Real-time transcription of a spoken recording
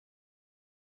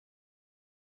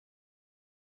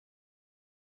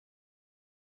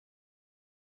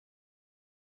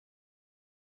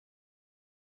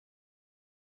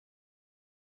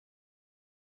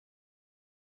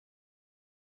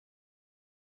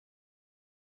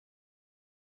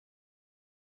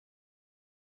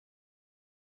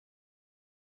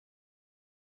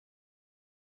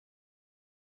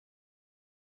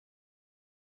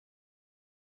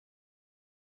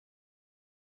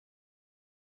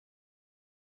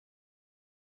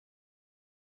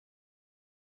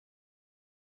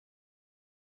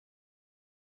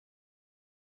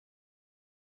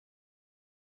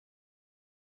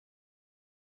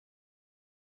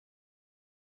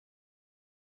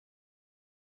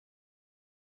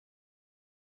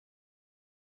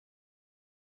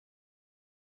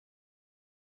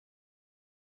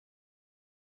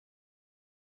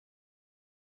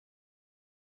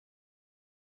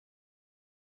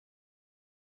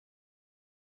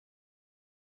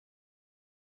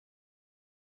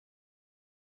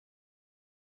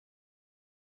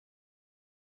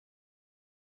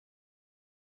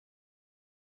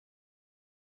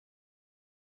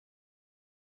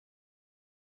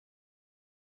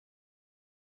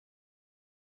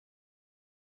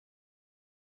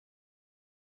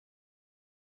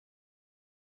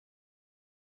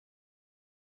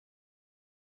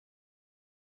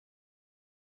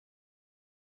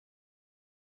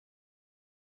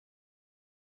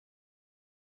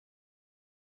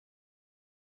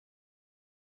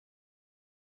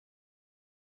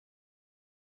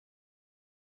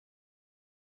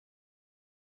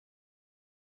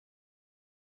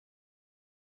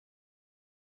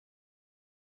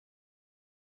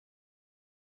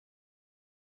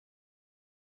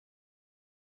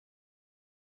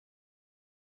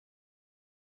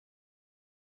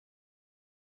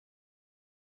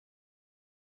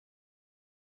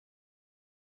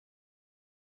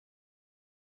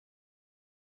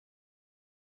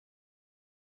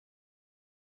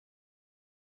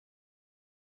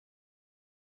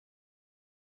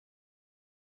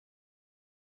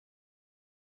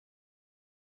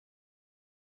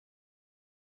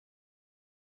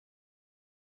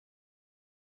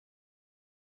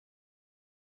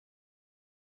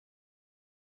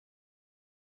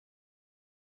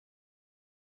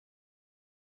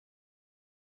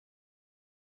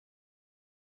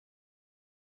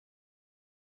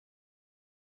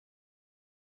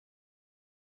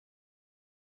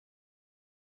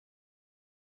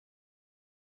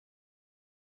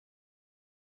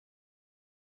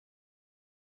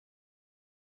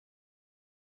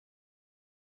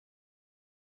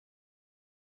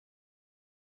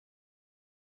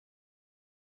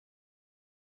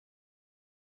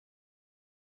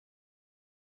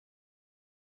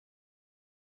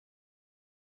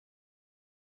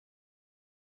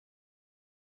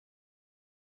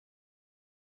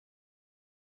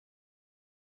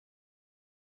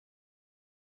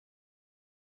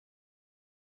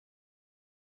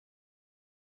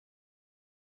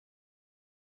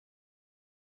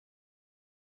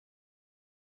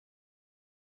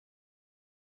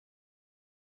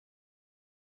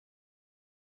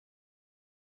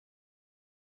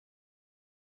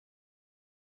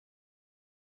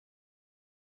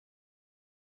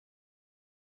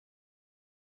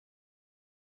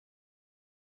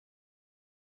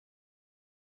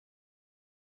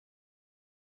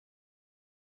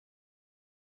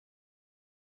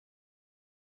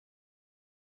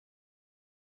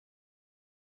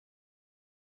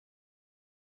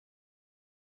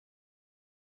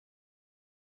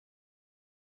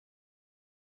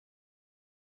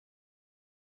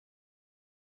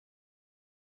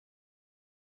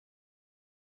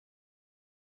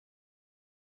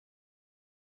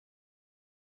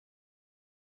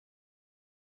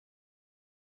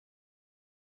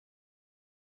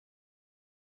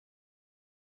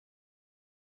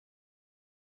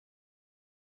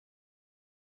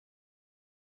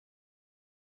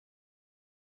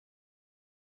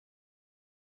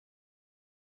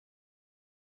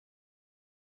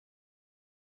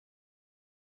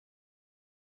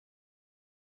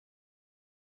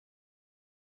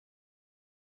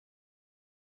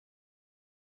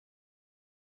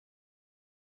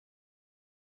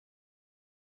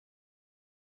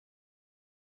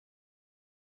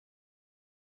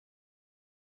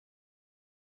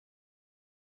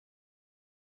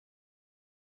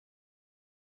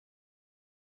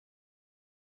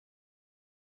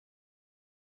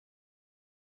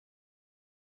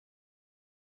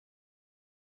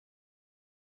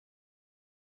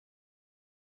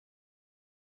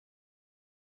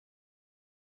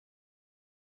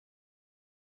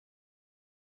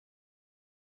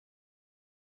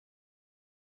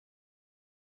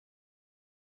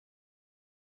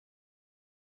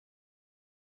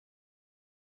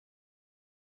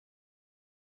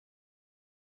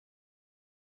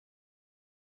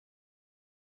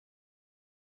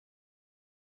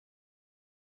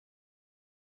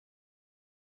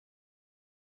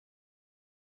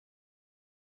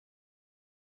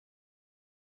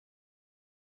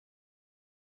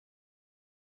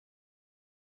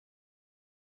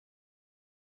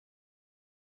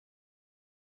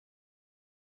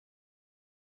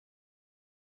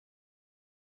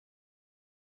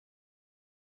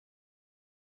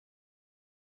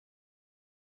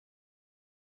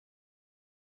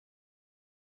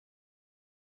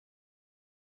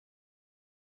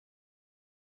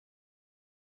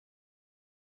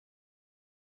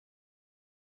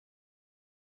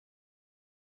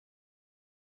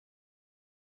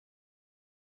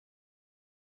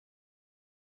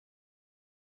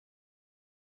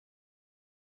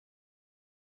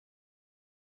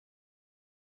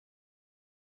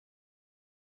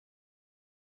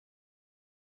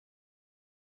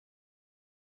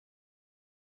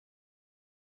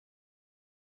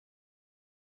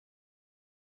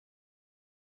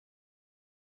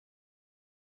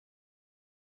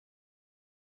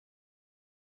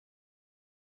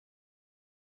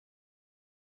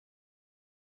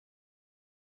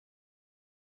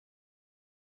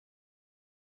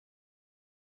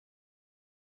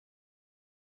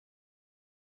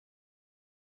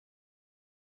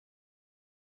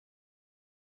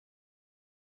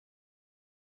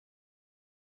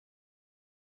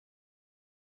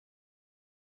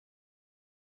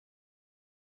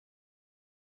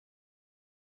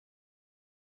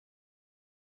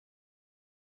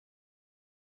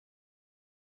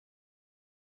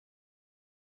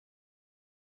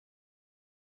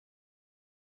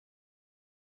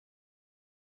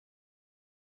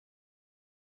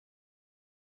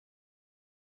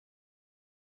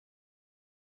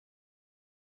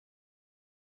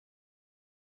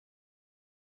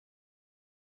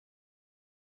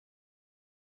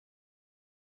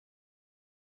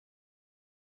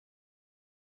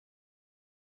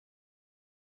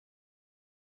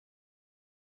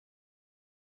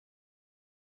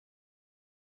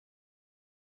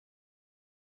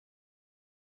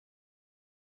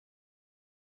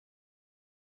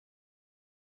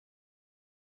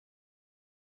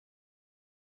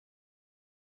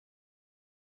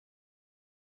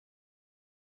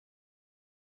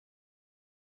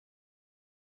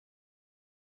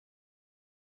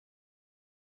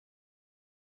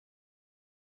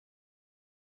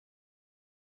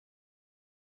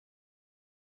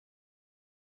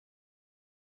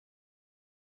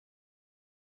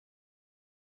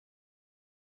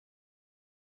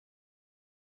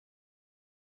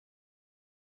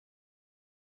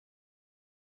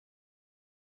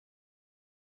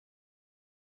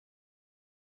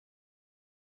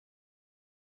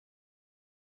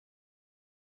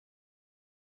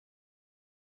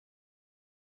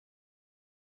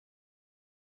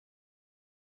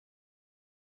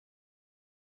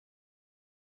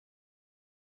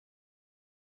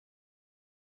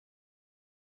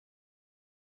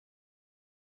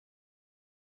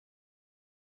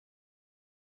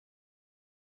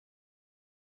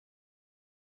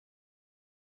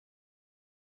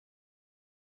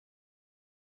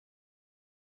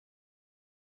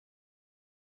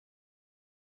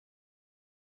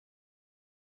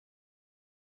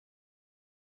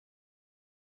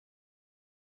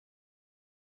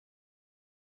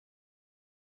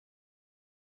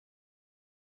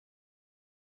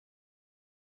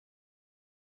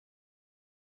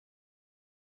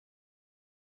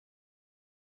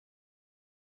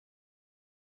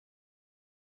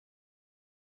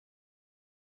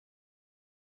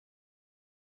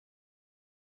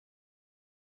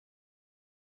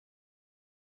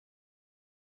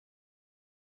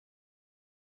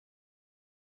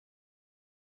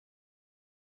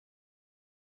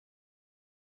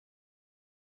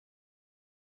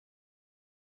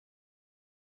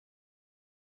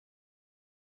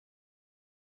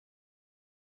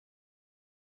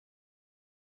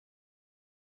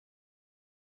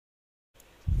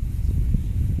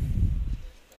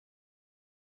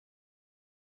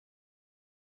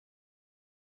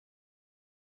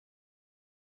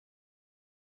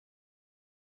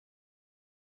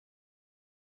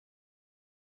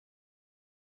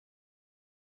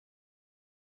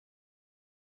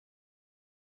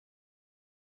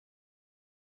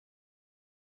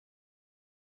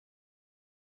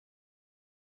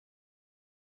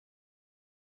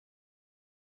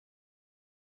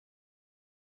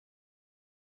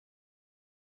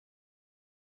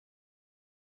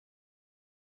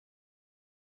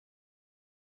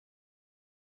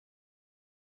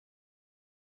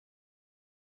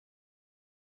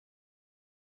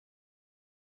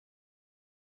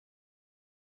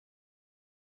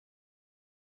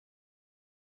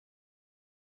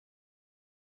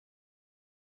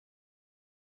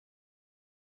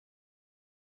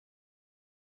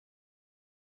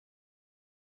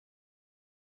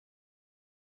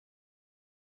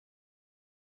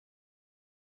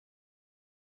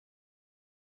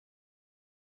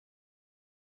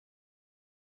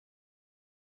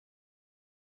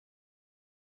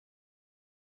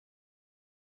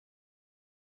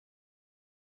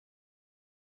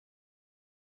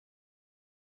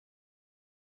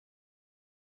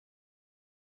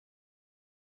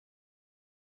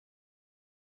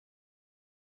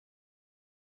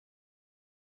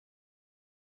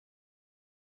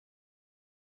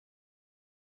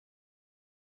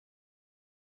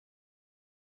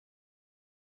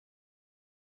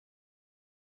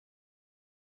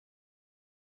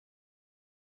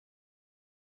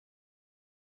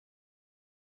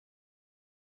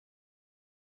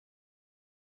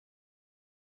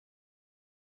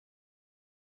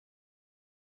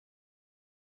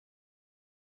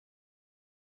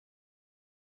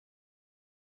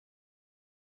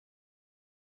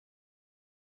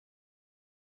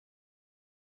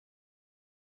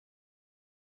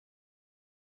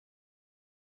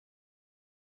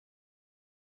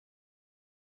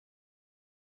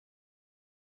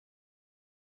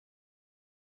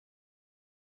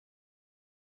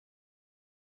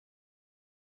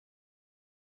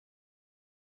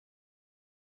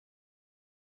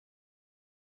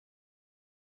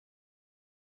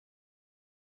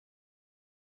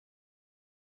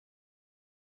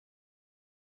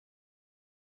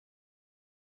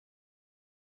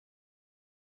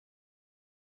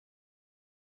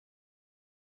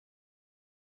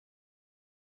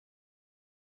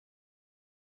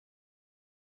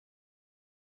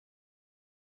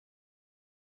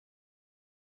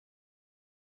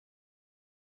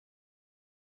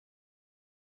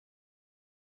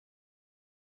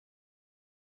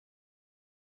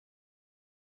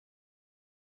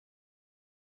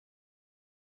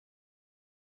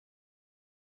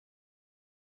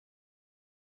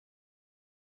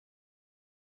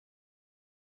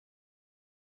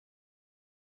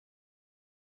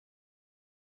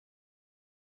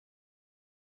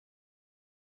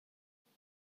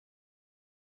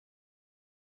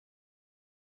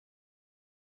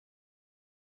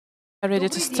Ready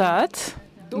to start.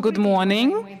 Good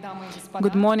morning.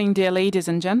 Good morning, dear ladies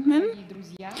and gentlemen,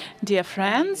 dear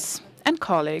friends and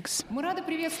colleagues.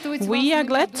 We are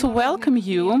glad to welcome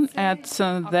you at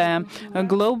the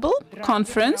global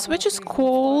conference, which is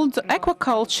called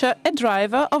Aquaculture, a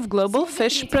driver of global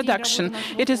fish production.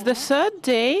 It is the third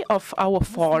day of our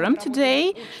forum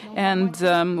today, and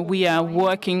we are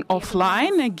working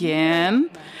offline again,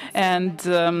 and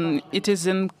it is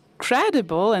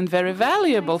incredible and very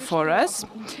valuable for us.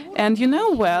 And you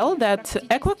know well that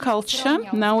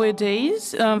aquaculture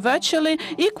nowadays virtually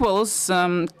equals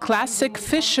classic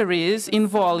fisheries in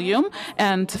volume,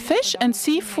 and fish and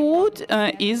seafood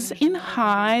is in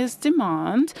highest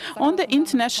demand on the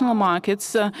international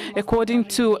markets. According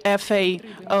to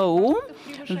FAO,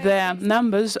 the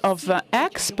numbers of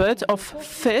exports of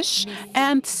fish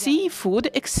and seafood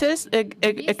exceeds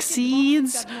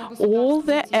all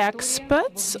the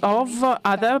exports of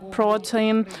other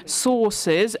protein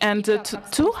sources, and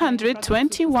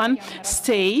 221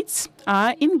 states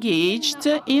are engaged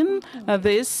in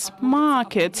this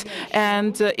market,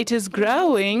 and it is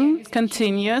growing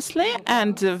continuously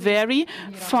and very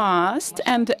fast,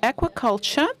 and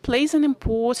aquaculture plays an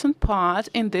important part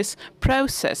in this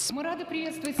process.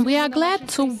 We are glad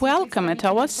to welcome at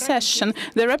our session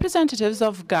the representatives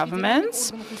of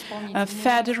governments,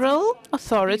 federal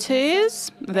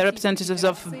authorities, the representatives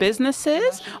of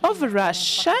businesses of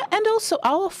Russia, and also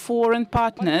our foreign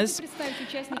partners.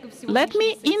 Let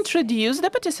me introduce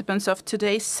the participants of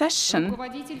today's session.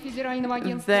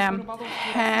 The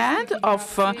head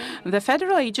of the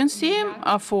Federal Agency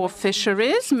for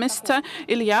Fisheries, Mr.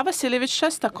 Ilya Vasilievich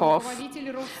Shestakov.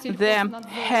 The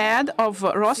head of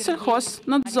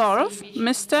Rossельхознадзоров,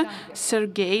 Mr.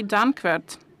 Sergei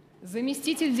Dankvert.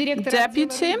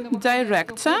 Deputy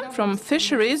Director from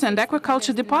Fisheries and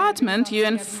Aquaculture Department,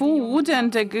 UN Food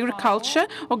and Agriculture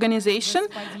Organization,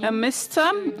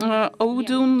 Mr.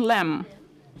 Odun Lem.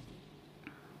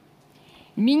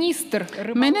 Minister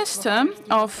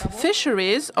of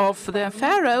Fisheries of the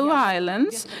Faroe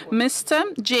Islands, Mr.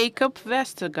 Jacob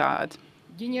Westergaard.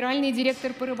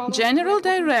 General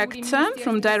Director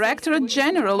from Directorate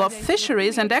General of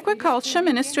Fisheries and Aquaculture,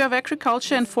 Ministry of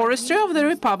Agriculture and Forestry of the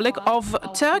Republic of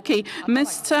Turkey,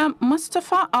 Mr.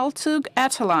 Mustafa Altug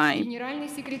Atalay.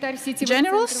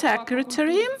 General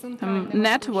Secretary,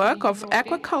 Network of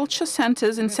Aquaculture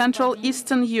Centers in Central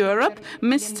Eastern Europe,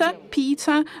 Mr.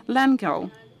 Peter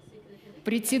Langel.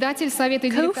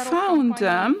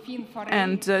 Co-founder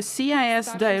and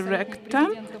CIS Director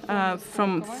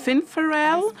from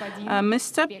Finfarel,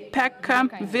 Mr. Pekka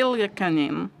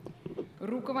Viljakanin.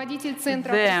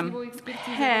 The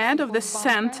head of the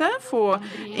Center for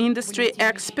Industry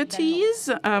Expertise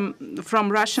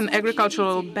from Russian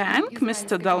Agricultural Bank,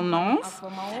 Mr. Dalnov,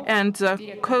 and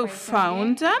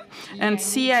co-founder and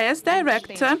CIS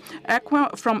Director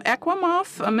from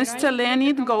Aquamaf, Mr.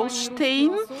 Leonid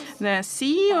Goldstein, the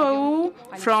CEO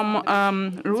from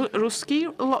Ruski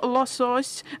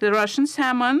Losos, the Russian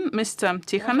salmon, Mr.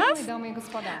 Tikhonov.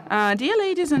 Dear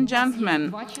ladies and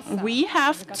gentlemen, we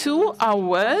have 2 hours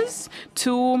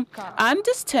to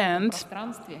understand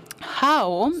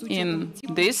how, in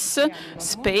this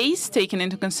space, taking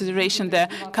into consideration the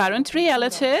current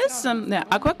realities, the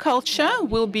aquaculture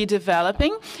will be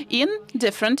developing in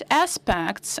different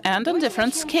aspects and on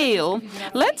different scale.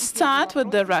 Let's start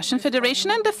with the Russian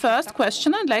Federation, and the first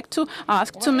question I'd like to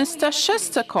ask to Mr.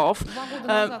 Shestakov.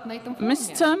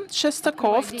 Mr.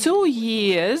 Shestakov, 2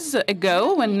 years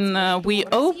ago, when we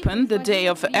opened the Day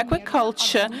of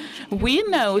Aquaculture, we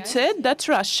noted that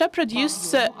Russia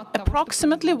produced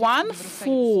approximately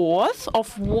 1/4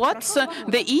 of what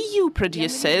the EU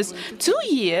produces. 2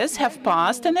 years have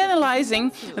passed, and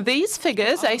analyzing these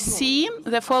figures, I see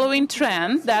the following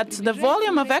trend, that the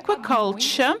volume of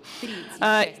aquaculture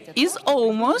is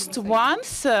almost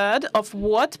 1/3 of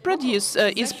what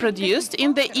is produced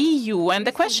in the EU. And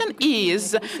the question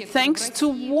is, thanks to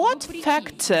what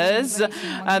factors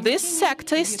this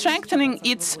sector is strengthening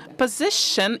its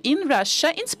position in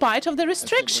Russia in spite of the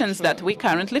restrictions that we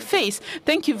currently face?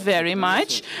 Thank you very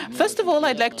much. First of all,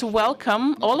 I'd like to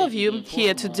welcome all of you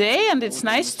here today, and it's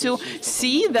nice to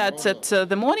see that at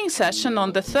the morning session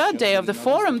on the third day of the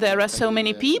forum there are so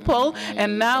many people,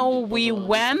 and now we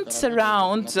went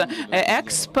around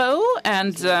Expo,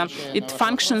 and it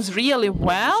functions really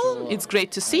well. it's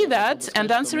great to see that.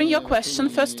 And answering your question,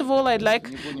 first of all, I'd like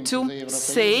to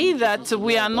say that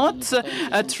we are not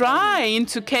trying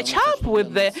to catch up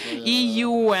with the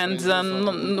EU,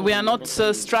 and we are not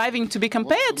striving to be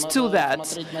compared to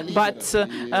that. But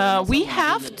we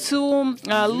have to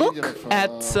look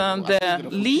at the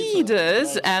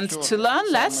leaders and to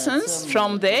learn lessons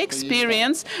from their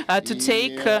experience, to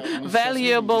take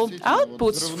valuable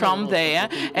outputs from there.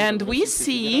 And we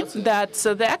see that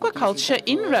the aquaculture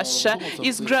in Russia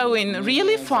is growing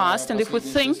really fast. And if we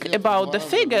think about the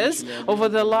figures, over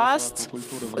the last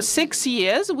 6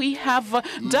 years, we have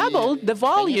doubled the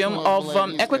volume of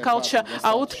aquaculture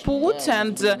output,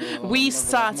 and we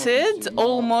started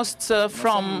almost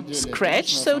from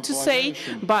scratch, so to say.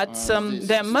 But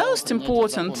the most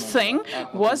important thing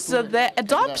was the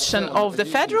adoption of the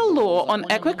federal law on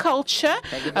aquaculture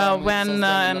when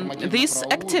this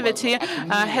activity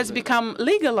has become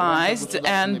legalized,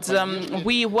 and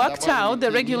we worked out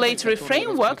the regulatory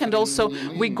framework, and also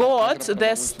we got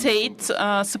the state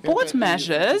support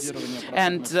measures,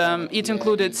 and it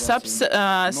included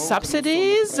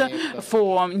subsidies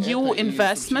for new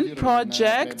investment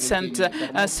projects and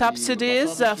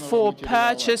subsidies for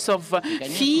purchase of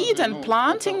feed and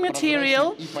planting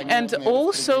material, and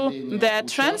also the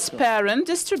transparent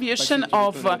distribution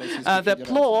of the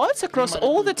plots across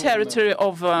all the territory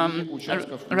of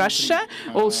Russia,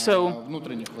 also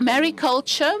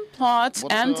mariculture plots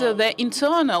and the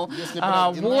internal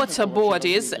water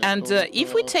bodies. And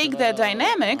if we take the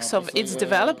dynamics of its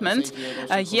development,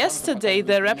 yesterday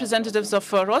the representatives of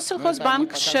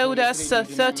Rossельхозbank showed us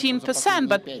 13%,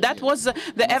 but that was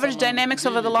the average dynamics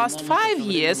over the last 5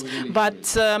 years.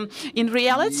 But in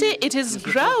reality, it is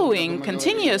growing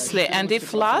continuously. And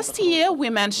if last year we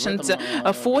mentioned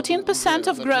 14%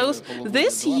 of growth,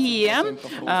 this year,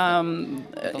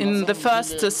 in the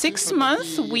first 6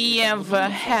 months, we have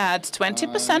had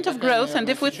 20% of growth. And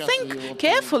if we think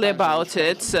carefully about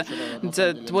it,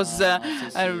 that was a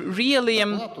really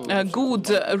good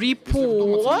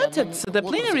report at the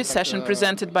plenary session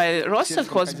presented by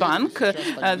Rossельхозbank.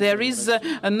 There is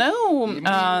no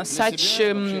such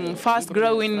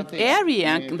fast-growing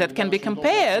area that can be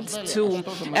compared to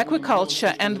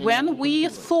aquaculture. And when we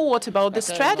thought about the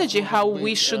strategy, how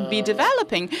we should be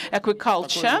developing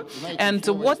aquaculture and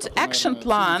what action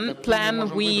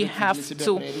plan we have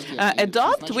to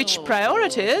adopt, which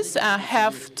priorities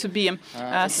have to be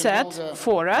set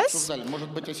for us,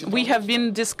 we have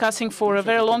been discussing for a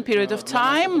very long period of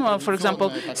time. For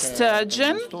example,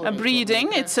 sturgeon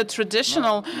breeding, it's a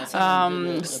traditional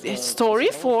story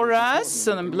for us,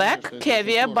 black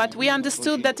caviar, but we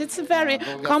understood that it's a very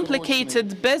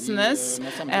complicated business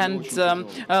and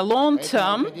a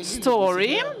long-term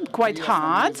story, quite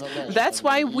hard. That's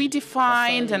why we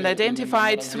defined and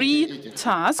identified 3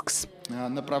 tasks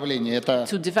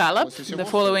to develop the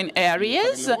following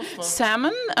areas: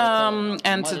 salmon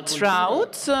and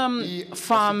trout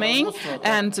farming,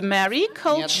 and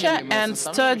mariculture and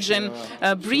sturgeon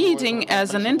breeding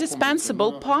as an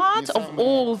indispensable part of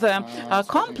all the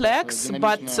complex,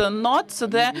 but not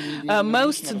the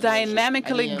most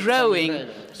dynamically growing.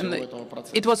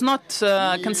 It was not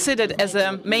considered as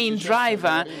a main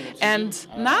driver. And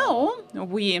now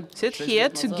we sit here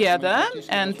together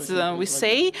and we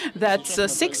say that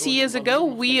 6 years ago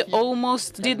we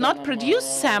almost did not produce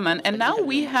salmon, and now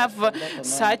we have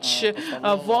such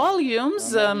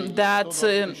volumes that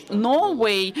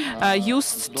Norway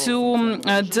used to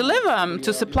deliver,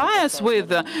 to supply us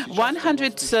with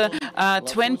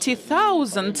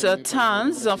 120,000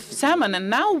 tons of salmon, and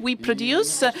now we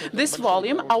produce this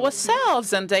volume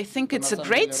ourselves. And I think it's a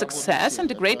great success and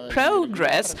a great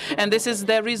progress, and this is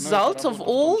the result of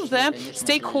all the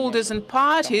stakeholders and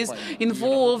parties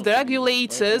involved, the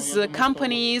regulators,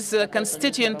 companies,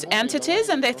 constituent entities,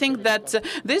 and I think that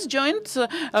this joint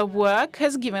work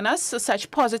has given us such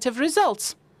positive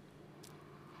results.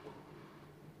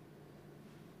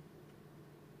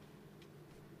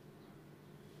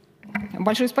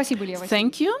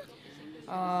 Thank you.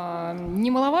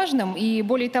 Немаловажным и,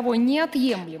 более того,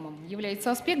 неотъемлемым является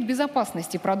аспект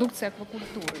безопасности продукции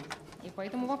аквакультуры. И по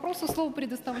этому вопросу слово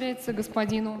предоставляется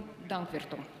господину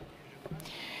Данкверту.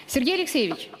 Сергей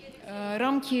Алексеевич,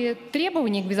 рамки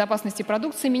требований к безопасности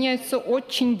продукции меняются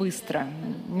очень быстро.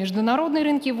 Международные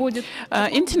рынки вводят...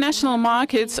 International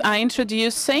markets are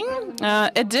introducing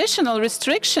additional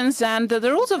restrictions, and the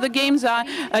rules of the games are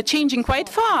changing quite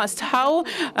fast. How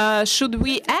should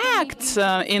we act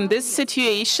in this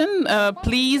situation?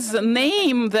 Please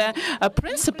name the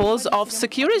principles of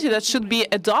security that should be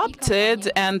adopted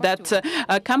and that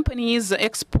companies,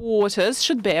 exporters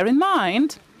should bear in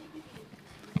mind.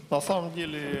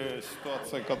 The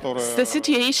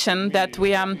situation that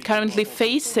we are currently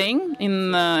facing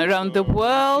around the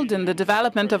world in the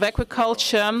development of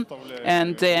aquaculture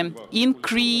and the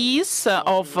increase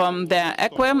of the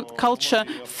aquaculture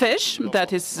fish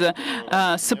that is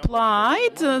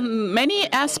supplied,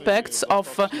 many aspects of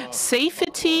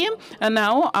safety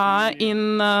now are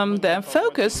in the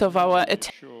focus of our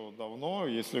attention.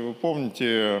 Если вы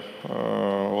помните,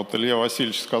 вот Илья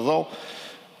Васильевич сказал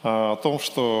о том,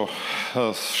 что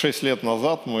 6 лет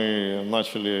назад мы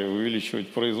начали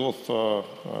увеличивать производство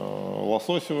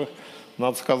лососевых.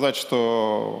 Надо сказать,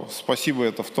 что спасибо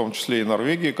это в том числе и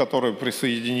Норвегии, которая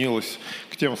присоединилась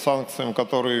к тем санкциям,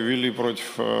 которые ввели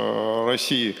против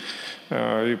России.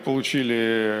 И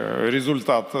получили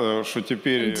результат, что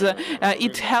теперь...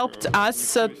 It helped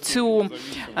us to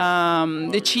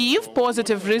achieve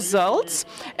positive results.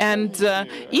 And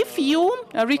if you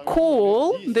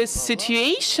recall this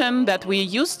situation that we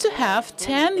used to have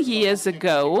 10 years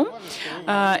ago,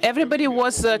 everybody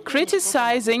was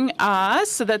criticizing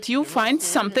us that you find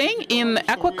something in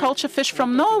aquaculture fish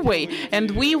from Norway.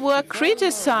 And we were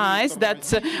criticized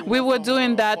that we were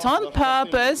doing that on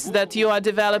purpose, that you are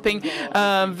developing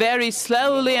very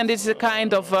slowly, and it's a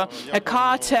kind of a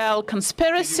cartel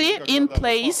conspiracy in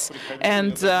place.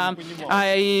 And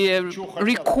I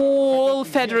recall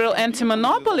Federal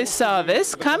Anti-Monopoly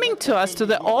Service coming to us to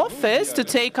the office to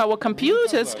take our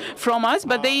computers from us,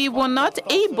 but they were not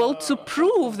able to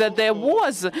prove that there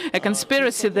was a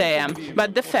conspiracy there.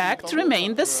 But the fact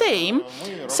remained the same.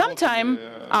 Sometime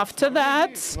after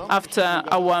that, after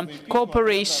our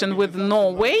cooperation with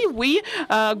Norway, we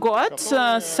got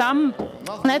some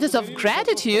letters of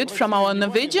gratitude from our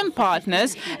Norwegian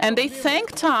partners, and they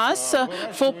thanked us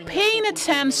for paying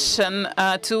attention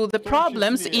to the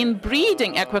problems in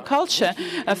breeding aquaculture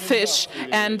fish.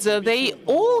 And they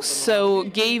also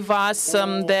gave us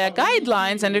their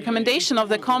guidelines and recommendation of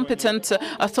the competent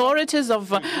authorities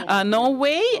of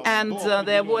Norway, and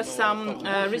there were some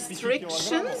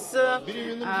restrictions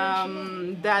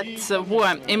that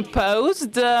were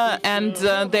imposed, and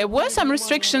there were some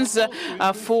restrictions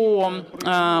for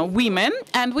women,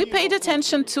 and we paid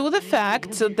attention to the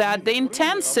fact that the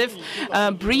intensive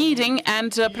breeding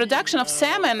and production of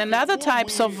salmon and other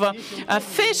types of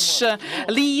fish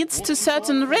leads to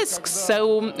certain risks.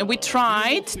 So we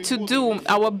tried to do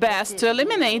our best to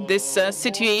eliminate this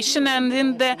situation, and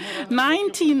in the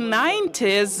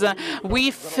 1990s we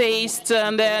faced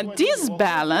the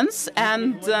disbalance,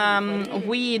 and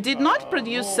we did not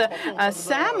produce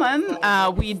salmon,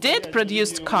 we did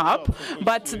produce carp,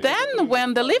 but then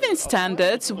when the living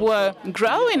standards were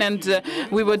growing and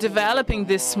we were developing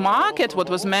this market, what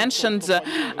was mentioned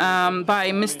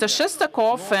by Mr.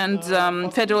 Shestakov, and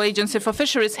Federal Agency for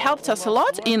Fisheries helped us a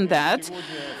lot in that.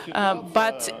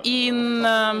 But in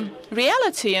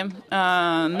reality,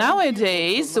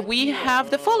 nowadays, we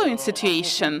have the following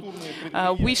situation.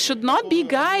 We should not be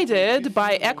guided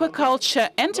by aquaculture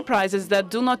enterprises that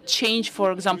do not change,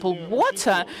 for example,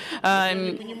 water,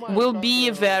 will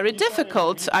be very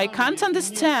difficult. I can't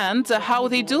understand how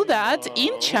they do that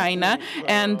in China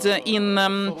and in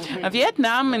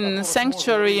Vietnam, in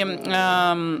sanctuary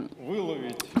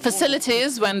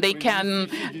facilities, when they can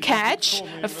catch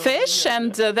a fish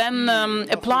and then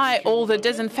apply all the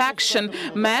disinfection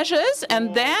measures,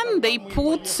 and then they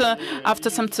put, after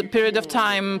some period of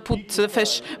time, put the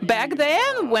fish back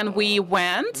there. When we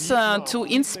went to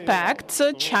inspect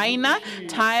China,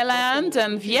 Thailand,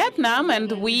 and Vietnam,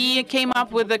 and we came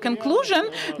up with the conclusion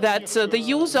that the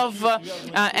use of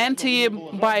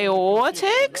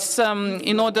antibiotics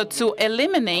in order to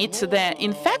eliminate the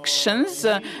infections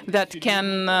that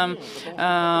can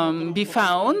be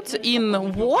found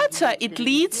in water, it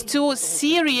leads to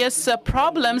serious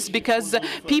problems, because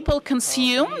people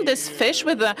consume this fish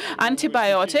with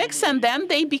antibiotics and then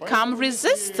they become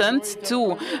resistant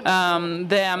to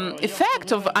the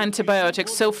effect of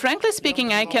antibiotics. So frankly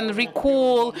speaking, I can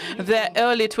recall the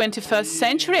early 21st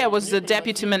century. I was the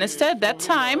deputy minister at that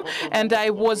time, and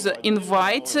I was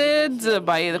invited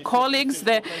by the colleagues.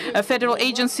 The Federal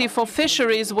Agency for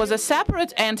Fisheries was a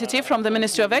separate entity from the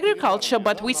Ministry of Agriculture,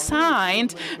 but we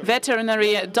signed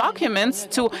veterinary documents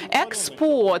to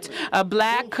export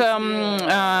black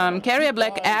carrier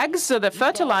black eggs, the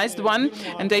fertilized one,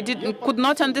 and they could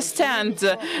not understand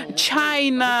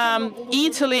China,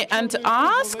 Italy, and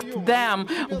asked them,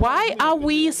 why are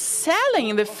we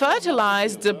selling the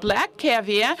fertilized black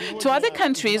caviar to other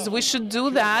countries? We should do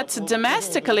that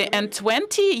domestically. And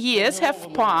 20 years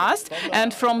have passed,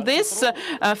 and from this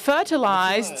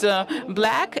fertilized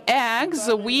black eggs,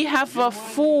 we have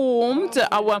formed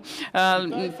our,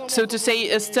 so to say,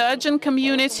 a sturgeon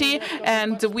community,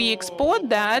 and we export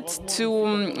that to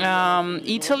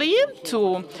Italy,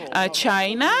 to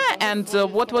China, and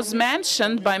what was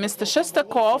mentioned by Mr.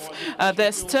 Shostakov,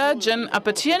 the sturgeon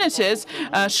opportunities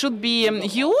should be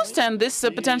used, and this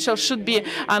potential should be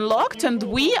unlocked, and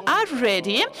we are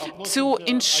ready to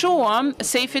ensure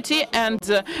safety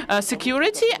and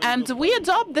security, and we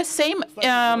adopt the same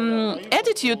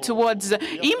attitude towards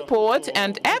import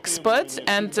and export.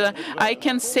 And I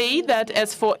can say that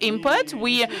as for import,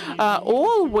 we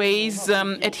always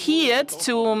adhered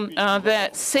to the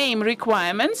same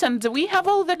requirements, and we have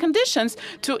all the conditions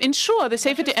to ensure the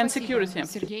safety and security.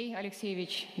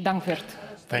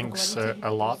 Thanks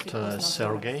a lot,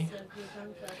 Sergey,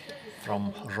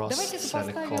 from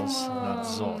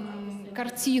Rossellkhознадзор.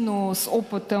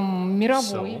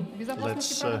 So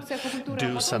let's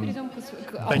do some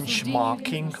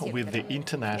benchmarking with the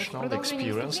international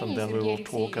experience, and then we will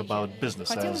talk about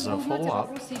business. As a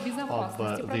follow-up of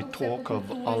the talk of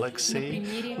Alexei,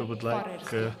 we would like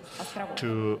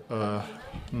to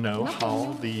know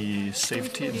how the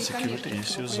safety and security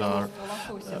issues are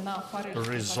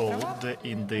resolved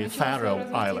in the Faroe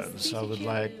Islands. I would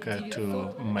like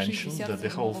to mention that the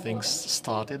whole thing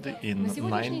started in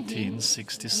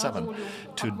 1967.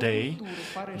 Today,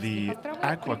 the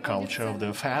aquaculture of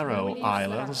the Faroe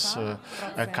Islands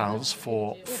accounts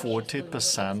for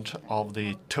 40% of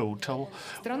the total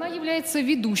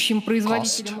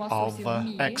cost of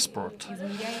export.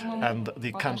 And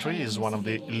the country is one of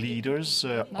the leaders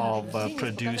of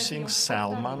producing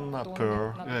salmon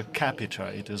per capita.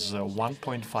 It is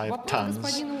 1.5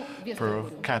 tons per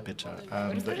capita.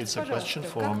 And it's a question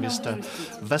for Mr.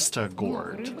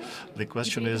 Vestergaard. The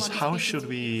question is, how should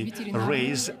we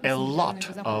raise a lot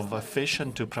of fish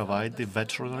and to provide the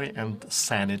veterinary and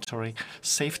sanitary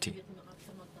safety?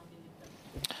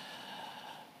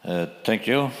 Thank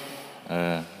you,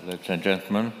 ladies and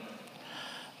gentlemen.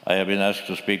 I have been asked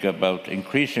to speak about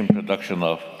increasing production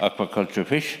of aquaculture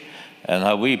fish and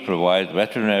how we provide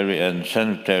veterinary and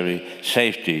sanitary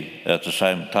safety at the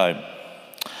same time.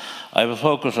 I will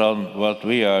focus on what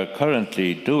we are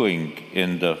currently doing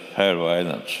in the Faroe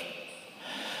Islands.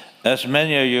 As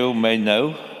many of you may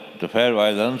know, the Faroe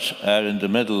Islands are in the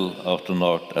middle of the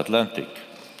North Atlantic.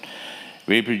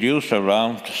 We produce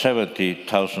around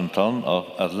 70,000 tons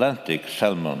of Atlantic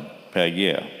salmon per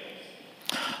year.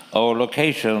 Our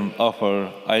location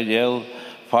offers ideal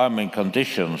farming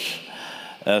conditions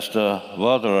as the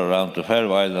water around the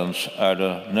Faroe Islands are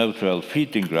the natural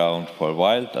feeding ground for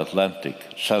wild Atlantic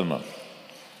salmon.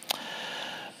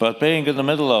 But being in the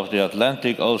middle of the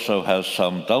Atlantic also has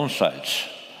some downsides.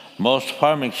 Most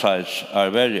farming sites are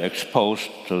very exposed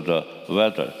to the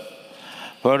weather.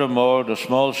 Furthermore, the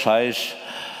small size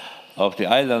of the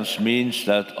islands means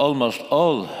that almost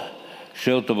all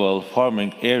suitable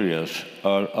farming areas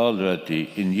are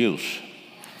already in use.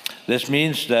 This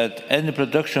means that any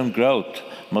production growth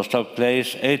must take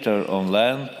place either on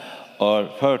land or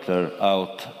further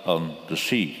out on the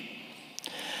sea.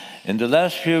 In the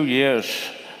last few years,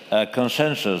 a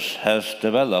consensus has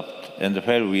developed in the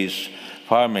Faroese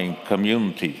farming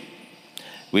community.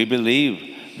 We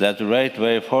believe that the right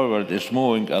way forward is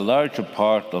moving a larger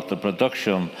part of the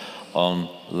production on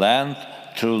land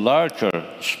through larger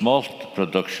smolt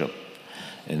production.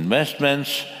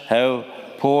 Investments have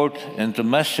poured into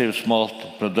massive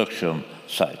smolt production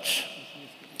sites.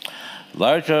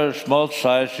 Larger smolt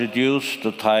sites reduce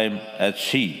the time at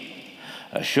sea.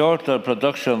 A shorter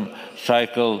production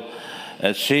cycle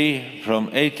at sea from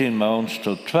 18 months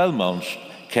to 12 months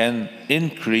can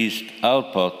increase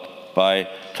output by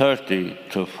 30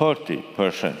 to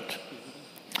 40%.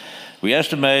 We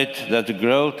estimate that the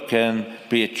growth can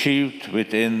be achieved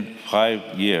within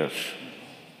 5 years.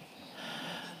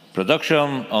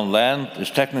 Production on land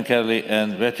is technically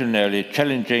and veterinarily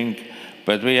challenging,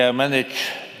 but we have managed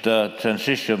the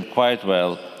transition quite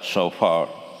well so far.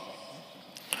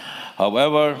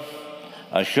 However,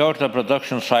 a shorter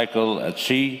production cycle at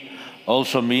sea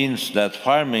also means that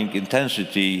farming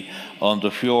intensity on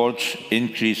the fjords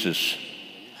increases.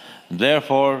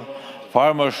 Therefore,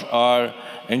 farmers are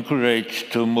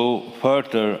encouraged to move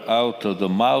further out of the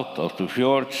mouth of the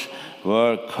fjords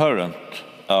where currents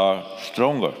are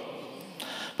stronger.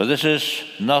 But this is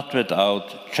not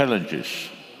without challenges.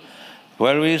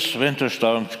 Various winter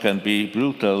storms can be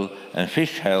brutal and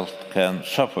fish health can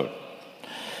suffer.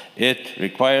 It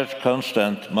requires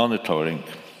constant monitoring.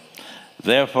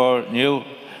 Therefore, new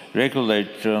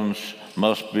regulations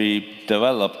must be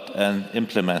developed and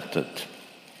implemented.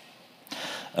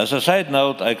 As a side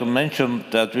note, I can mention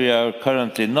that we are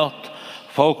currently not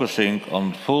focusing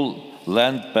on full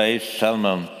land-based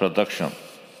salmon production.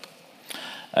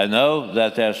 I know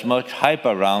that there's much hype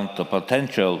around the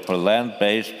potential for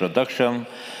land-based production,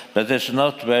 but it's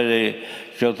not very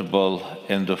suitable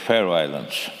in the Faroe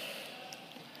Islands.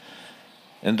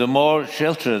 In the more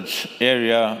sheltered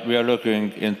area, we are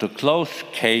looking into closed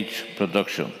cage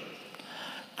production.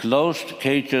 Closed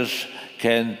cages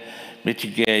can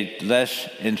mitigate less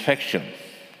infection,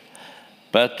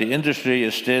 but the industry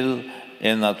is still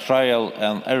in a trial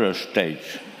and error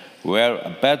stage, where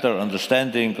a better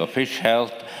understanding of fish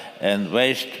health and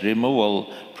waste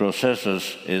removal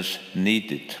processes is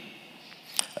needed.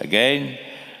 Again,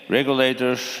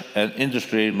 regulators and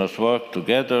industry must work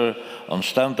together on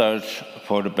standards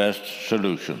for the best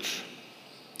solutions.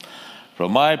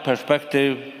 From my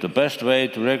perspective, the best way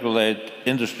to regulate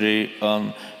industry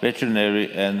on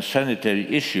veterinary and sanitary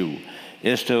issues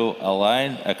is to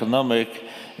align economic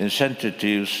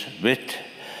incentives with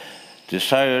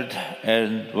desired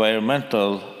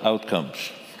environmental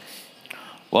outcomes.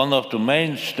 One of the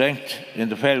main strengths in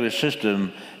the Faroe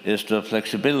system is the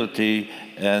flexibility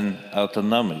and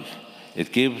autonomy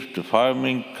it gives to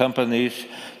farming companies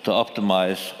to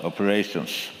optimize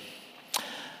operations.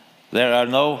 There are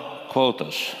no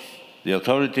quotas. The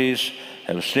authorities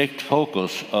have strict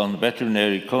focus on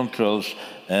veterinary controls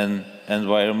and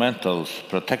environmental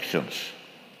protections.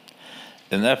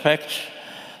 In effect,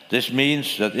 this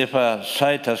means that if a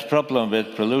site has problem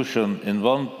with pollution in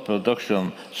one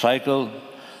production cycle,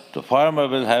 the farmer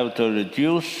will have to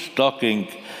reduce stocking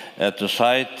at the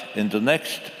site in the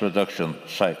next production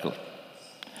cycle.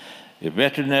 If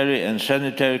veterinary and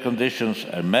sanitary conditions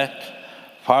are met,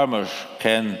 farmers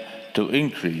can to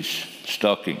increase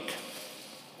stocking.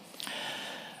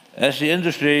 As the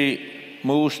industry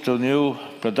moves to new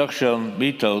production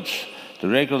methods, the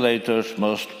regulators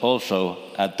must also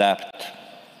adapt.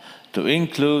 To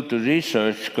include the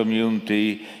research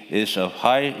community is of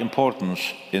high importance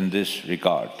in this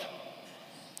regard.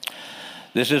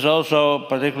 This is also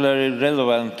particularly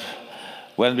relevant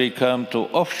when we come to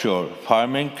offshore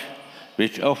farming,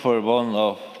 which offer one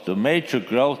of the major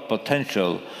growth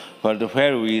potential for the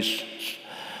Faroese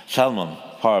salmon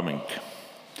farming.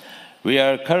 We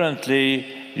are currently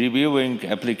reviewing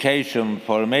application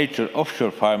for a major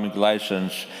offshore farming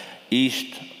license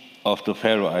east of the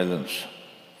Faroe Islands.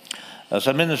 As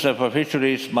a Minister for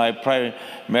Fisheries, my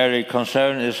primary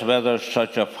concern is whether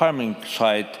such a farming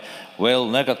site will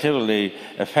negatively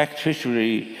affect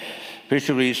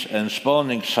fisheries and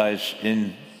spawning sites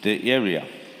in the area.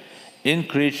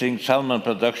 Increasing salmon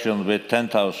production with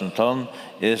 10,000 tons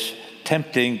is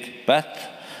tempting, but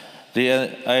the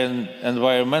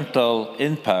environmental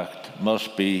impact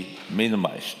must be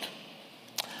minimized.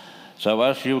 So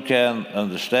as you can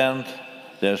understand,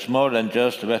 there's more than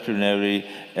just veterinary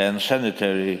and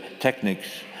sanitary techniques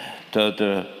to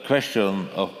the question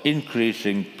of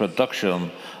increasing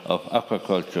production of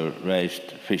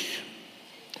aquaculture-raised fish.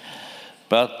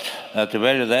 But at the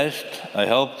very least, I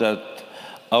hope that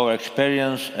our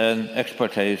experience and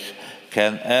expertise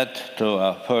can add to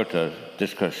a further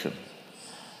discussion.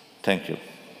 Thank you.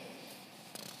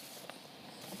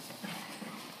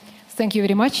 Thank you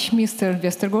very much, Mr.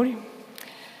 Westergaard.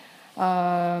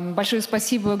 Большое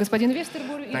спасибо, господин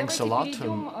Westergaard. Thanks a lot,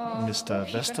 Mr.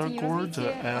 Westergaard.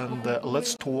 And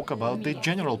let's talk about the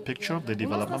general picture of the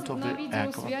development of the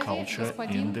aquaculture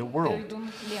in the world.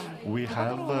 We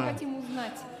have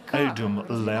Audun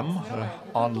Lem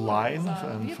online,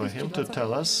 and for him to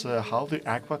tell us how the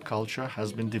aquaculture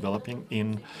has been developing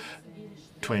in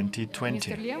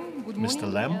 2020.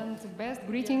 Mr. Lem. And best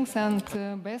greetings and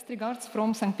best regards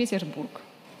from St. Petersburg.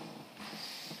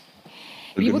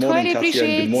 Well, good morning, Katja,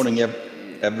 and good morning,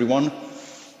 everyone,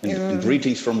 and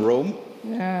greetings from Rome.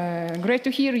 Great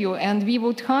to hear you, and we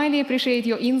would highly appreciate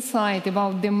your insight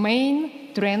about the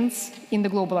main trends in the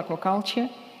global aquaculture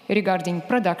regarding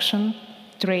production,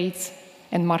 trades,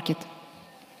 and market.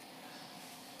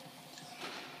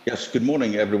 Yes, good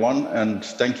morning, everyone, and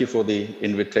thank you for the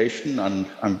invitation. And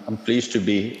I'm pleased to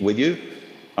be with you.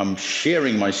 I'm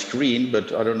sharing my screen,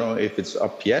 but I don't know if it's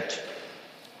up yet.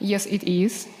 Yes, it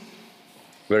is.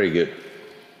 Very good.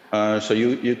 So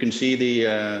you can see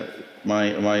the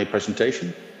my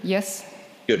presentation? Yes.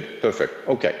 Good, perfect.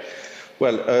 Okay.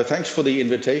 Well, thanks for the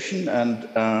invitation, and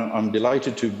I'm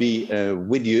delighted to be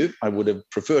with you. I would have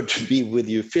preferred to be with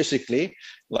you physically,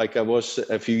 like I was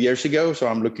a few years ago. So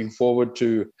I'm looking forward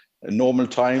to normal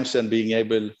times and being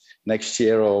able next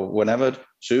year or whenever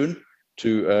soon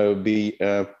to be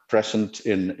present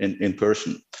in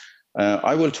person.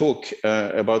 I will talk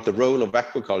about the role of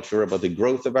aquaculture, about the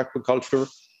growth of aquaculture,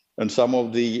 and some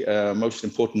of the most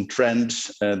important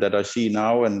trends that I see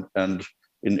now and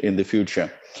in the future.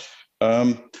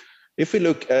 If we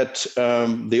look at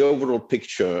the overall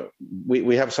picture,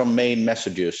 we have some main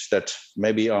messages that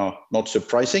maybe are not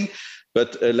surprising,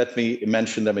 but let me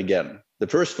mention them again. The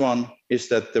first one is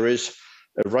that there is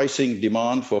a rising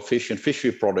demand for fish and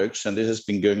fishery products, and this has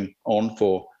been going on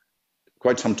for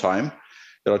quite some time.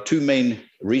 There are two main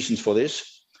reasons for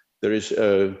this. There is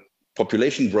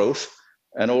population growth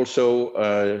and also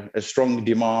a strong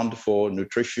demand for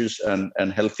nutritious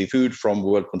and healthy food from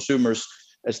world consumers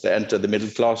as they enter the middle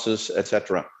classes,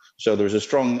 etc. So there's a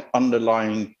strong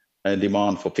underlying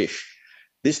demand for fish.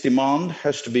 This demand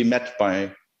has to be met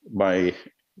by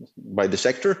the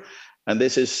sector, and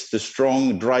this is the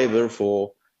strong driver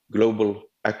for global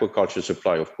aquaculture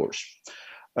supply, of course.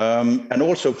 And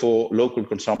also for local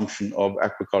consumption of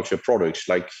aquaculture products,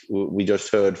 like we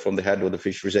just heard from the head of the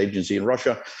Fisheries Agency in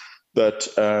Russia, that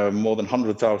more than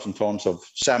 100,000 tons of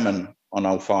salmon are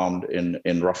now farmed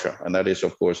in Russia. And that is,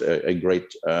 of course, a great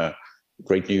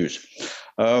news.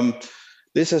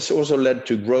 This has also led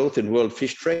to growth in world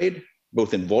fish trade,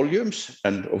 both in volumes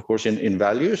and, of course, in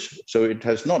values. So it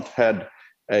has not had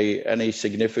any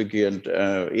significant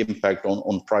impact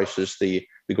on prices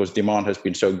because demand has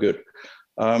been so good.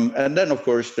 And then, of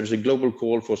course, there's a global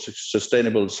call for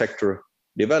sustainable sector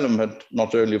development,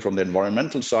 not only from the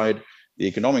environmental side, the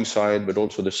economic side, but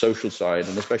also the social side,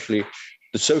 and especially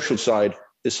the social side.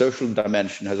 The social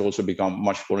dimension has also become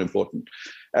much more important.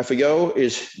 FAO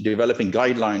is developing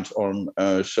guidelines on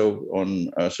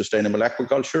sustainable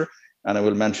aquaculture, and I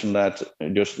will mention that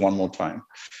just one more time.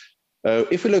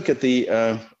 If we look at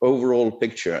the overall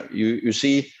picture, you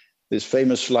see this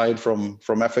famous slide from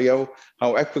FAO,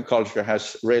 how aquaculture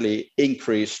has really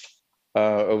increased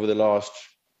over the last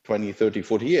 20, 30,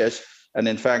 40 years. And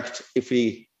in fact, if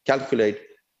we calculate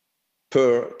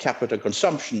per capita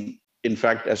consumption, in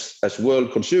fact, as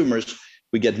world consumers,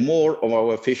 we get more of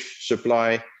our fish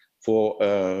supply for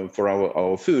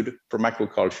our food from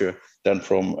aquaculture than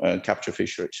from capture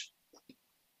fisheries.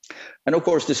 And of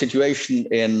course, the situation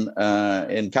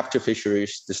in capture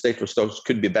fisheries, the state of stocks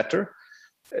could be better,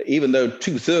 even though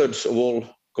 2/3 of all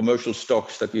commercial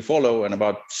stocks that we follow and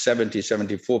about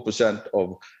 74%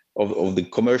 of the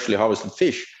commercially harvested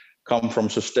fish come from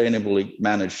sustainably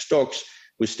managed stocks.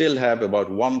 We still have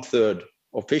about 1/3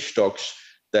 of fish stocks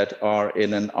that are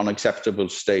in an unacceptable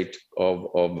state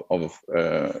of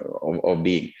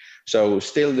being. So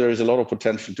still there is a lot of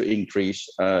potential to increase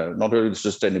not only the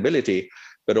sustainability,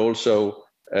 but also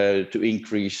to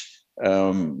increase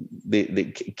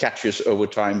the catches over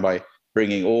time by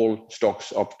bringing all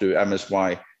stocks up to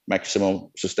MSY,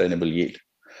 maximum sustainable yield.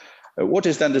 What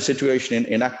is then the situation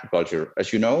in aquaculture?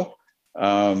 As you know,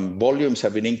 volumes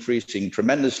have been increasing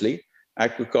tremendously.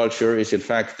 Aquaculture is in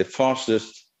fact the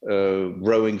fastest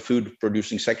growing food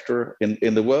producing sector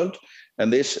in the world.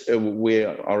 And this we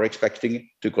are expecting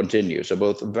to continue. So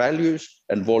both values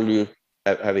and volume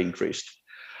have increased.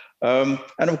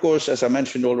 And of course, as I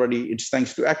mentioned already, it's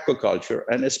thanks to aquaculture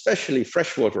and especially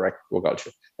freshwater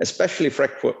aquaculture,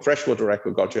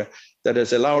 that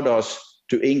has allowed us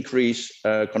to increase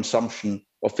consumption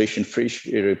of fish and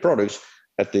fishery products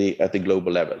at the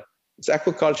global level. It's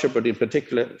aquaculture, but in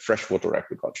particular, freshwater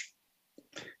aquaculture,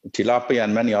 tilapia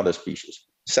and many other species.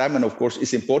 Salmon, of course,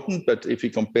 is important, but if you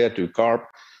compare to carp,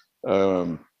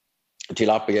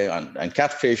 tilapia and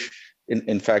catfish,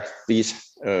 in fact, these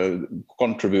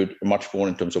contribute much more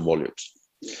in terms of volumes.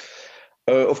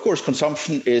 Of course,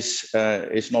 consumption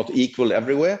is not equal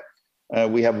everywhere.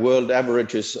 We have world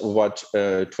averages of about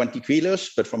 20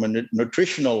 kilos, but from a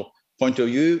nutritional point of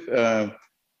view,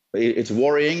 it's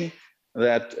worrying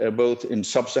that both in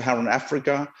sub-Saharan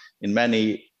Africa, in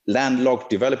many landlocked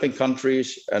developing countries,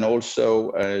 and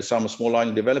also some small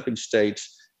island developing states,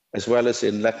 as well as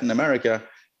in Latin America,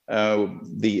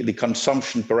 the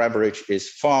consumption per average is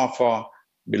far, far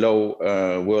below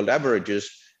world averages.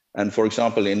 And for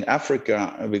example, in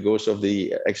Africa, because of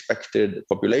the expected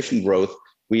population growth,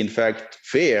 we in fact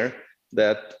fear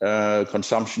that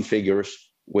consumption figures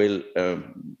will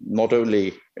not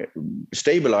only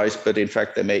stabilize, but in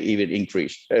fact, they may even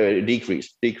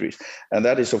decrease. And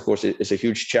that is, of course, is a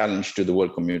huge challenge to the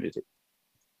world community.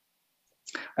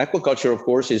 Aquaculture, of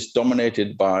course, is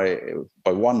dominated by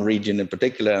one region in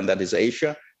particular, and that is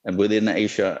Asia, and within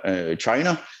Asia,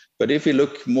 China. But if we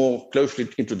look more closely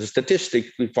into the statistics,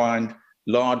 we find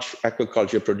large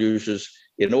aquaculture producers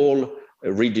in all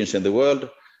regions in the world.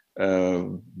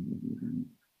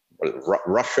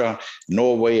 Russia,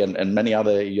 Norway, and many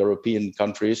other European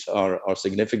countries are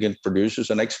significant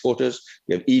producers and exporters.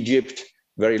 We have Egypt,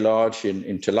 very large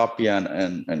in tilapia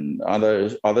and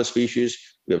other species.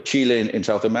 We have Chile in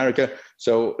South America.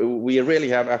 So we really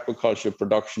have aquaculture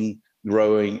production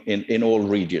growing in all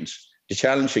regions. The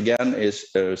challenge again is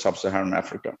sub-Saharan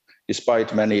Africa,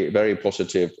 despite many very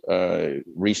positive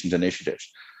recent initiatives.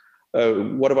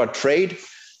 What about trade?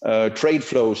 Trade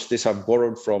flows, this I've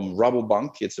borrowed from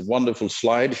Rabobank. It's a wonderful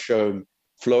slide showing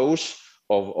flows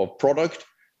of product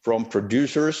from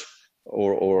producers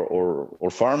or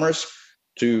farmers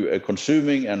to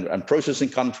consuming and processing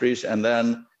countries, and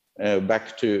then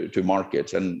back to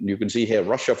markets. And you can see here,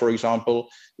 Russia, for example,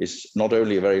 is not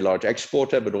only a very large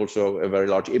exporter, but also a very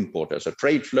large importer. So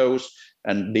trade flows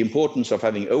and the importance of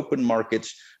having open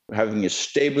markets, having a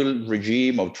stable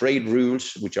regime of trade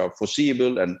rules, which are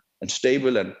foreseeable and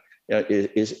stable, and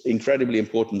is incredibly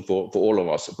important for all of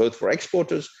us, both for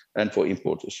exporters and for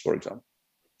importers, for example.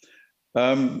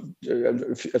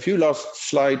 A few last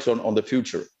slides on the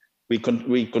future.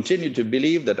 We continue to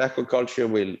believe that aquaculture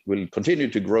will continue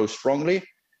to grow strongly.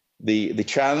 The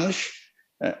challenge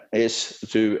is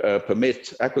to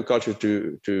permit aquaculture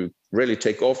to really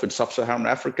take off in sub-Saharan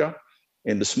Africa,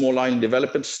 in the small island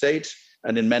development states,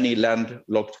 and in many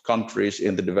landlocked countries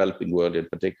in the developing world in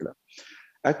particular.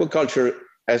 Aquaculture,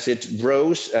 as it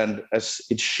grows and as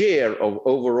its share of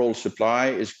overall supply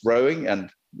is growing and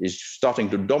is starting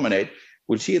to dominate,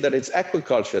 we'll see that it's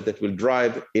aquaculture that will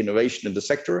drive innovation in the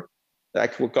sector. The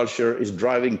aquaculture is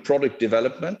driving product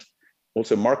development,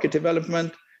 also market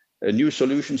development, new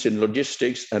solutions in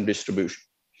logistics and distribution.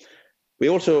 We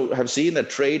also have seen that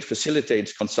trade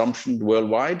facilitates consumption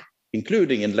worldwide,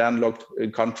 including in landlocked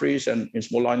countries and in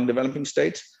small island developing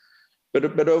states.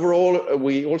 But overall,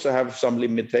 we also have some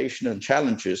limitations and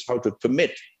challenges how to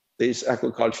permit this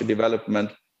aquaculture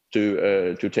development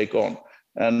to take on.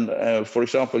 And for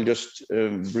example, just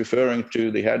referring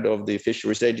to the head of the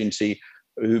Fisheries Agency,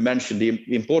 who mentioned the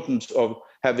importance of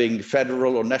having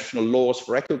federal or national laws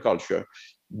for aquaculture,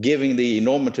 giving the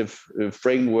normative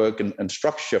framework and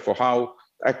structure for how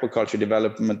aquaculture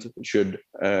development should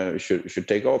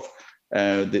take off,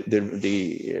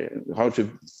 how to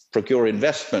procure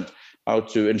investment, how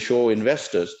to ensure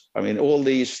investors. I mean, all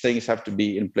these things have to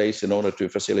be in place in order to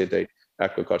facilitate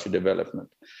aquaculture development.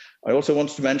 I also want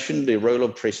to mention the role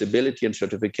of traceability and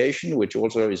certification, which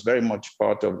also is very much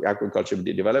part of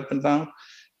aquaculture development now.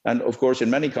 And of course,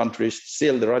 in many countries,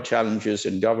 still there are challenges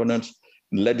in governance,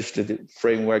 legislative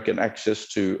framework, and access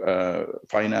to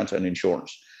finance and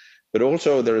insurance. But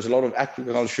also there is a lot of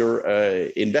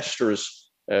aquaculture investors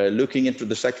looking into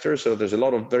the sector. So there's a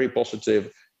lot of very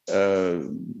positive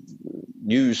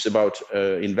news about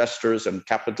investors and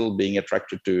capital being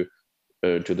attracted to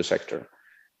the sector.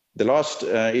 The last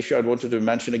issue I wanted to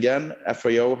mention again,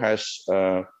 FAO has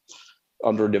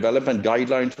under development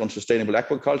guidelines on sustainable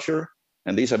aquaculture,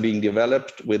 and these are being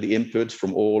developed with the inputs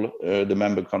from all the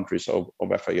member countries of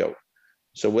FAO.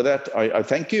 So with that, I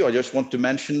thank you. I just want to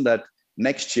mention that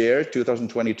next year,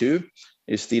 2022,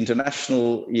 is the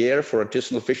International Year for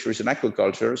Artisanal Fisheries and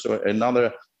Aquaculture. So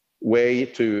another way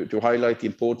to highlight the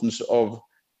importance of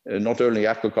not only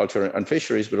aquaculture and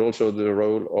fisheries, but also the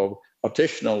role of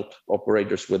artisanal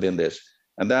operators within this.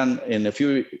 And then in a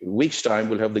few weeks' time,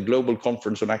 we'll have the Global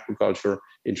Conference on Aquaculture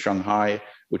in Shanghai,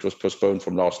 which was postponed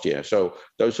from last year. So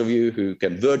those of you who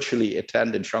can virtually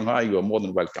attend in Shanghai, you are more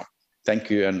than welcome. Thank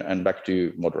you, and back to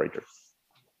you, moderator.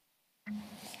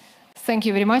 Thank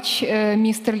you very much,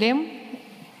 Mr. Lem.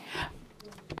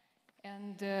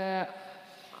 And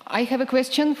I have a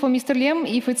question for Mr. Lem,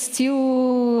 if it's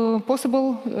still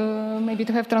possible, maybe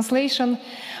to have translation.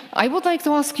 I would like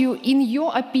to ask you, in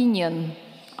your opinion,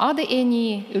 are there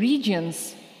any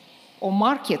regions or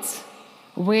markets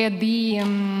where the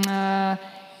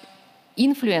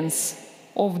influence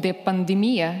of the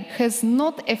pandemic has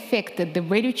not affected the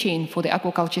value chain for the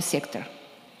aquaculture sector?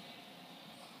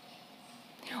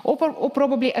 Or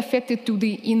probably affected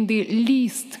in the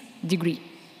least degree?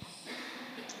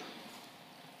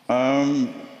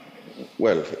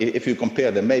 Well, if you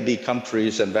compare, there may be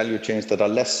countries and value chains that are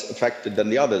less affected than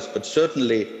the others, but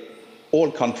certainly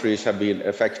all countries have been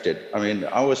affected. I mean,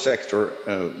 our sector,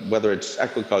 whether it's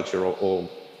aquaculture or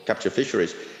capture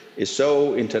fisheries, is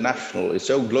so international, is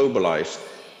so globalized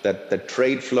that the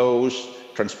trade flows,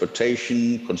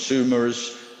 transportation,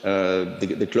 consumers,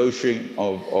 the closing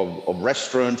of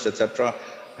restaurants, etc.,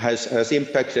 has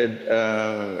impacted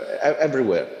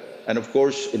everywhere. And of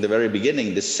course, in the very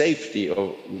beginning, the safety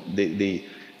of the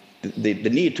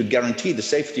need to guarantee the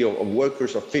safety of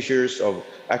workers, of fishers, of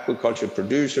aquaculture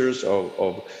producers,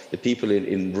 of the people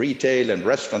in retail and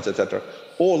restaurants, etc.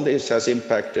 All this has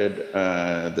impacted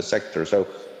the sector. So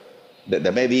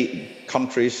there may be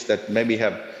countries that maybe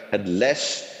have had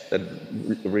less, that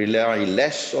rely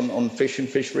less on fish and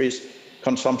fisheries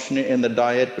consumption in the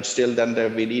diet, but still then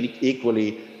they've been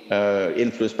equally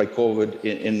influenced by COVID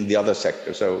in the other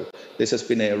sector. So this has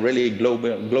been a really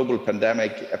global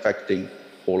pandemic affecting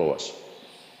all of us.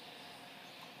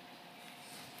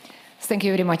 Thank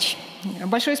you very much.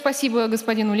 Большое спасибо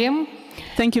господину Лем.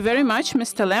 Thank you very much,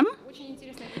 Mr. Lem.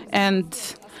 And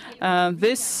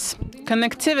this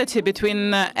connectivity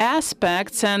between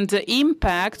aspects and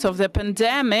impact of the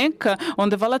pandemic on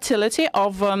the volatility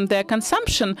of the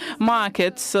consumption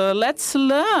markets. Let's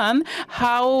learn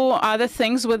how are the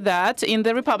things with that in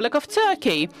the Republic of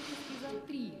Turkey.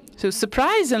 So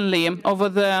surprisingly, over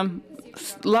the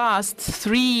last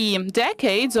 3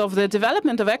 decades of the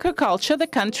development of aquaculture, the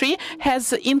country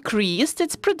has increased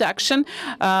its production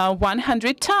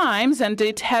 100 times, and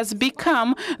it has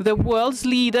become the world's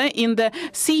leader in the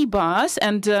sea bass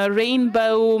and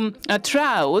rainbow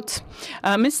trout.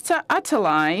 Mr.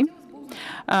 Atalay,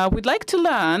 we'd like to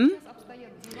learn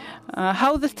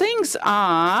how the things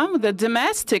are, the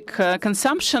domestic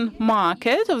consumption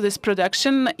market of this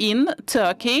production in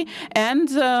Turkey and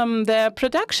the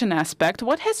production aspect.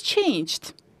 What has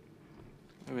changed?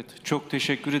 Evet, çok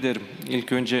teşekkür ederim.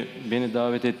 İlk önce beni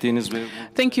davet ettiğiniz ve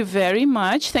Thank you very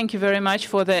much. Thank you very much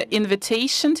for the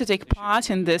invitation to take part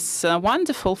in this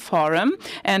wonderful forum.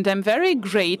 And I'm very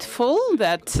grateful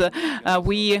that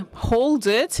we hold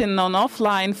it in an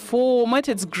offline format.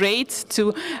 It's great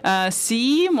to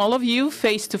see all of you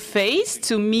face to face,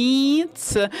 to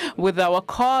meet with our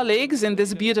colleagues in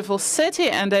this beautiful city.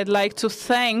 And I'd like to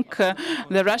thank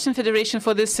the Russian Federation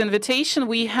for this invitation.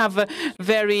 We have a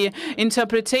very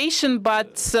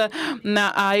but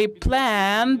I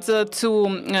planned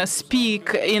to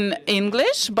speak in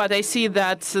English, but I see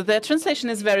that the translation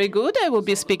is very good. I will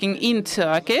be speaking in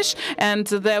Turkish, and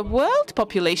the world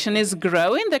population is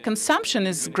growing, the consumption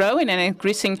is growing and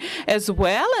increasing as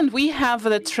well, and we have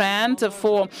the trend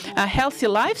for a healthy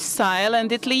lifestyle,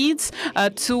 and it leads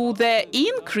to the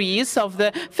increase of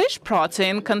the fish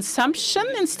protein consumption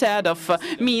instead of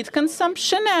meat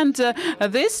consumption, and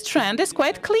this trend is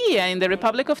quite clear in the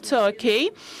Republic of Turkey,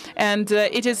 and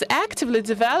it is actively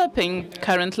developing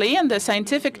currently, and the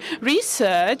scientific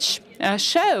research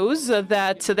shows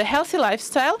that the healthy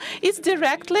lifestyle is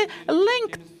directly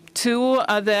linked to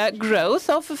the growth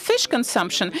of fish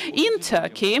consumption in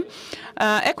Turkey.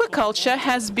 Aquaculture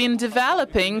has been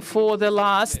developing for the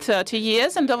last 30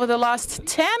 years, and over the last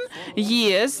 10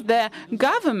 years, the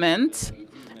government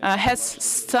has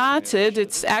started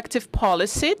its active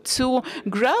policy to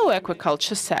grow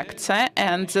aquaculture sector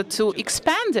and to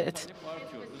expand it.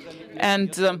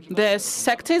 And the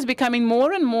sector is becoming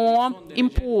more and more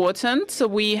important. So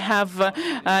we have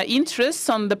interests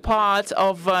on the part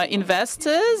of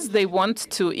investors. They want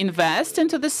to invest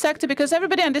into this sector because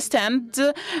everybody understands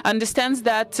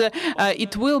that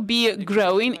it will be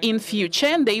growing in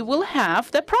future and they will have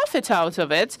the profit out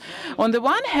of it. On the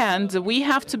one hand, we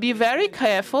have to be very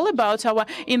careful about our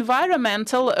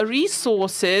environmental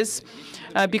resources,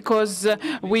 because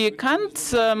we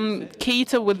can't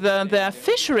cater with the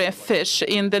fishery fish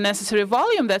in the necessary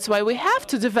volume. That's why we have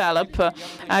to develop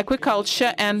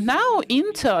aquaculture. And now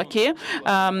in Turkey,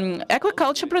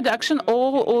 aquaculture production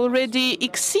already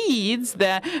exceeds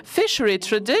the fishery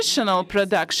traditional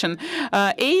production.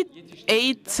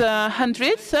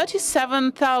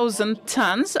 837,000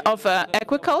 tons of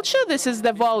aquaculture. This is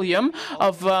the volume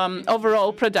of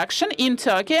overall production in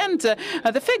Turkey, and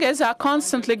the figures are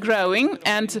constantly growing.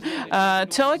 And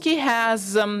Turkey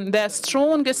has the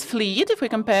strongest fleet if we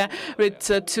compare it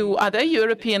to other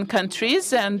European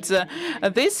countries, and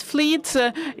this fleet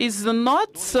is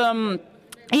not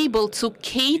able to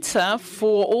cater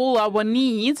for all our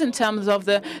needs in terms of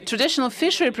the traditional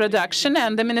fishery production,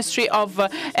 and the Ministry of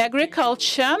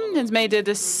Agriculture has made a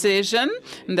decision,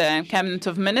 the Cabinet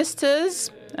of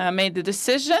Ministers made the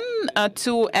decision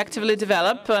to actively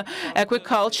develop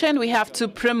aquaculture, and we have to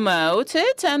promote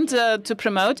it and to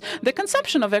promote the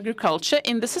consumption of agriculture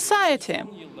in the society.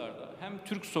 Hem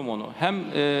Türk somonu hem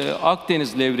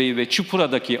Akdeniz levreği ve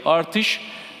çupradaki artış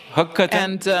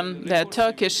and the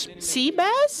Turkish sea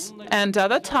bass and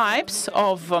other types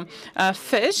of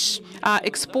fish are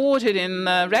exported in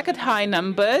record high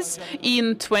numbers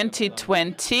in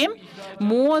 2020.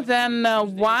 More than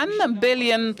 $1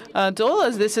 billion.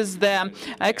 This is the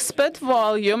export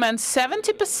volume, and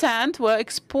 70% were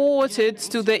exported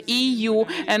to the EU,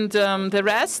 and the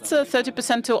rest,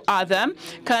 30% to other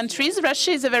countries.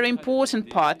 Russia is a very important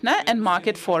partner and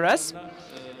market for us.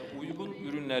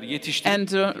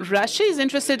 And Russia is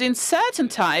interested in certain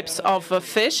types of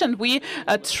fish, and we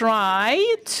try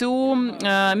to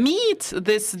meet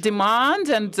this demand,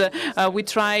 and we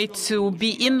try to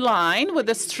be in line with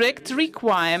the strict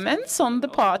requirements on the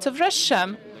part of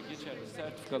Russia.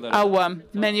 Our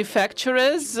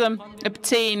manufacturers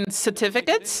obtain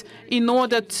certificates in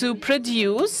order to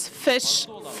produce fish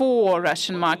for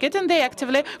Russian market, and they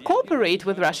actively cooperate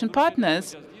with Russian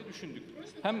partners.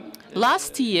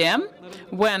 Last year,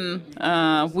 when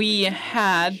we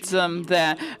had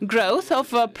the growth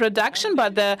of production,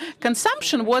 but the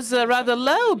consumption was rather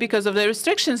low because of the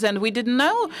restrictions, and we didn't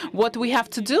know what we have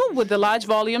to do with the large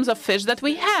volumes of fish that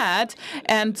we had.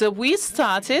 And we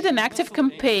started an active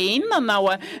campaign on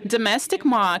our domestic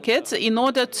market in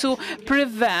order to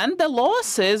prevent the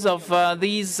losses of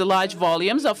these large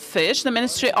volumes of fish. The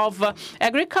Ministry of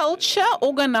Agriculture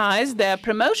organized their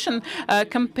promotion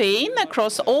campaign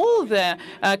across all the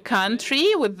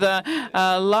country with the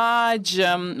large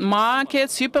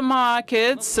markets,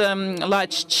 supermarkets,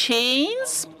 large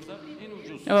chains.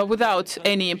 Without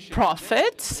any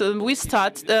profit,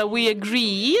 we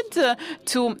agreed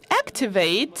to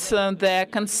activate the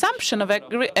consumption of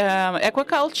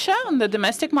aquaculture on the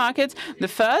domestic market. The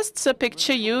first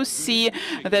picture you see,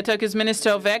 the Turkish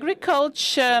Minister of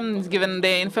Agriculture given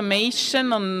the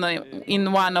information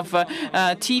in one of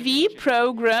TV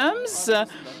programs.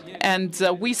 And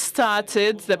we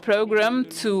started the program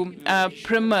to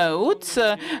promote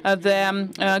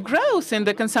the growth in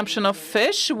the consumption of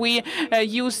fish. We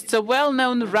used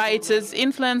well-known writers,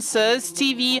 influencers,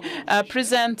 TV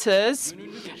presenters.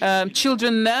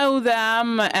 Children know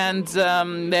them, and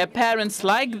their parents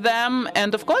like them.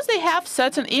 And of course, they have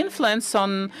certain influence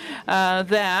on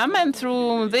them. And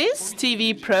through these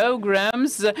TV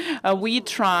programs, we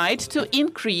tried to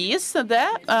increase the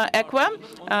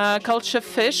aquaculture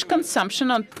fish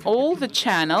consumption on all the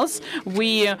channels.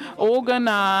 We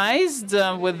organized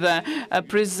with the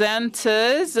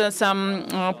presenters some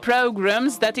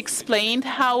programs that explained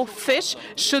how fish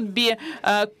should be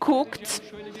cooked.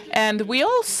 And we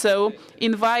also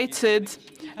invited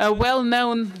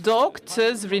well-known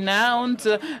doctors, renowned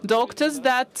doctors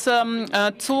that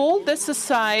told the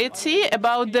society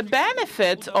about the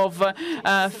benefit of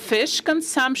fish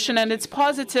consumption and its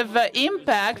positive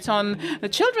impact on the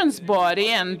children's body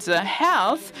and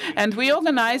health. And we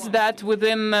organized that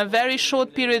within a very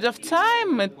short period of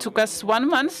time. It took us 1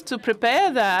 month to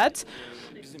prepare that.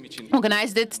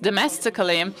 Organized it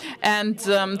domestically, and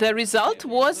the result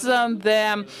was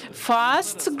the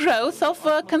fast growth of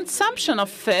consumption of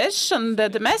fish on the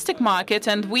domestic market,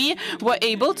 and we were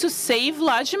able to save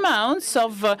large amounts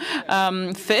of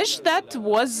fish that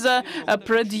was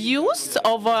produced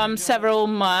over several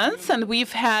months, and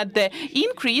we've had the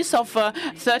increase of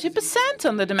 30%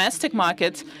 on the domestic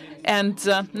market. And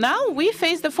now we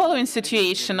face the following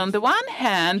situation. On the one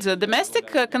hand, domestic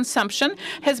consumption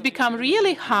has become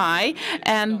really high,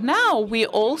 and now we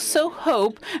also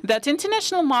hope that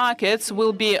international markets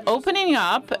will be opening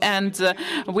up, and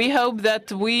we hope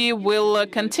that we will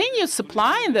continue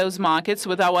supplying those markets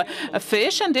with our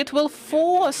fish, and it will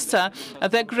foster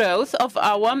the growth of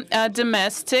our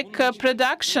domestic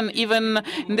production. Even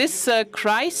in this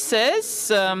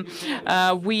crisis,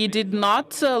 we did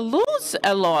not lose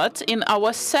a lot in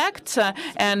our sector,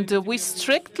 and we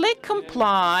strictly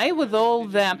comply with all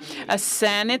the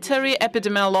sanitary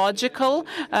epidemiological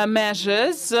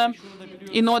measures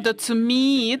in order to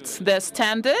meet the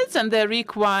standards and the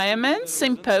requirements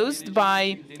imposed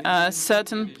by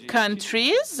certain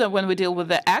countries when we deal with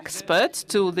the exports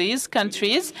to these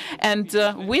countries. And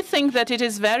we think that it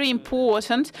is very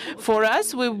important for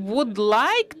us. We would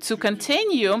like to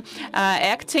continue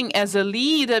acting as a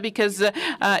leader because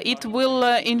it will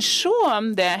ensure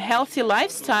the healthy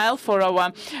lifestyle for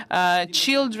our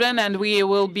children, and we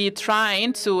will be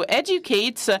trying to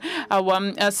educate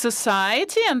our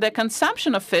society, and the consumption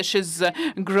of fish is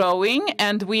growing,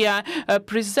 and we are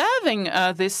preserving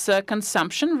this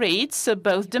consumption rates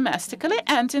both domestically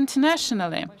and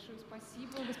internationally.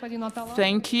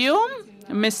 Thank you,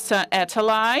 Mr.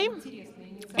 Atalay.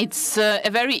 It's a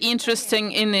very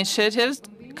interesting initiative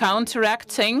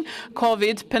counteracting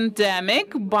COVID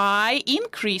pandemic by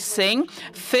increasing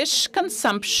fish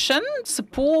consumption,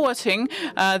 supporting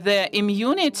the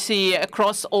immunity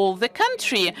across all the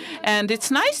country. And it's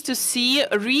nice to see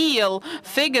real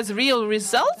figures, real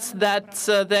results that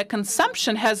the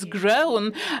consumption has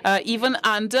grown even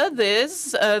under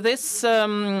this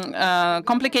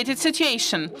complicated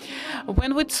situation.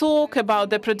 When we talk about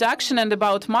the production and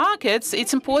about markets,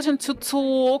 it's important to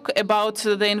talk about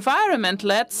the environment.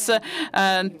 Let's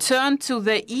turn to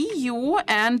the EU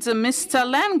and Mr.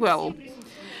 Langwell.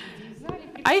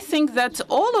 I think that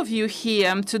all of you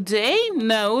here today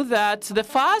know that the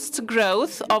fast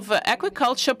growth of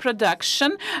aquaculture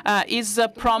production is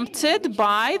prompted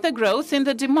by the growth in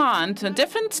the demand.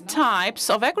 Different types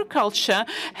of agriculture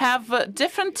have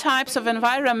different types of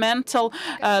environmental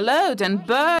load and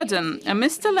burden.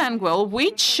 Mr. Langwell,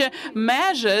 which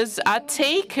measures are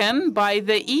taken by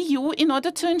the EU in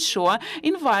order to ensure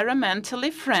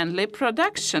environmentally friendly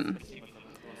production?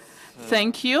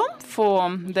 Thank you for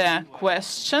the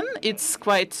question. It's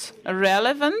quite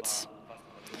relevant.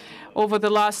 Over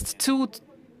the last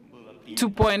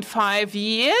 2.5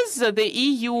 years, the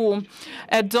EU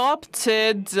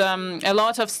adopted a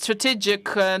lot of strategic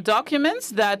documents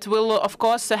that will, of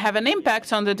course, have an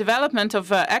impact on the development of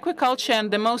aquaculture. And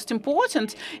the most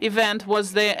important event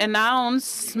was the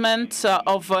announcement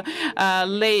of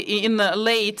in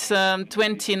late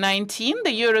 2019,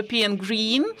 the European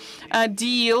Green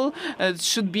Deal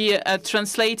should be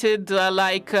translated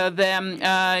like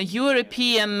the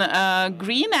European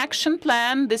Green Action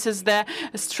Plan. This is the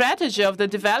strategy of the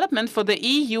development for the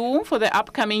EU for the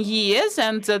upcoming years,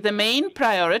 and the main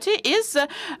priority is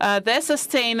the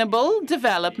sustainable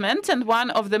development. And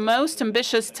one of the most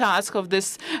ambitious tasks of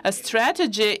this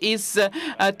strategy is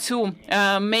to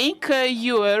make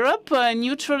Europe a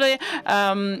neutral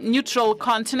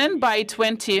continent by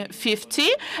 2050,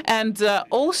 and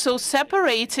also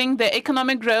separating the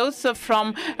economic growth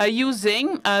from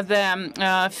using the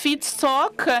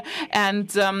feedstock. And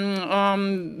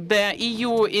the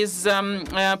EU is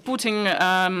putting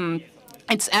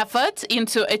its effort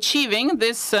into achieving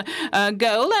this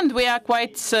goal, and we are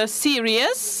quite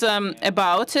serious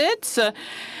about it.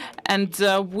 And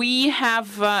we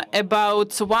have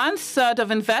about 1/3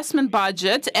 of investment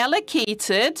budget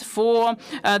allocated for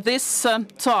this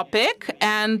topic.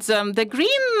 And the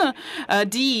Green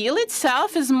Deal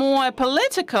itself is more a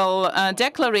political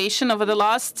declaration. Over the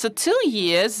last 2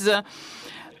 years,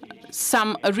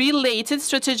 some related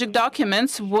strategic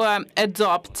documents were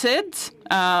adopted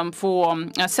for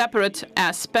separate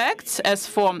aspects. As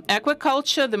for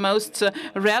aquaculture, the most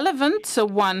relevant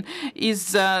one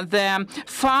is the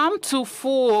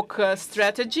farm-to-fork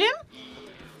strategy,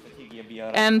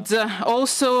 and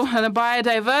also the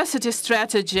biodiversity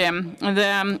strategy.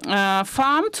 The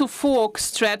farm-to-fork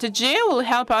strategy will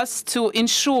help us to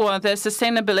ensure the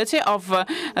sustainability of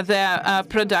the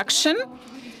production.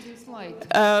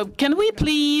 Can we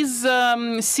please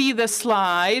see the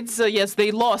slides? Yes,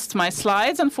 they lost my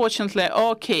slides, unfortunately.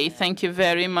 Okay, thank you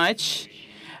very much.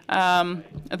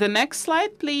 The next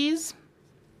slide, please.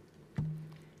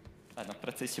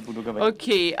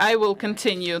 Okay, I will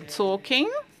continue talking.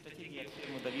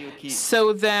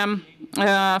 So the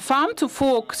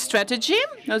farm-to-fork strategy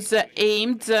was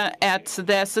aimed at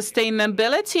the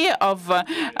sustainability of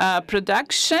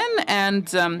production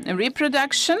and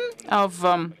reproduction of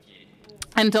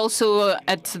and also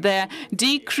at the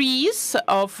decrease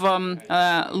of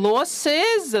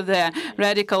losses, the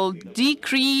radical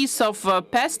decrease of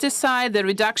pesticide, the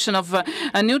reduction of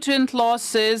nutrient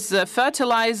losses,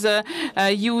 fertilizer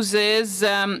uses,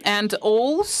 and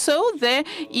also the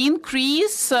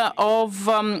increase of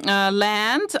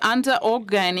land under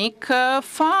organic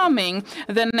farming.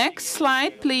 The next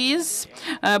slide, please.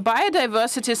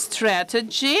 Biodiversity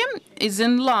strategy is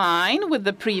in line with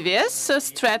the previous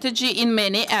strategy in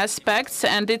many aspects,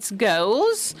 and its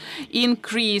goals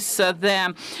increase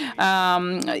the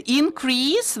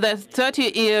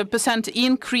 30%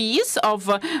 increase of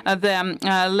the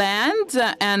land,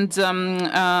 and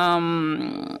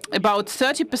about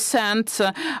 30%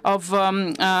 of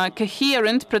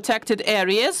coherent protected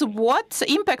areas. What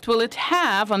impact will it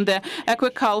have on the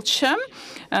aquaculture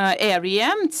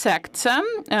area sector?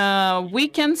 We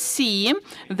can see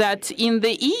that in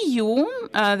the EU,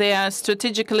 they are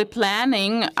strategically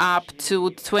planning up to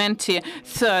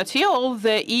 2030. All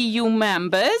the EU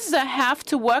members have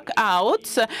to work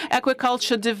out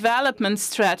aquaculture development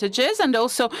strategies and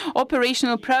also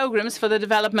operational programs for the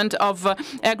development of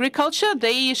agriculture.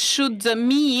 They should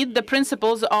meet the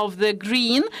principles of the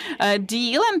Green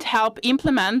Deal and help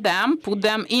implement them, put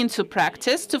them into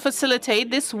practice. To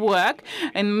facilitate this work,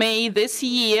 in May this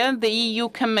year, the EU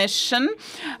Commission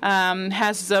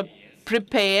has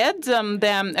prepared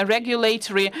the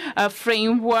regulatory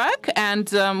framework, and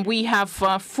we have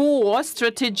 4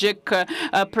 strategic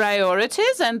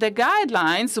priorities, and the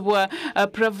guidelines were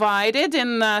provided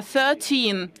in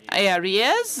 13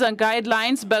 areas,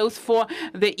 guidelines both for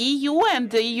the EU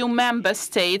and the EU member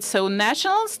states. So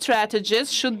national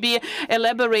strategies should be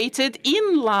elaborated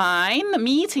in line,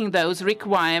 meeting those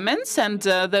requirements and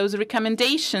those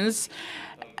recommendations.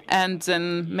 and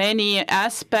in many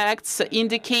aspects,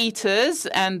 indicators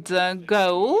and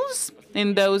goals.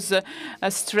 In those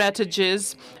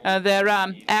strategies, there are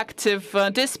active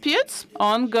disputes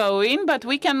ongoing, but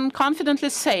we can confidently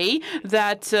say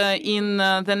that in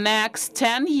the next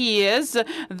 10 years,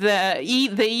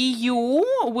 the EU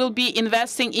will be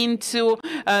investing into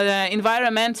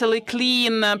environmentally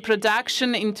clean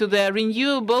production, into the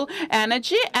renewable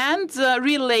energy and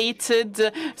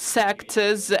related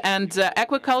sectors. And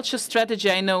aquaculture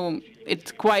strategy, I know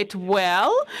it quite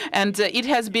well, and it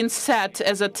has been set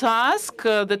as a task.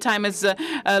 The time is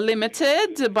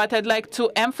limited, but I'd like to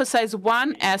emphasize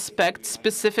one aspect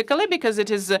specifically because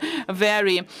it is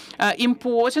very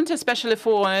important, especially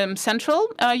for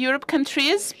Central Europe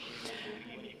countries.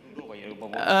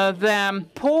 The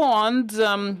pond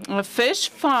fish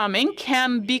farming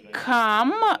can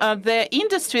become the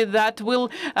industry that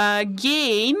will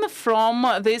gain from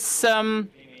this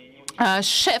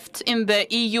shift in the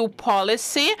EU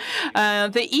policy.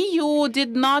 The EU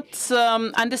did not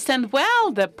understand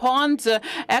well the pond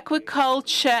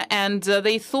aquaculture, and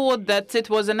they thought that it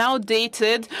was an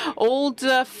outdated,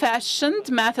 old-fashioned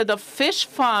method of fish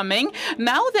farming.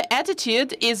 Now the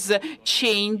attitude is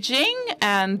changing,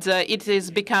 and it is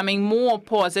becoming more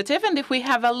positive. And if we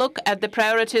have a look at the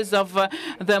priorities of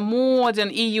the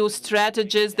modern EU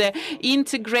strategies, the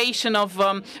integration of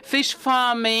fish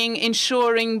farming,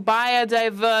 ensuring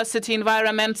biodiversity,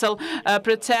 environmental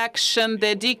protection,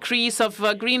 the decrease of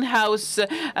greenhouse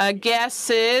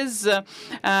gases,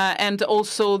 and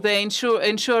also the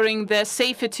ensuring the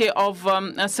safety of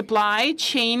supply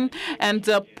chain and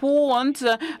pond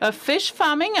fish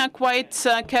farming are quite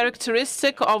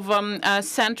characteristic of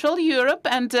Central Europe,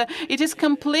 and it is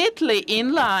completely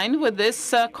in line with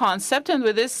this concept and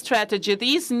with this strategy.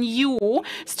 These new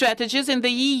strategies in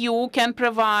the EU can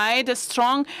provide a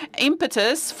strong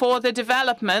impetus for the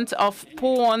development of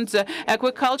pond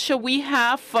aquaculture. We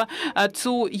have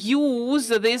to use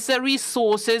these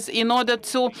resources in order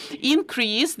to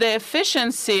increase the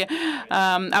efficiency.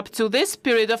 Up to this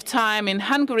period of time in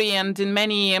Hungary and in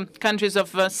many countries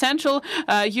of Central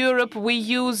Europe, we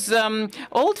use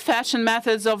old-fashioned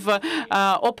methods of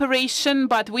operation,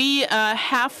 but we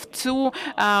have to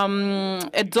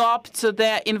adopt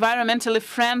the environmentally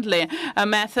friendly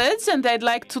methods. And I'd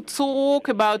like to talk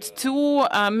about two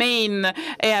main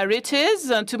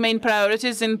areas, two main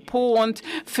priorities in pond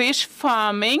fish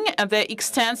farming: the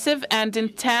extensive and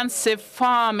intensive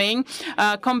farming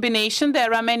combination.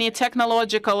 There are many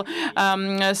technological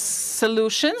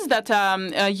solutions that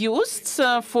are used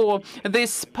for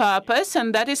this purpose,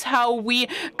 and that is how we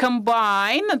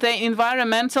combine the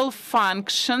environmental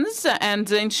functions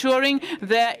and ensuring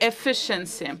their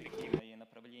efficiency.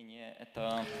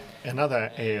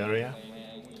 Another area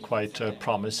quite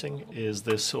promising is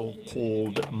the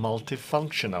so-called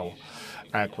multifunctional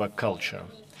aquaculture.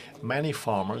 Many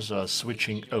farmers are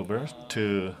switching over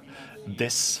to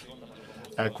this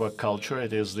aquaculture.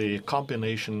 It is the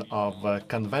combination of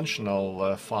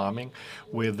conventional farming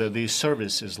with these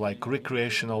services like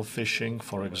recreational fishing,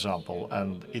 for example,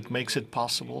 and it makes it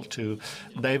possible to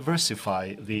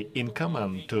diversify the income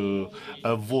and to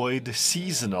avoid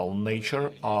seasonal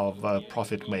nature of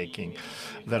profit making.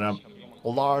 There are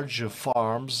large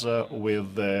farms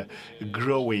with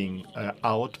growing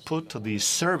output. These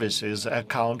services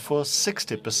account for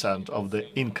 60% of the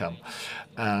income.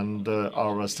 And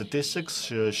our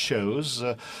statistics shows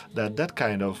that that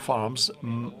kind of farms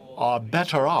are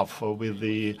better off with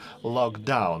the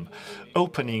lockdown.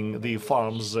 Opening the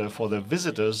farms for the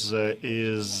visitors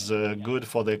is good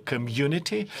for the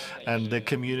community, and the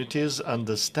communities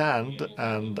understand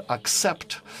and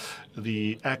accept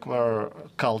the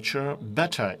aquaculture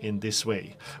better in this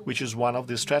way, which is one of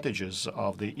the strategies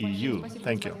of the EU.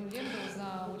 Thank you.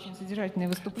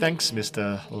 Thanks,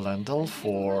 Mr. Lendl,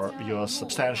 for your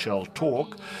substantial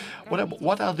talk.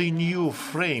 What are the new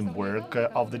framework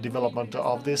of the development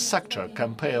of this sector,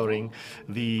 comparing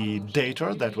the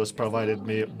data that was provided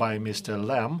by Mr.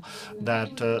 Lem,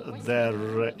 that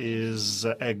there is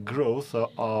a growth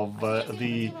of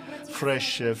the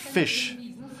fresh fish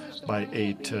by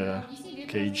 8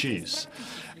 kgs.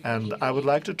 And I would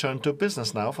like to turn to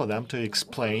business now for them to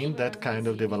explain that kind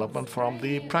of development from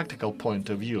the practical point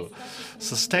of view.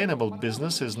 Sustainable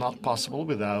business is not possible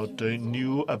without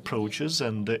new approaches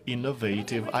and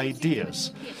innovative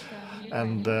ideas.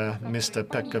 And Mr.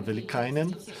 Pekka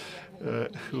Velikainen,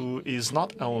 who is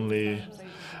not only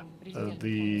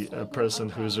the person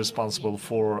who is responsible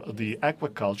for the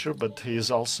aquaculture, but he is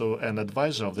also an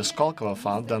advisor of the Skolkovo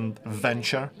Fund and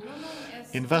venture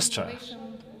investor.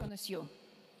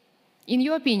 In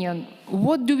your opinion,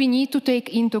 what do we need to take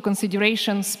into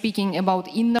consideration speaking about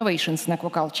innovations in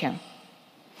aquaculture?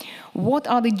 What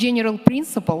are the general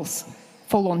principles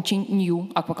for launching new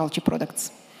aquaculture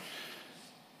products?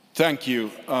 Thank you.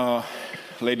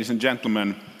 Ladies and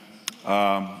gentlemen,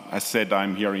 as said,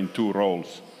 I'm here in two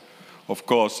roles. Of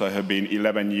course, I have been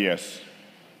 11 years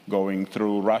going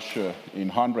through Russia in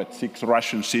 106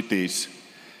 Russian cities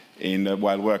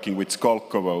while working with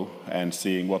Skolkovo and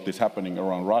seeing what is happening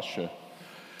around Russia.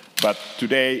 But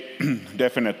today,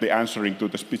 definitely answering to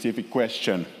the specific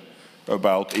question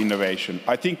about innovation.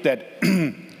 I think that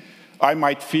I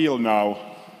might feel now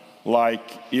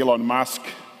like Elon Musk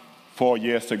 4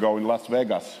 years ago in Las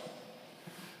Vegas,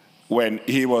 when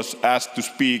he was asked to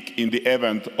speak in the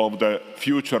event of the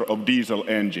future of diesel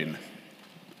engine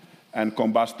and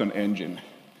combustion engine.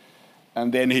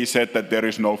 And then he said that there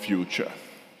is no future.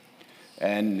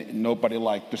 And nobody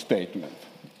liked the statement.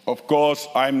 Of course,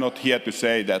 I'm not here to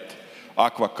say that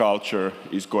aquaculture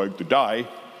is going to die.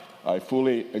 I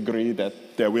fully agree that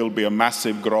there will be a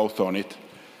massive growth on it.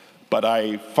 But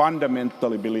I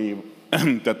fundamentally believe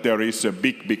that there is a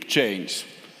big change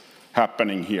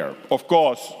happening here. Of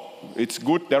course, it's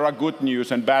good. There are good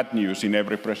news and bad news in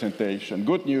every presentation.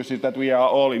 Good news is that we are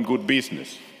all in good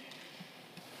business.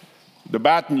 The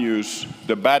bad news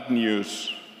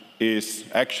is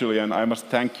actually, and I must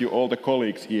thank you all the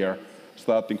colleagues here,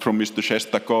 starting from Mr.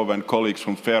 Shestakov and colleagues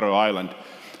from Faroe Island.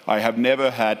 I have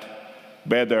never had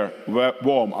better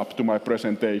warm-up to my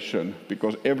presentation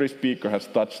because every speaker has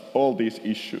touched all these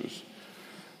issues.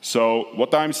 So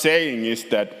what I'm saying is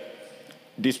that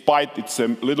despite it's a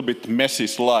little bit messy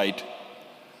slide,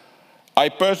 I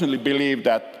personally believe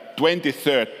that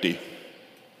 2030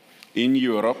 in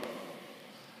Europe,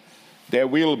 there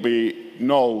will be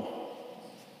no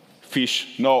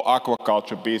fish, no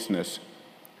aquaculture business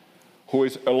who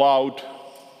is allowed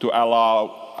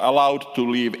to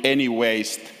leave any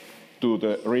waste to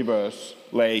the rivers,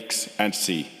 lakes, and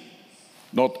sea.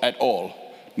 Not at all.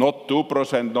 Not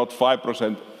 2%, not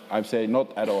 5%, I'm saying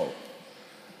not at all.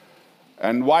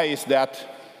 And why is that?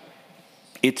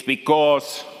 It's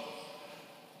because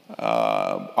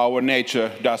our nature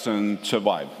doesn't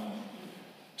survive.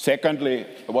 Secondly,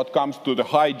 what comes to the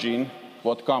hygiene,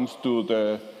 what comes to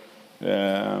the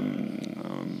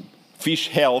fish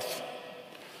health,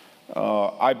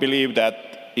 I believe that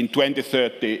in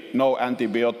 2030, no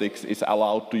antibiotics is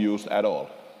allowed to use at all.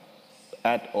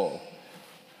 At all.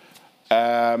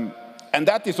 And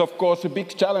that is, of course, a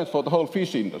big challenge for the whole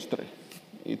fish industry.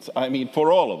 I mean,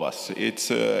 for all of us,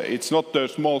 it's not a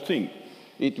small thing.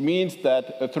 It means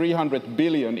that a 300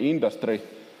 billion industry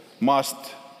must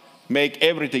make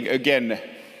everything again,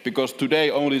 because today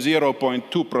only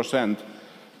 0.2%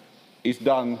 is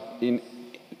done in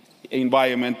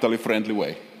environmentally friendly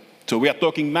way. So we are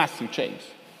talking massive change.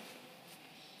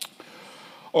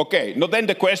 Okay, now then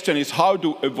the question is how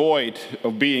to avoid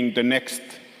being the next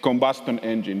combustion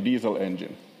engine, diesel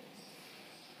engine.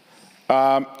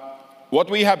 What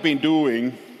we have been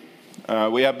doing,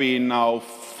 we have been now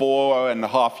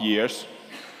 4.5 years,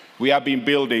 we have been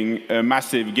building a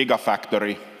massive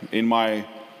gigafactory in my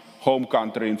home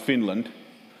country in Finland,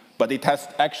 but it has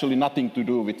actually nothing to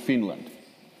do with Finland.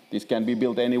 This can be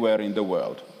built anywhere in the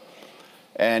world.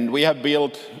 And we have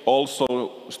built,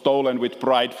 also stolen with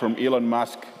pride from Elon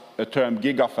Musk, a term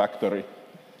gigafactory.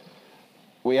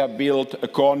 We have built a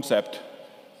concept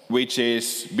which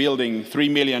is building 3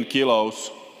 million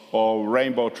kilos of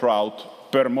rainbow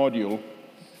trout per module,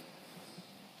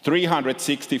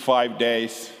 365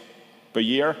 days per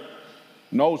year,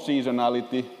 no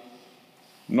seasonality,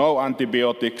 no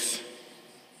antibiotics,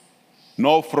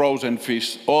 no frozen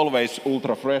fish, always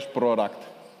ultra-fresh product,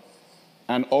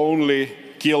 and only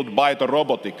killed by the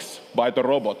robots,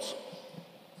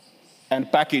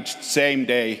 and packaged same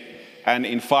day and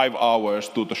in 5 hours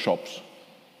to the shops.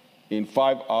 In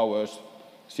 5 hours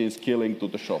since killing to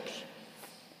the shops.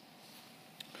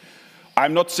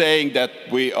 I'm not saying that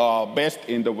we are best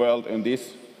in the world in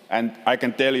this, and I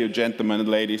can tell you, gentlemen and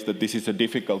ladies, that this is a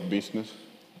difficult business.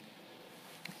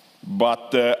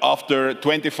 But after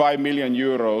 25 million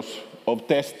euros of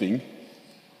testing,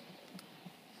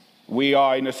 we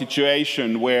are in a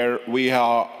situation where we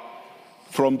are,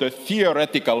 from the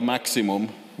theoretical maximum,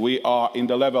 we are in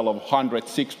the level of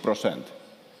 106%.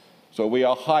 So we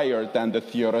are higher than the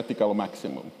theoretical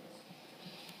maximum.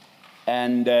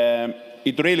 And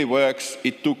it really works.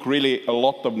 It took really a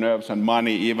lot of nerves and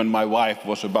money. Even my wife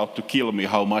was about to kill me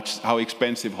how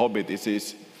expensive hobby this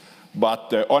is.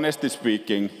 But honestly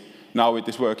speaking, now it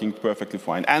is working perfectly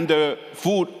fine. And the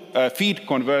feed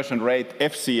conversion rate,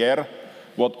 FCR,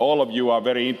 what all of you are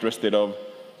very interested of,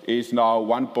 is now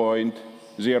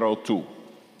 1.02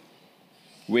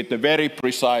 with a very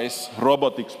precise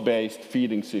robotics-based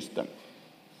feeding system.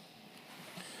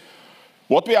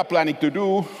 What we are planning to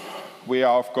do, we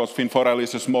are, of course, Finforel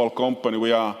is a small company.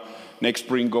 We are next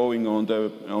spring going on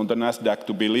the NASDAQ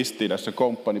to be listed as a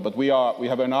company, but we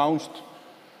have announced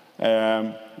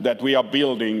that we are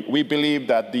building. We believe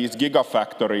that these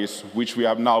gigafactories, which we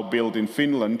have now built in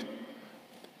Finland,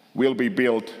 will be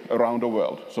built around the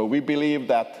world. So we believe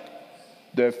that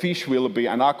the fish will be,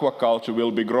 and aquaculture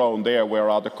will be grown there where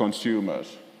are the consumers.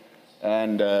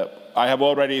 And I have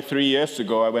already 3 years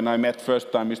ago, when I met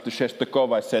first time Mr.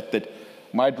 Shestakov, I said that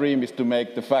my dream is to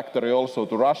make the factory also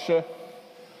to Russia.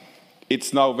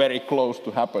 It's now very close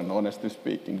to happen, honestly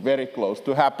speaking, very close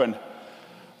to happen.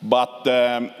 But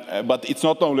it's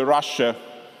not only Russia.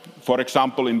 For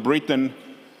example, in Britain,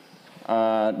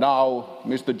 now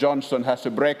Mr. Johnson has a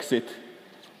Brexit,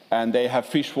 and they have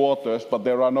fish waters, but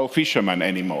there are no fishermen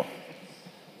anymore,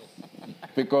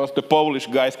 because the Polish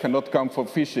guys cannot come for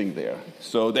fishing there.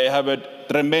 So they have a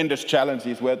tremendous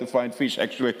challenges where to find fish.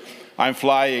 Actually, I'm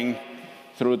flying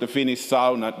through the Finnish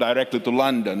sauna directly to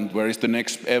London, where is the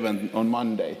next event on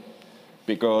Monday,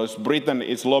 because Britain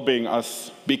is lobbying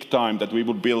us big time that we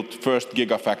would build first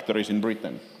gigafactories in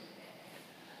Britain.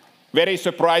 Very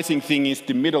surprising thing is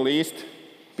the Middle East,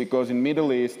 because in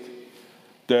Middle East,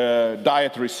 the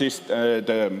dietary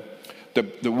system,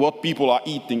 what people are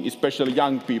eating, especially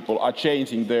young people, are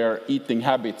changing their eating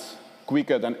habits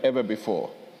quicker than ever before.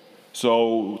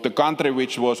 So the country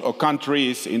which was, or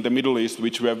countries in the Middle East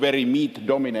which were very meat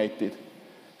dominated,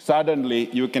 suddenly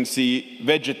you can see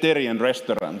vegetarian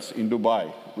restaurants in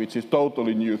Dubai, which is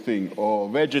totally new thing, or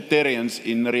vegetarians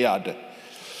in Riyadh.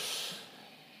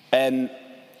 And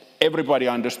everybody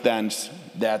understands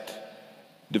that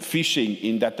the fishing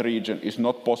in that region is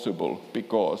not possible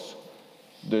because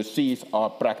the seas are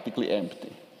practically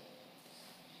empty.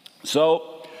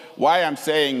 So why I'm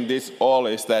saying this all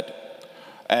is that,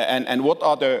 and what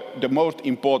are the most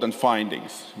important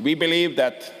findings? We believe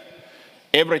that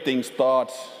everything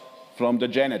starts from the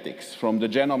genetics, from the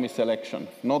genome selection,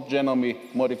 not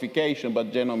genome modification,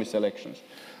 but genome selections.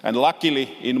 And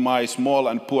luckily, in my small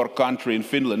and poor country in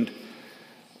Finland,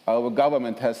 our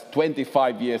government has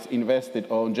 25 years invested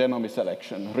on genome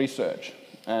selection research,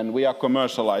 and we are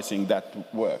commercializing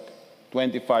that work.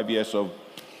 25 years of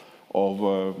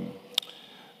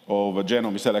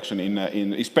genome selection,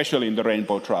 especially in the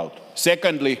rainbow trout.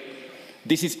 Secondly,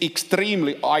 this is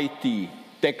extremely IT,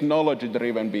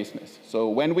 technology-driven business. So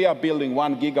when we are building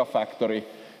 1 gigafactory,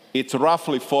 it's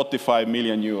roughly 45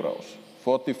 million euros.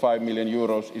 45 million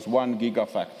euros is 1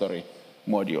 gigafactory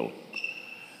module.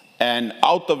 And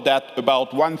out of that,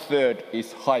 about 1/3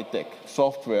 is high-tech,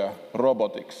 software,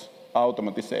 robotics,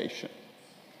 automatization,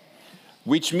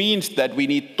 which means that we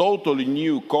need totally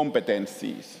new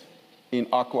competencies in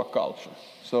aquaculture.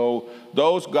 So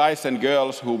those guys and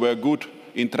girls who were good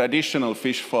in traditional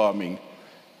fish farming,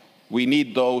 we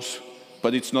need those,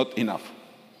 but it's not enough.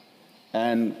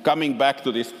 And coming back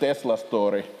to this Tesla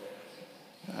story,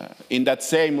 in that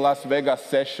same Las Vegas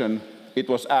session, it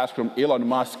was asked from Elon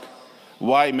Musk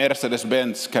why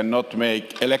Mercedes-Benz cannot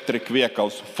make electric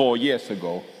vehicles 4 years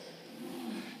ago.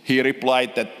 He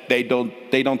replied that they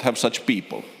don't have such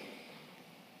people.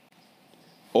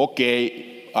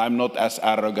 Okay, I'm not as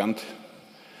arrogant,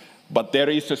 but there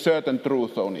is a certain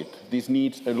truth on it. This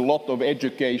needs a lot of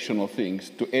educational things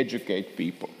to educate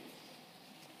people.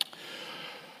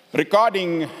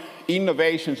 Regarding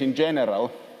innovations in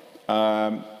general,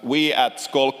 we at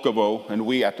Skolkovo and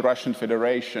we at Russian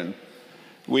Federation,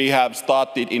 we have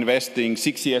started investing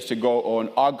 6 years ago on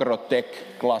agrotech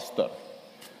cluster.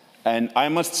 And I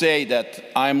must say that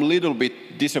I'm a little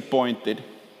bit disappointed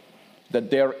that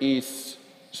there is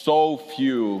so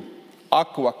few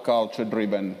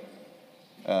aquaculture-driven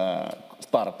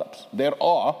startups. There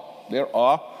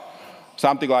are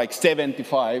something like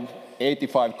 75,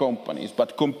 85 companies,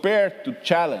 but compared to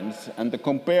challenge and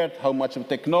compared how much of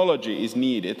technology is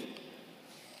needed,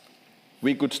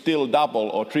 we could still double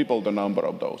or triple the number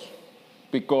of those,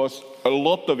 because a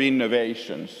lot of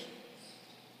innovations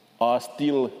are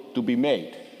still to be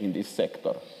made in this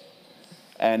sector.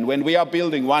 And when we are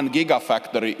building 1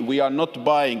 gigafactory, we are not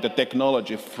buying the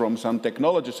technology from some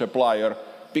technology supplier,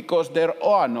 because there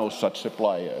are no such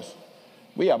suppliers.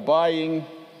 We are buying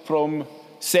from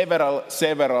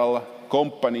several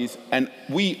companies, and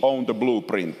we own the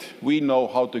blueprint. We know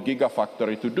how the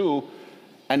gigafactory to do,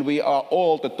 and we are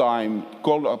all the time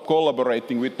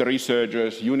collaborating with the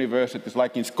researchers, universities,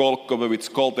 like in Skolkovo with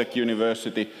Skoltech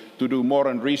University, to do more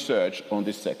and research on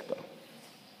this sector.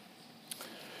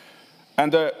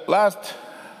 And the last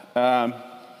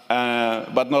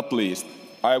but not least,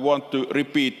 I want to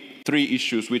repeat 3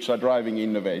 issues which are driving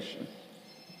innovation.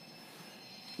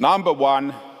 Number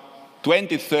 1,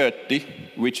 2030,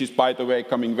 which is, by the way,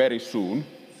 coming very soon.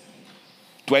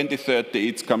 2030,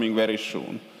 it's coming very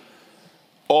soon.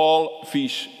 All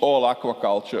fish, all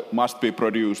aquaculture must be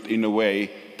produced in a way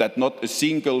that not a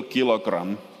single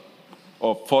kilogram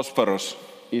of phosphorus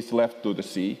is left to the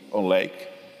sea or lake.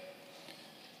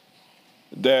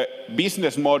 The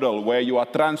business model where you are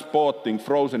transporting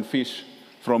frozen fish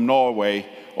from Norway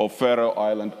or Faroe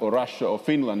Island or Russia or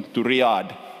Finland to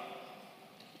Riyadh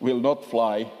will not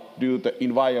fly due to the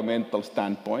environmental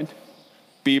standpoint.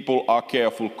 People are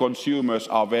careful, consumers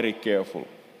are very careful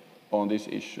on this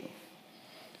issue.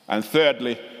 And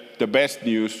thirdly, the best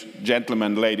news,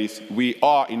 gentlemen, ladies, we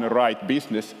are in the right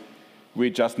business, we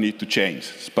just need to change.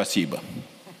 Спасибо.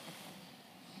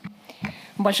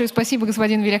 Большое спасибо,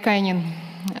 господин Великанин.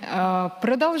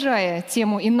 Продолжая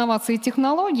тему инноваций и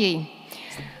технологий,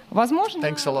 возможно...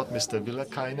 Thanks a lot, Mr.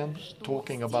 Vilakainen.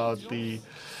 Talking about the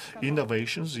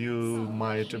innovations, you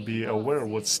might be aware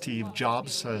what Steve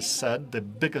Jobs said. The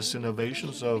biggest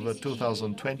innovations of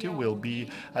 2020 will be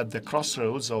at the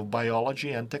crossroads of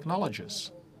biology and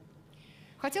technologies.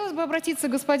 Хотелось бы обратиться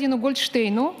к господину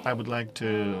Гольдштейну. I would like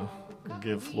to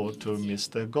give floor to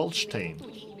Mr. Goldstein.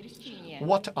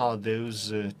 What are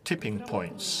those tipping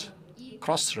points,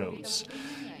 crossroads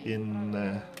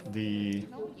in the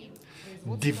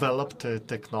developed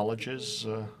technologies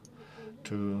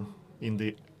in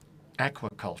the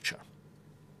aquaculture?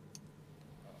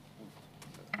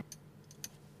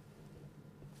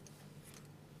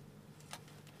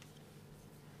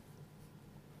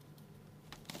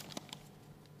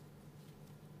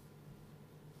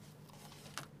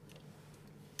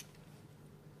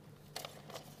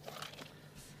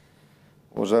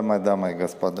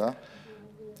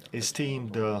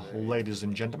 Esteemed ladies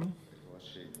and gentlemen,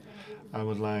 I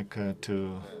would like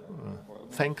to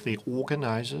thank the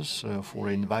organizers for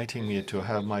inviting me to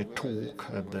have my talk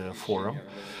at the forum.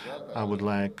 I would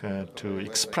like to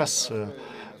express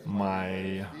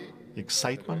my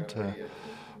excitement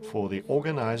for the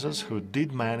organizers who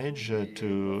did manage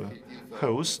to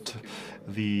host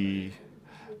the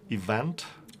event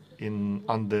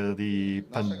under the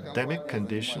pandemic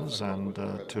conditions and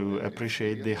to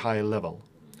appreciate the high level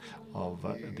of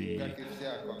the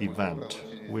event.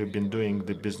 We've been doing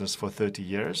the business for 30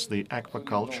 years. The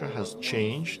aquaculture has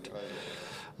changed.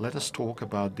 Let us talk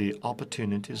about the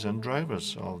opportunities and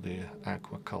drivers of the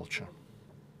aquaculture.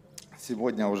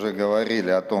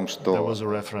 There was a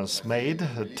reference made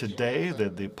today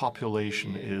that the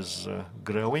population is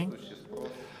growing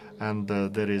and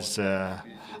there is a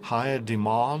higher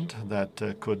demand that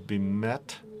could be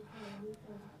met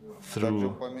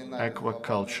through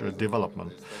aquaculture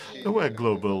development. There were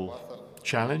global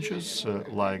challenges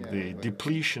like the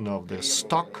depletion of the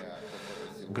stock,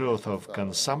 growth of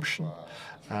consumption,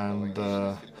 and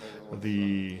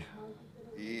the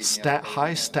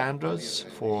high standards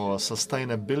for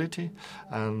sustainability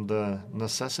and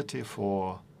necessity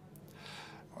for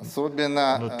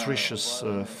nutritious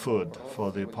food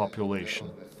for the population.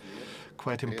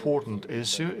 Quite important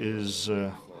issue is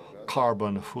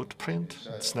carbon footprint.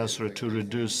 It's necessary to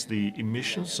reduce the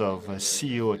emissions of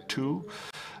CO2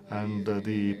 and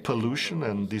the pollution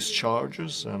and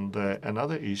discharges. And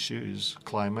another issue is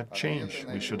climate change.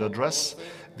 We should address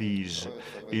these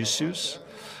issues.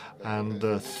 And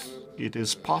it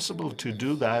is possible to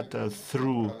do that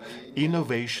through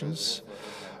innovations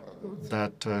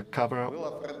that cover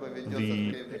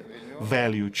the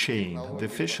value chain. The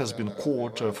fish has been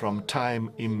caught from time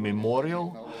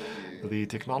immemorial. The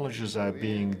technologies are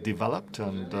being developed,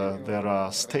 and there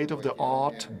are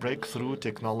state-of-the-art breakthrough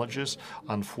technologies.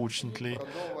 Unfortunately,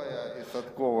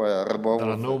 there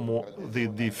are no more.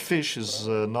 The fish is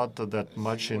not that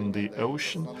much in the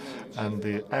ocean, and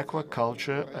the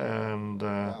aquaculture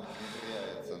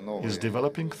is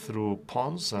developing through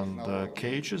ponds and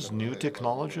cages. New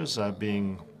technologies are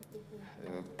being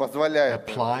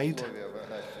applied,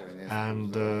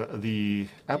 and the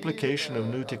application of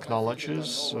new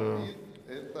technologies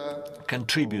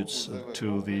contributes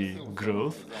to the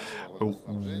growth.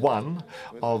 One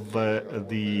of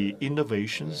the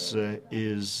innovations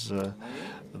is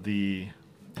the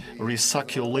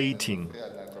recirculating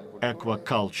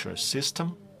aquaculture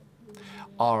system,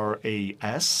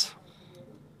 RAS.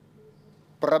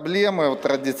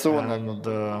 And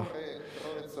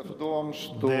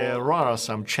there are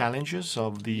some challenges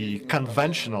of the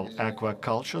conventional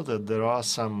aquaculture, that there are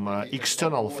some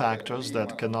external factors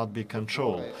that cannot be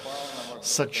controlled,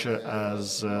 such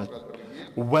as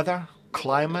weather,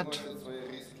 climate,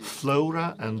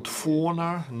 flora and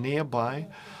fauna nearby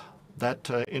that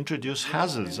introduce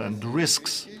hazards and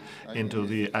risks into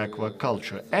the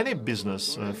aquaculture. Any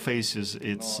business faces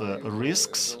its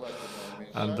risks,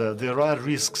 and there are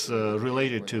risks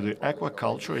related to the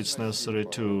aquaculture. It's necessary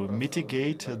to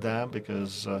mitigate them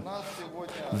because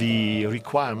the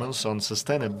requirements on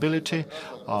sustainability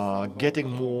are getting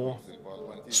more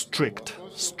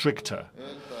stricter.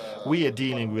 We are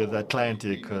dealing with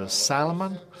Atlantic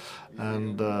salmon,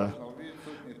 and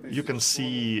you can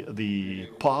see the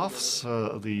paths,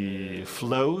 the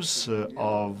flows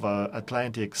of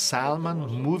Atlantic salmon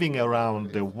moving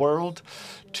around the world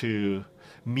to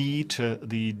meet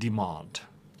the demand.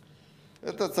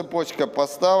 So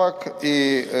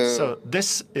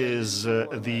this is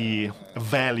the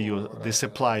value, the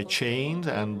supply chain,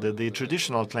 and the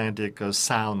traditional Atlantic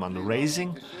salmon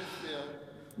raising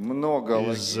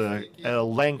is a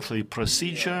lengthy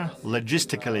procedure,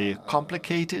 logistically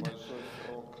complicated,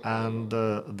 and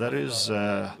there is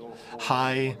a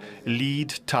high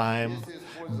lead time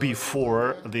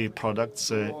before the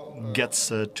products gets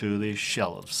to the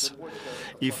shelves.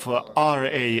 If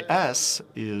RAS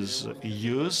is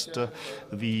used,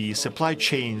 the supply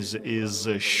chains is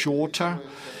shorter,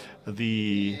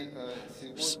 the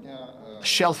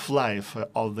shelf life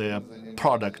of the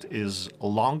product is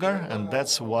longer, and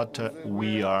that's what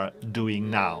we are doing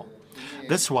now.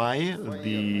 That's why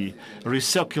the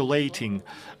recirculating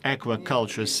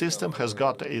aquaculture system has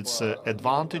got its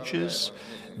advantages,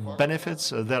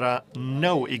 benefits. There are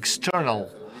no external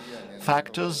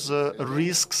factors,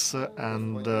 risks,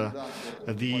 and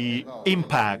the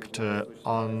impact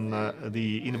on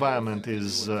the environment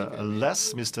is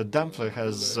less. Mr. Dempler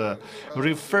has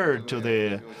referred to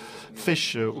the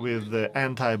fish with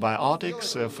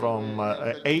antibiotics from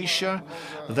Asia.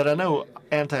 There are no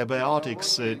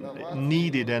antibiotics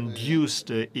needed and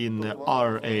used in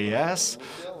RAS,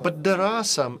 but there are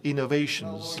some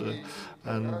innovations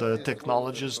and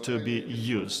technologies to be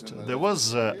used. There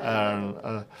was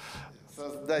a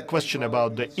question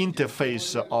about the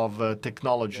interface of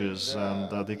technologies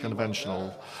and the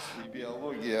conventional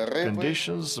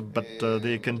conditions, but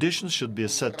the conditions should be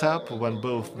set up when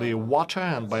both the water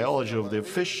and biology of the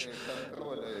fish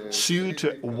suit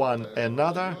one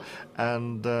another,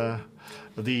 and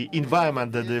the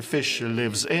environment that the fish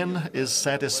lives in is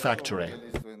satisfactory.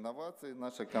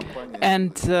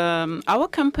 And our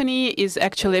company is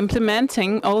actually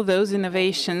implementing all those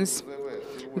innovations.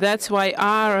 That's why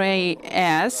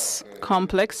RAS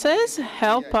complexes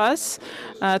help us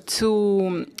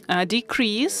to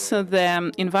decrease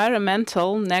the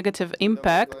environmental negative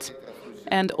impact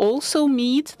and also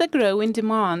meet the growing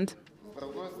demand.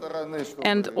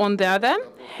 And on the other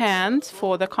hand,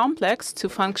 for the complex to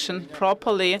function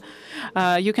properly,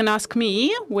 you can ask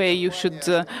me where you should,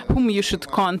 whom you should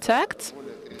contact.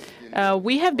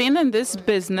 We have been in this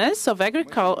business of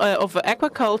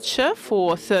aquaculture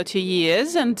for 30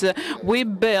 years, and we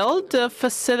build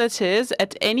facilities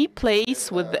at any place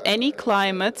with any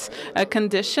climate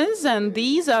conditions, and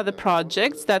these are the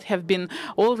projects that have been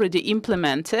already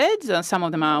implemented. Some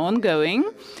of them are ongoing.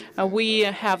 We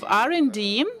have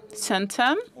R&D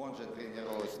center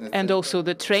and also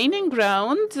the training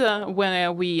ground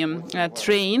where we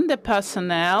train the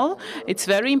personnel. It's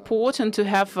very important to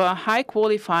have high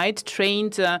qualified,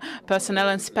 trained personnel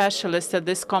and specialists at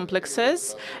these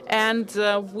complexes. And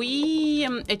we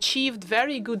achieved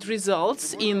very good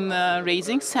results in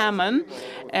raising salmon.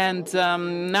 And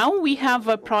now we have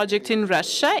a project in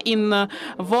Russia, in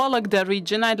Vologda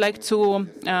region. I'd like to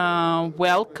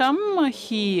welcome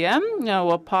here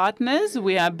our partners.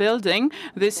 We are building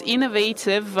this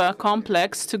innovative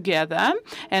complex together,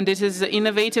 and it is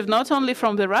innovative not only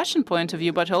from the Russian point of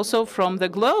view, but also from the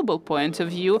global point of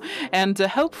view. And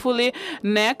hopefully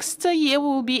next year we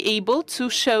will be able to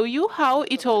show you how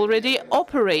it already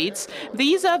operates.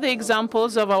 These are the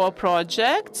examples of our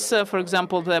projects. For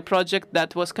example, the project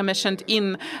that was commissioned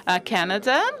in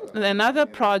Canada, another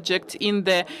project in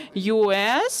the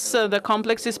US. The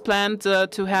complex is planned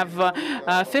to have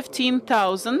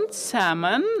 15,000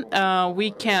 salmon.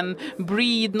 We can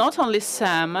breed not only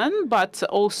salmon, but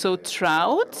also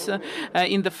trout.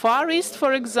 In the Far East,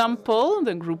 for example,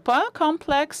 the Grupa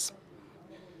complex.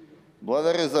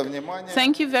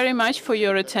 Thank you very much for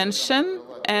your attention,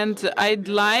 and I'd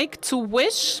like to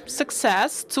wish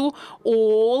success to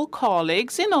all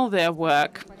colleagues in all their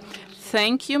work.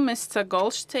 Thank you, Mr.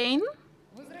 Goldstein.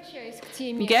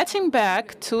 Getting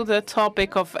back to the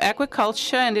topic of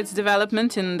aquaculture and its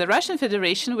development in the Russian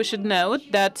Federation, we should note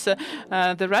that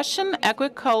the Russian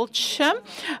aquaculture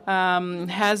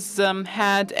has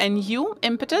had a new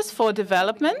impetus for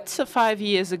development 5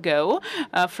 years ago.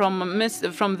 From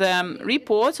the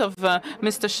report of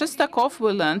Mr. Shestakov,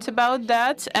 we learned about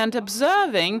that, and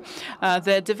observing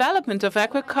the development of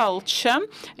aquaculture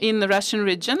in the Russian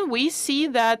region, we see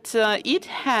that it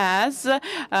has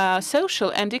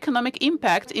social and economic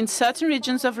impact in certain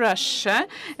regions of Russia.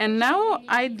 And now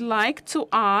I'd like to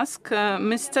ask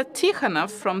Mr. Tikhonov,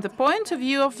 from the point of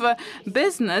view of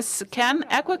business, can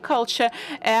aquaculture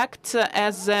act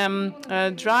as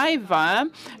a driver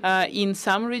in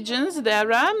some regions?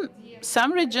 There are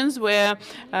some regions where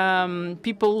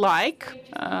people like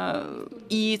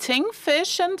eating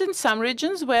fish, and in some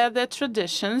regions where the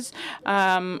traditions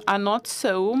are not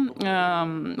so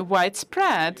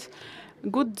widespread.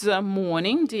 Good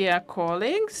morning, dear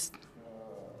colleagues.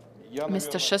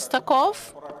 Mr.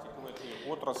 Shestakov.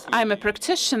 I'm a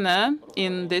practitioner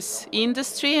in this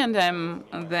industry, and I'm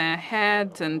the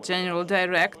head and general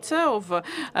director of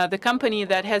the company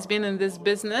that has been in this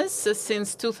business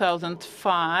since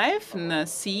 2005 in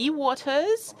sea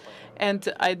waters.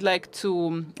 And I'd like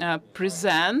to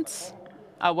present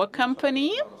our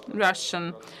company,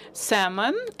 Russian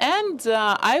Salmon, and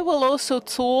I will also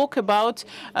talk about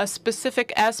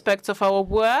specific aspects of our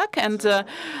work and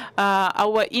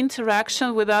our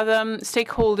interaction with other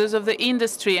stakeholders of the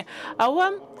industry.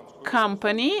 Our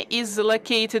company is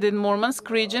located in Murmansk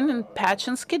region in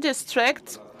Pachinsky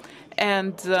district,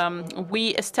 and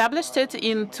we established it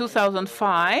in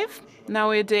 2005.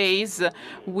 Nowadays,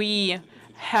 we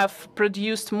have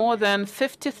produced more than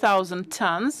 50,000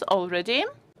 tons already.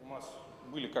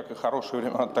 We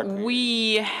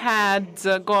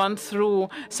had gone through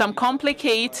some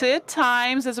complicated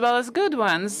times as well as good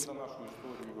ones.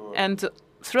 And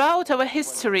throughout our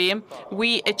history,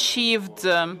 we achieved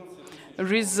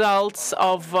results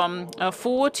of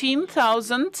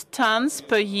 14,000 tons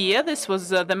per year. This was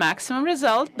the maximum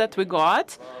result that we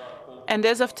got. And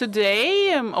as of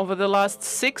today, over the last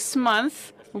 6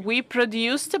 months, we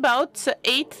produced about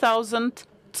 8,000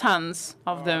 tons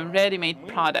of the ready-made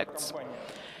products.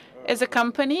 As a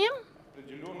company,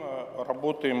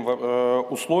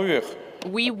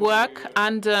 we work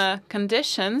under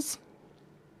conditions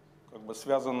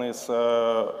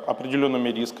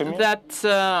that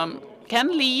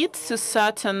can lead to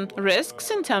certain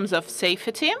risks in terms of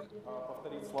safety.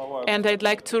 And I'd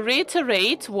like to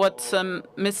reiterate what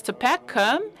Mr.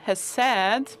 Packer has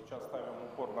said,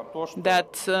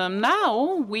 that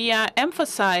now we are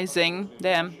emphasizing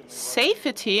the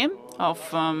safety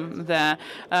of the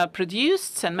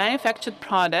produced and manufactured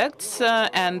products,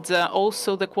 and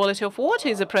also the quality of water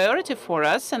is a priority for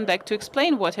us. And I'd like to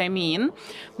explain what I mean.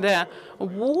 The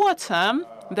water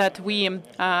that we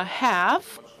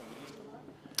have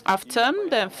after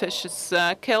the fish is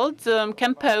killed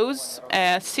can pose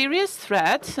a serious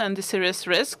threat and a serious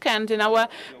risk. And in our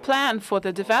plan for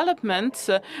the development,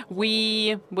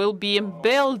 we will be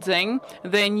building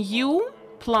the new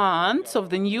plant of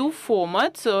the new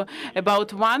format. So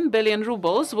about 1 billion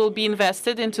rubles will be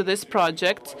invested into this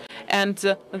project.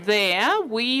 And there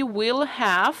we will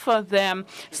have the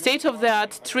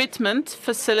state-of-the-art treatment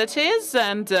facilities,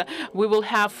 and we will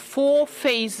have 4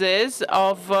 phases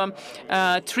of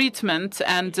treatment,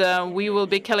 and we will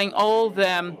be killing all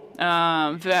the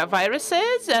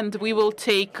viruses, and we will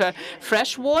take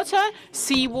fresh water,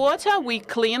 seawater, we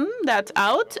clean that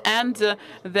out, and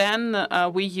then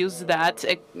we use that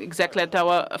exactly at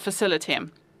our facility.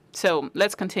 So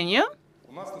let's continue.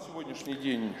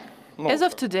 As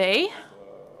of today,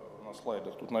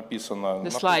 the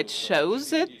slide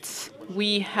shows it.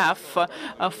 We have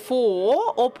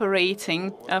 4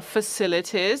 operating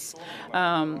facilities,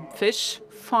 fish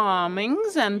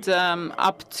farmings, and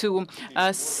up to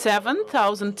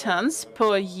 7,000 tons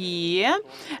per year.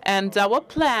 And our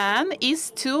plan is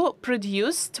to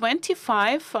produce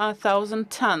 25,000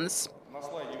 tons.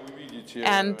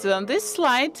 And this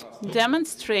slide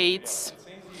demonstrates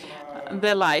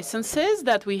the licenses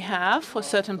that we have for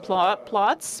certain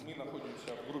plots.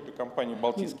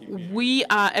 We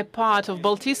are a part of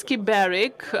Baltysky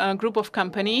Berig group of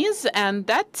companies, and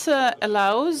that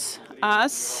allows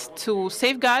us to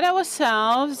safeguard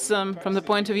ourselves from the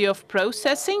point of view of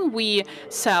processing. We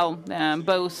sell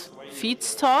both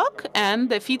feedstock and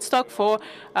the feedstock for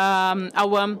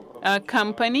our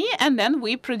company, and then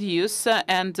we produce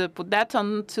and put that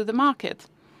onto the market.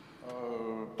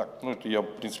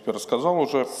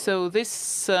 So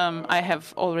this I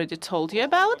have already told you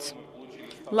about.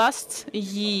 Last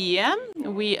year,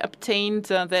 we obtained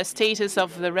the status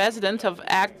of the resident of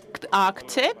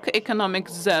Arctic Economic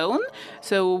Zone.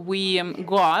 So we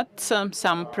got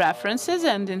some preferences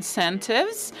and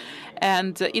incentives,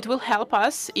 and it will help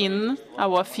us in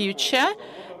our future.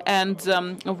 And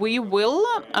we will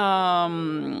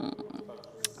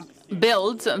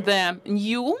build the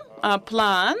new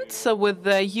plant with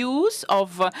the use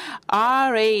of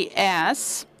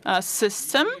RAS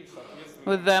system,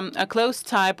 with a closed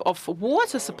type of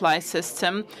water supply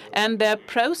system, and the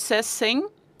processing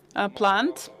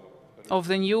plant of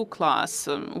the new class,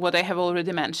 what I have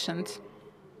already mentioned.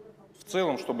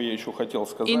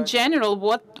 In general,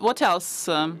 what else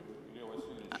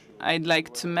I'd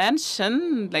like to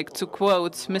mention, like to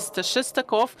quote Mr.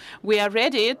 Shestakov, we are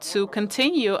ready to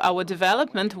continue our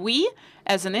development. We,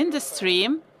 as an industry,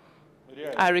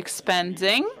 are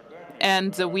expanding,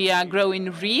 and we are growing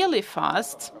really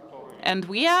fast. And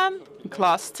we are a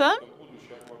cluster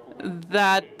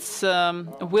that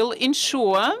will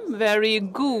ensure very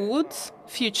good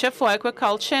future for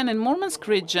aquaculture. And in Murmansk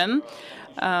region,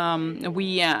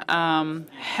 we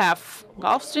have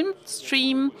Gulf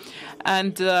Stream,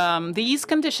 and these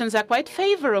conditions are quite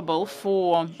favorable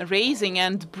for raising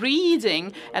and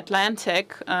breeding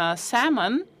Atlantic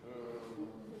salmon.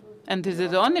 And it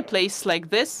is the only place like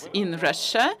this in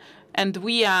Russia. And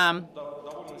we are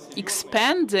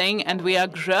expanding and we are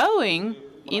growing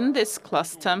in this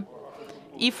cluster.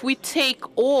 If we take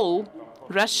all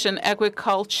Russian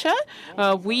aquaculture,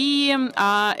 we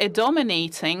are a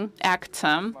dominating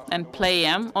actor and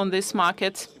player on this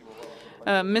market.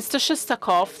 Mr.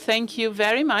 Shestakov, thank you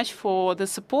very much for the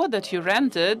support that you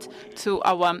rendered to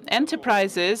our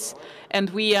enterprises,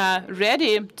 and we are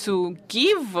ready to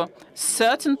give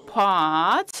certain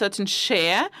part, certain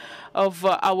share of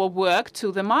our work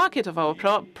to the market of our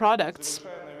products.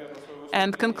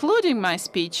 And concluding my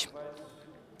speech,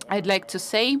 I'd like to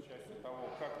say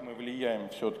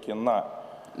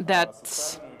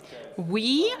that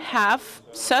we have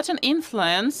certain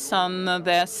influence on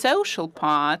the social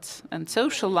part and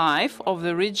social life of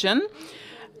the region.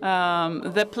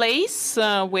 The place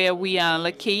where we are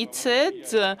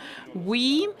located,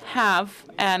 we have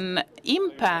an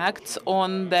impact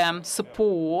on the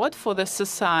support for the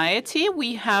society.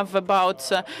 We have about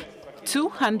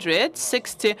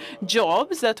 260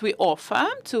 jobs that we offer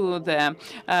to the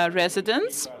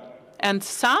residents. And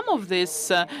some of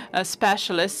these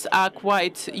specialists are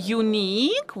quite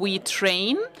unique. We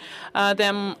train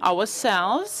them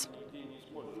ourselves,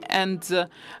 and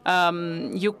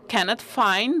you cannot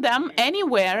find them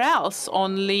anywhere else,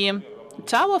 only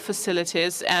at our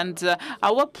facilities. And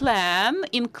our plan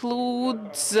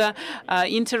includes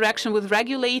interaction with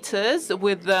regulators,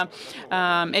 with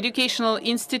educational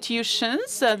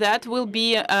institutions that will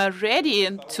be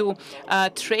ready to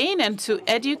train and to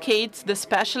educate the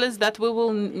specialists that we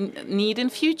will need in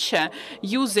future,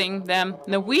 using the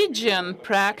Norwegian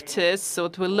practice.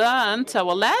 What we learned,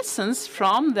 our lessons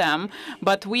from them,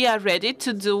 but we are ready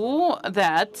to do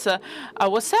that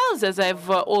ourselves. As I've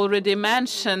already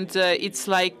mentioned, it's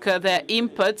like the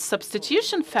input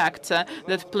substitution factor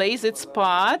that plays its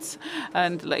part.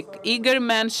 And like Igor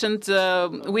mentioned,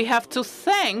 we have to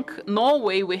thank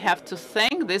Norway, we have to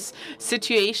thank this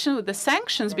situation with the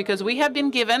sanctions, because we have been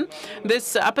given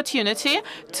this opportunity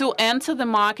to enter the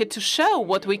market, to show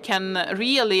what we can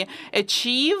really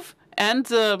achieve. And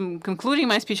concluding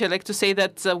my speech, I'd like to say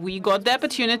that we got the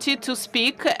opportunity to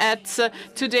speak at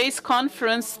today's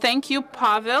conference. Thank you,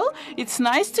 Pavel. It's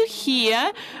nice to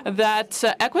hear that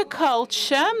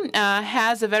aquaculture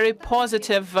has a very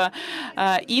positive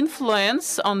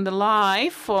influence on the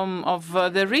life of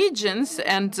the regions.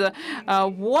 And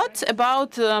what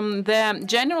about the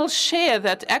general share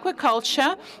that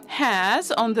aquaculture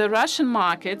has on the Russian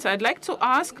market? I'd like to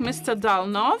ask Mr.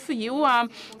 Dalnov. You are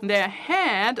the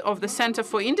head of the Center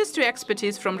for Industry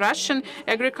Expertise from Russian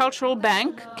Agricultural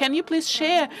Bank. Can you please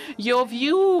share your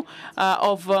view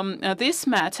of this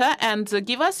matter and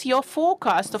give us your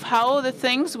forecast of how the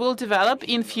things will develop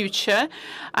in future?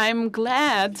 I'm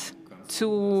glad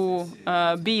to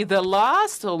be the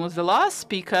last, almost the last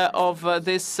speaker of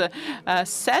this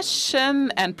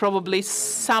session, and probably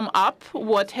sum up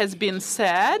what has been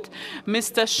said.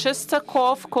 Mr.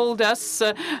 Shestakov called us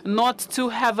not to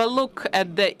have a look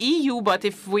at the EU, but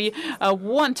if we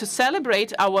want to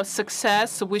celebrate our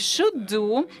success, we should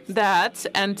do that.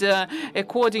 And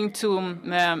according to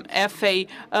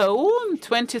FAO,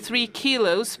 23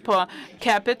 kilos per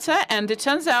capita, and it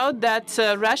turns out that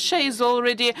Russia is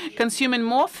already consuming consuming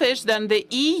more fish than the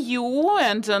EU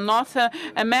and North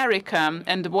America,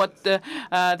 and what the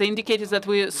indicators that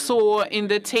we saw in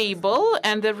the table,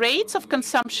 and the rates of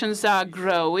consumptions are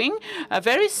growing.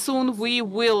 Very soon we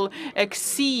will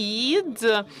exceed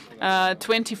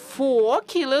 24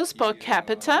 kilos per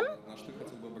capita.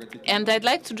 And I'd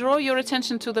like to draw your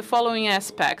attention to the following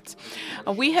aspect.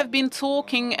 We have been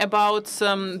talking about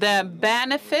the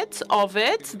benefits of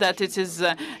it, that it is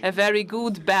a very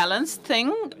good balanced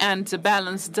thing and a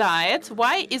balanced diet.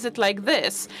 Why is it like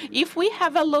this? If we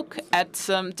have a look at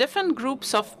different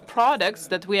groups of products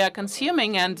that we are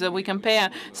consuming and we compare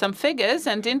some figures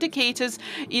and indicators,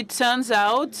 it turns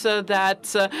out that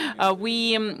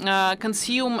we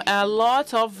consume a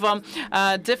lot of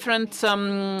different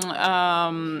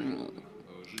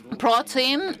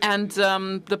protein, and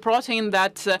the protein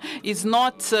that is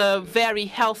not very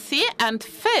healthy, and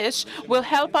fish will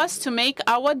help us to make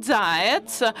our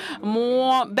diet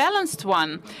more balanced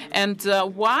one. And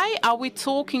why are we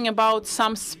talking about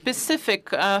some specific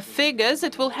figures?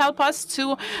 It will help us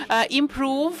to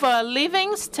improve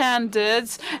living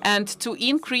standards and to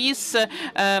increase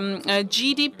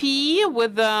GDP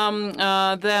with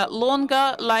the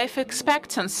longer life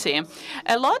expectancy.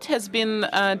 A lot has been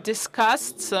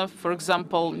discussed. For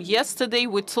example, yesterday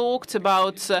we talked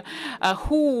about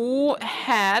who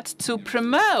had to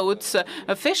promote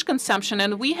fish consumption,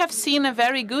 and we have seen a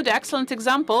very good, excellent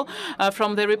example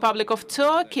from the Republic of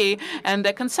Turkey, and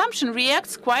the consumption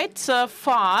reacts quite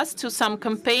fast to some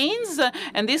campaigns,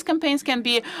 and these campaigns can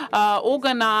be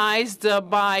organized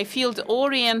by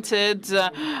field-oriented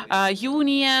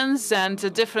unions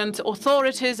and different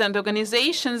authorities and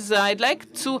organizations. I'd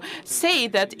like to say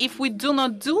that if we do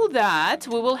not do that,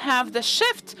 we will have the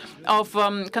shift of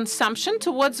consumption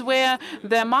towards where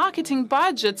the marketing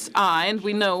budgets are, and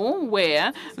we know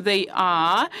where they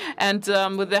are, and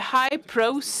with the high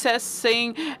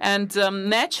processing and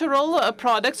natural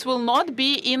products will not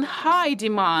be in high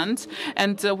demand,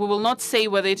 and we will not say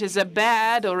whether it is a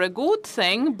bad or a good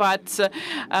thing, but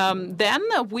then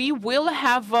we will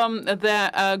have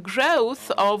the growth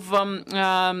of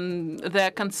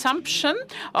the consumption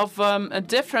of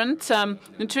different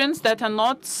nutrients that are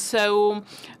not so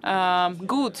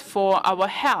good for our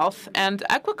health. And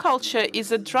aquaculture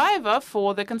is a driver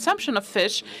for the consumption of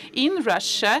fish in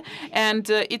Russia, and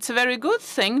it's a very good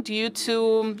thing due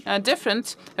to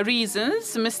different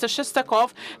reasons. Mr.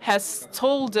 Shestakov has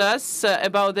told us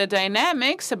about the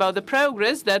dynamics, about the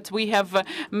progress that we have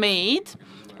made.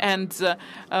 And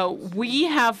we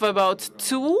have about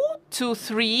 2 to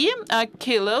 3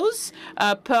 kilos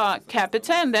per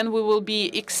capita, and then we will be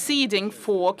exceeding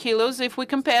 4 kilos if we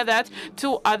compare that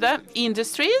to other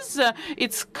industries.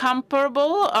 It's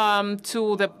comparable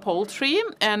to the poultry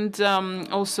and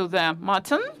also the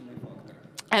mutton.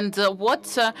 And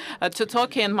to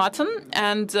turkey and mutton,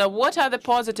 and what are the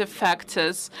positive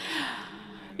factors?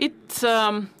 It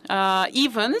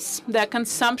evens the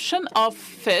consumption of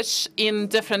fish in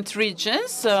different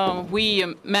regions. We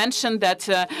mentioned that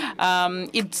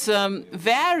it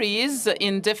varies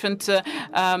in different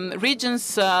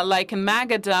regions, like in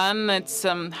Magadan, it's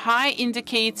high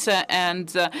indicator,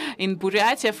 and in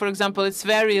Buryatia, for example, it's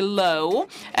very low.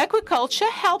 Aquaculture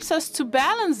helps us to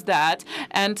balance that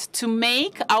and to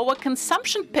make our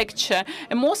consumption picture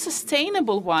a more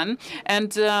sustainable one.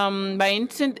 And by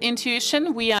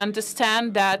intuition, we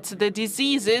understand that the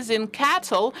diseases in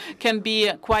cattle can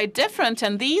be quite different,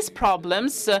 and these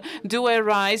problems do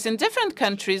arise in different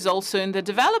countries, also in the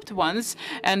developed ones,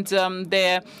 and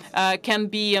there can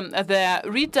be the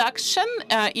reduction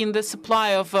in the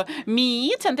supply of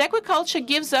meat, and aquaculture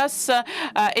gives us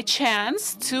a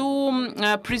chance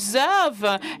to preserve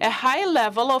a high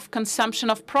level of consumption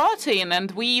of protein.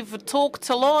 And we've talked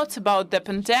a lot about the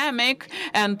pandemic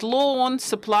and long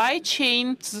supply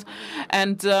chains,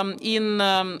 and in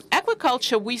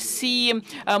aquaculture we see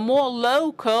a more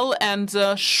local and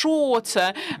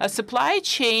shorter supply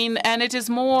chain, and it is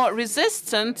more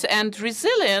resistant and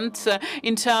resilient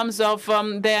in terms of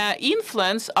the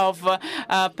influence of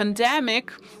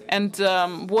pandemic. And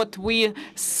what we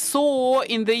saw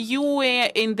in the EU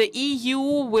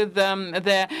with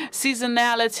the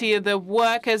seasonality, the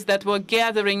workers that were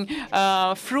gathering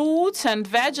fruits and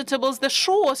vegetables, the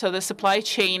shorter the supply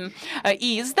chain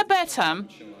is, the better.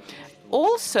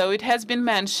 Also, it has been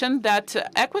mentioned that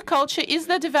aquaculture is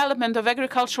the development of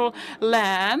agricultural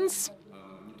lands.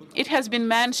 It has been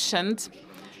mentioned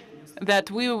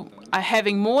that we are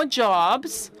having more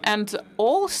jobs, and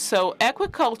also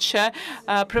aquaculture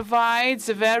provides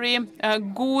a very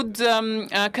good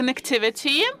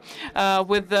connectivity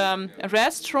with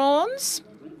restaurants.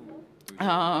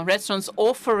 restaurants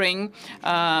offering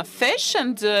fish,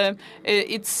 and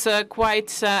it's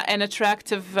quite an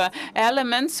attractive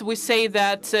element. We say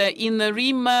that in the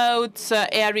remote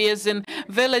areas, in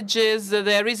villages,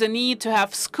 there is a need to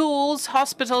have schools,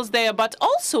 hospitals there, but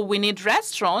also we need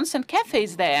restaurants and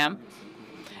cafes there.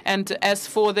 And as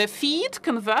for the feed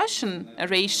conversion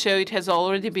ratio, it has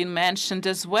already been mentioned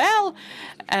as well.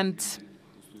 And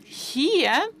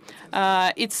here,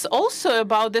 it's also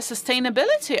about the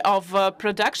sustainability of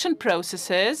production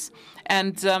processes,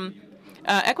 and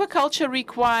aquaculture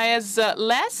requires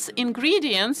less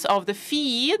ingredients of the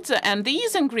feed, and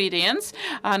these ingredients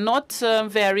are not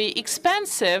very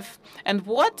expensive. And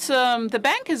what the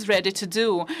bank is ready to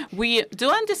do, we do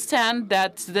understand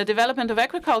that the development of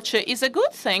aquaculture is a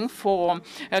good thing for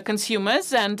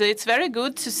consumers, and it's very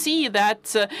good to see that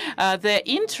the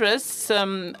interests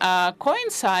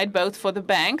coincide both for the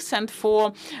banks and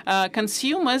for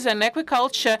consumers. And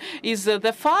aquaculture is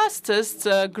the fastest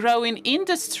growing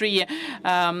industry,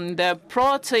 the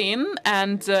protein,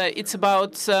 and it's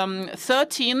about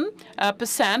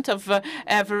 13% of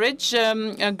average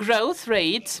growth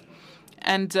rate.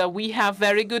 And we have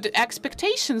very good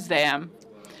expectations there.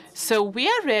 So we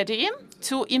are ready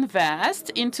to invest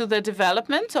into the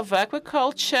development of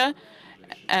aquaculture,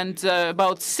 and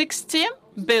about 60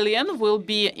 billion will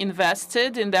be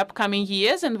invested in the upcoming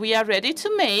years, and we are ready to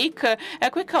make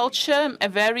aquaculture a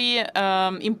very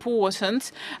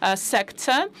important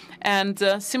sector. And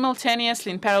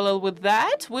simultaneously, in parallel with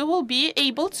that, we will be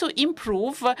able to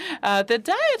improve the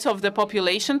diet of the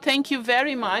population. Thank you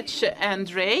very much,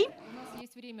 Andrei.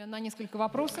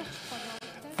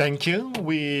 Thank you.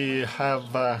 We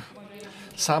have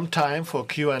some time for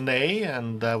Q&A,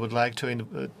 and I would like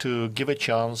to give a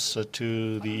chance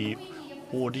to the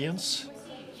audience.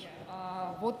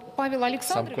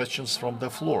 Some questions from the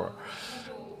floor.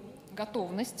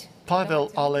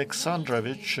 Pavel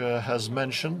Alexandrovich has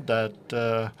mentioned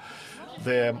that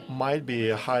there might be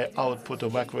a high output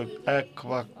of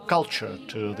aquaculture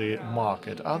to the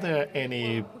market. Are there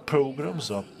any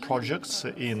programs or projects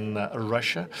in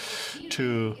Russia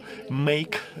to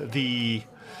make the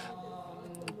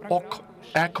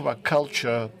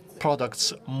aquaculture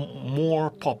products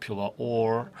more popular,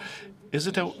 or is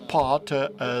it a part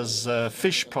as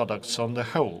fish products on the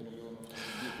whole?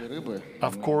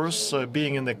 Of course,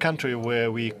 being in the country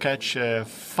where we catch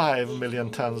 5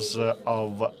 million tons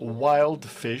of wild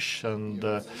fish, and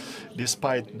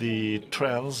despite the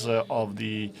trends of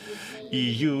the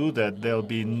EU that there'll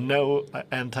be no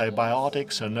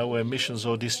antibiotics and no emissions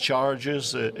or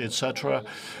discharges, etc.,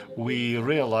 we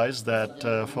realize that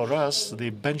for us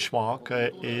the benchmark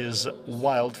is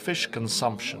wild fish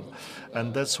consumption,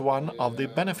 and that's one of the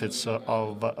benefits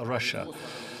of Russia.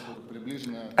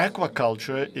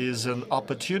 Aquaculture is an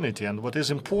opportunity, and what is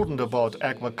important about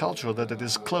aquaculture that it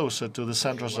is closer to the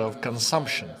centers of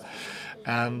consumption.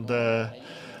 And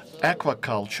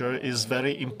aquaculture is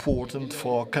very important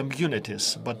for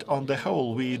communities, but on the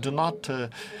whole we do not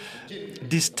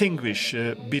distinguish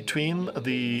between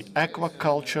the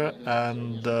aquaculture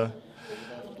and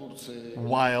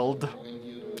wild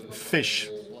fish.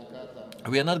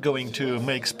 We are not going to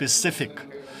make specific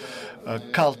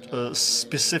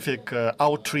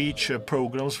outreach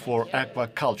programs for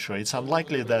aquaculture. It's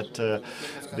unlikely that the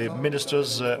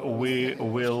ministers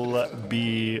will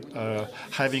be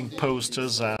having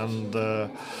posters and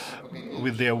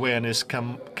with the awareness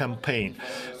campaign.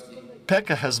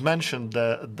 Pekka has mentioned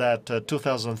that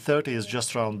 2030 is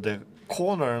just around the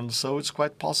corner, and so it's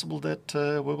quite possible that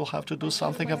we will have to do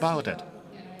something about it.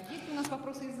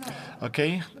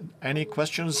 Okay, any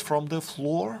questions from the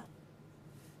floor?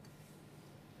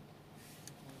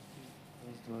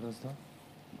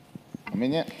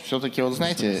 Все-таки, вот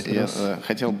знаете, я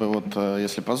хотел бы, вот,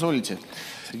 если позволите.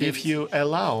 If you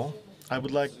allow, I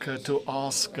would like to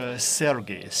ask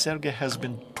Sergey. Sergey has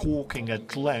been talking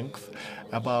at length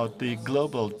about the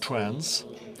global trends,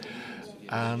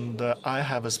 and I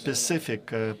have a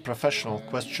specific professional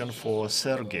question for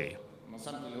Sergey.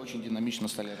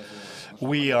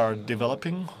 We are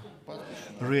developing,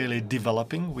 really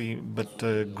developing, but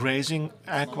grazing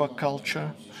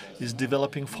aquaculture is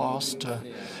developing fast,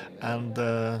 and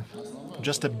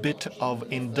just a bit of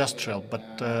industrial,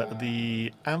 but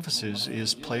the emphasis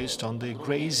is placed on the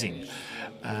grazing.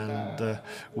 And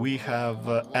we have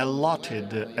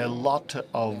allotted a lot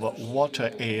of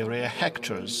water area,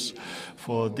 hectares,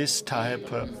 for this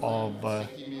type of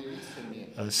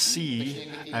sea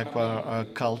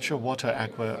aquaculture, water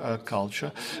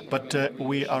aquaculture, but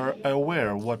we are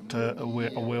aware what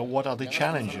are the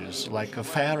challenges, like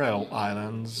Faroe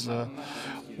Islands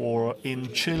or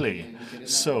in Chile.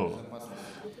 So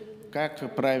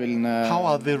how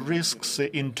are the risks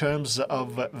in terms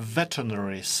of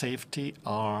veterinary safety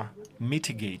are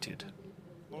mitigated?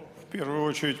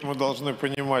 First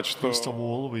of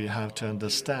all, we have to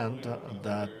understand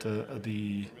that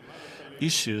the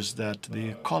issues that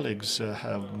the colleagues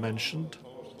have mentioned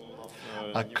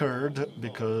occurred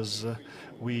because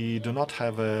we do not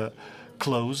have a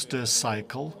closed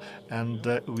cycle, and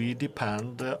we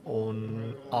depend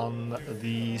on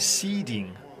the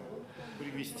seeding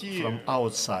from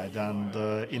outside, and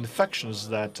infections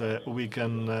that we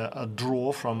can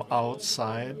draw from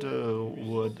outside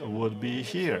would be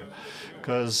here,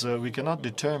 because we cannot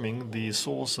determine the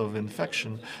source of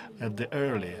infection at the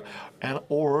early, and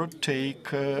or take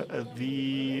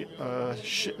the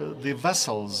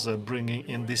vessels bringing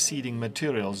in the seeding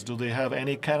materials. Do they have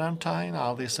any quarantine?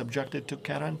 Are they subjected to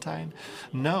quarantine?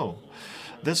 No.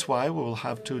 That's why we will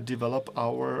have to develop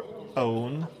our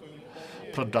own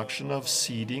production of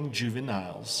seeding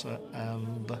juveniles,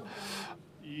 and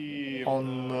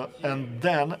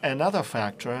then another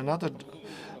factor, another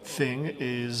thing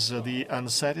is the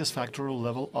unsatisfactory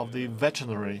level of the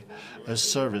veterinary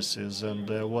services, and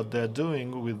what they're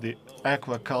doing with the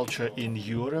aquaculture in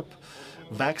Europe.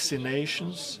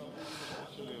 Vaccinations,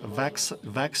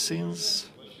 vaccines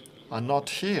are not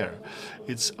here.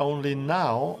 It's only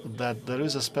now that there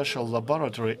is a special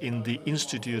laboratory in the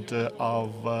Institute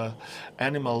of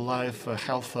Animal Life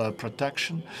Health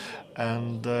Protection,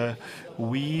 and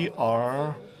we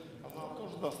are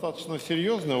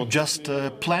just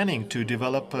planning to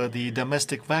develop the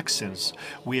domestic vaccines.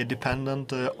 We are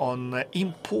dependent on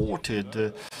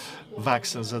imported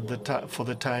vaccines for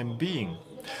the time being.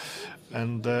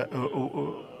 And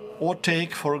or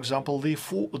take, for example, the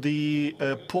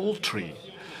poultry,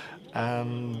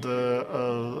 and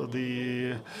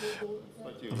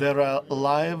there are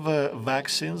live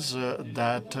vaccines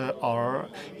that are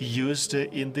used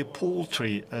in the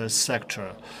poultry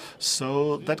sector.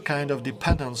 So that kind of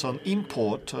dependence on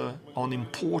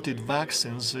imported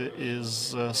vaccines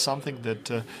is something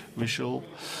that we should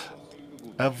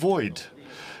avoid.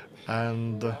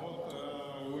 And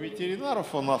I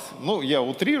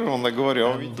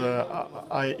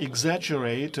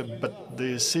exaggerate, but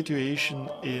the situation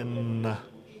in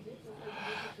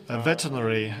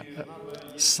veterinary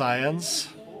science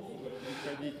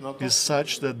is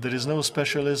such that there is no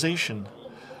specialization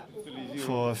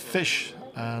for fish,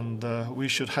 and we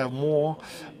should have more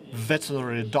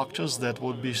veterinary doctors that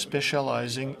would be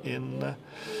specializing in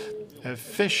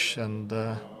fish, and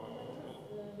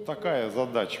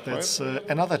that's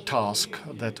another task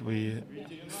that we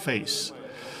face.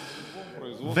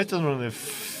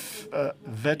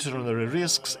 Veterinary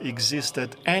risks exist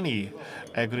at any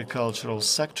agricultural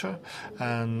sector,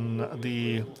 and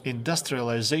the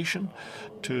industrialization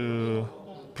to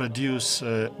produce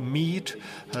meat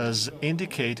has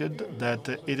indicated that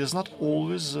it is not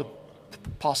always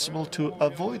possible to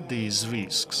avoid these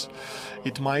risks.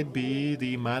 It might be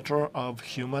the matter of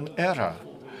human error.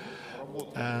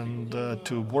 And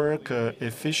to work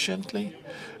efficiently,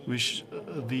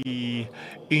 the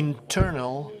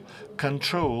internal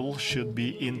control should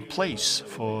be in place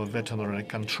for veterinary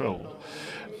control.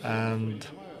 And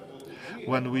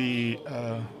when we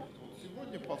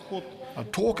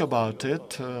talk about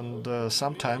it, and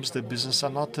sometimes the business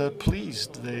are not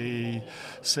pleased. They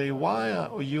say, why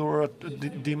your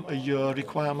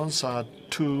requirements are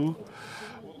too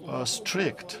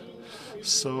strict?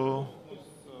 So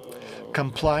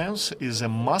compliance is a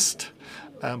must,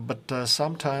 but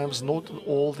sometimes not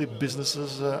all the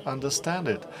businesses understand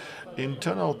it.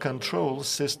 Internal control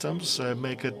systems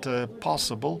make it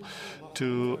possible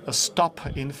to stop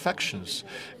infections.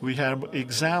 We have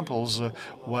examples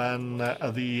when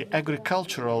the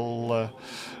agricultural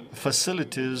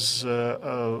facilities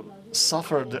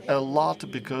suffered a lot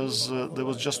because there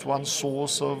was just one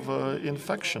source of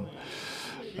infection.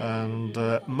 And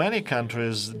many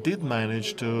countries did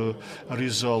manage to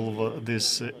resolve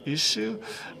this issue,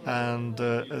 and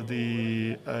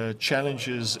the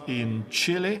challenges in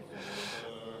Chile,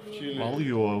 well,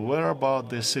 you are aware about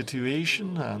the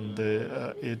situation, and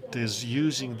it is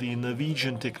using the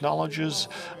Norwegian technologies,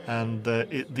 and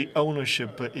the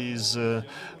ownership is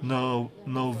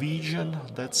Norwegian.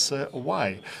 That's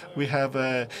why we have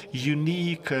a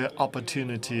unique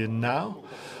opportunity now.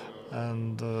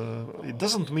 And it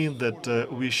doesn't mean that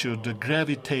we should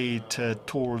gravitate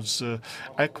towards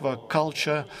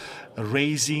aquaculture,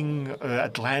 raising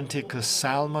Atlantic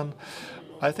salmon.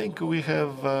 I think we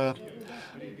have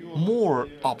more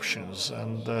options,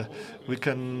 and we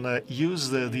can use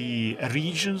the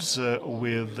regions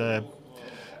with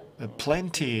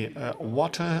plenty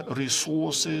water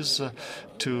resources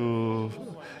to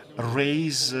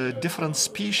raise different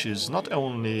species, not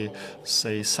only,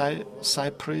 say,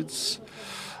 cyprids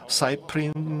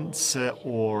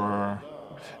or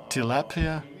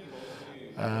tilapia,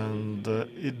 and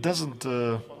it doesn't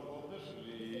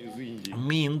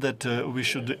mean that we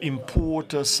should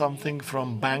import something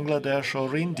from Bangladesh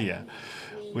or India.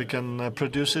 We can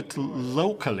produce it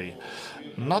locally,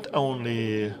 not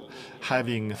only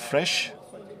having fresh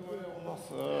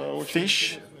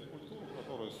fish.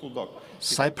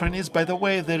 Cyprinids, by the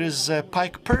way, there is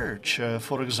pike perch,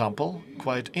 for example,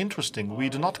 quite interesting. We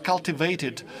do not cultivate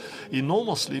it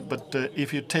enormously, but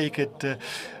if you take it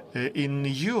in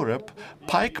Europe,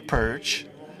 pike perch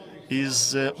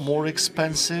is more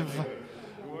expensive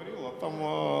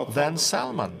than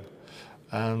salmon.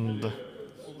 And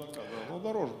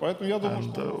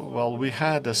well, we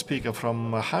had a speaker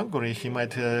from Hungary. He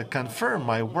might confirm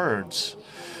my words.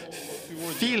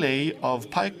 Fillet of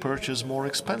pike perch is more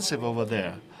expensive over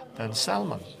there than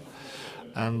salmon.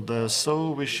 And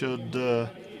so we should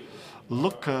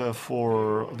look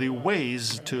for the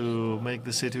ways to make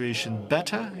the situation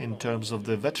better in terms of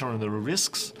the veterinary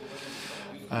risks.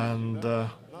 And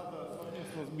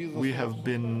we have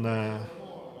been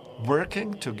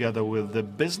working together with the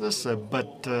business,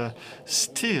 but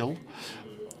still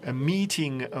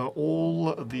meeting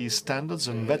all the standards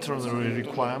and veterinary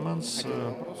requirements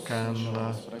can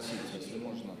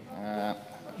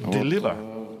deliver.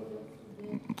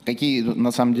 Какие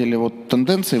на самом деле вот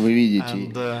тенденции вы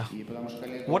видите? And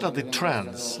what are the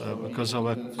trends? Because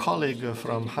our colleague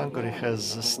from Hungary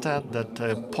has said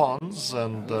that ponds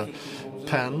and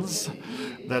pens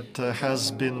that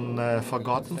has been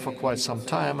forgotten for quite some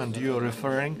time, and you are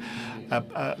referring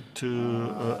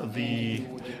to the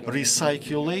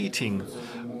recirculating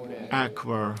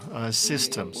aqua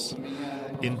systems.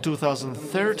 In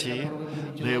 2030,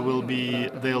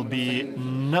 there'll be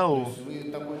no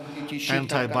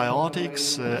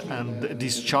antibiotics and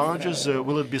discharges.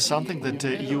 Will it be something that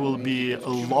you will be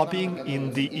lobbying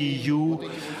in the EU?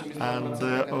 And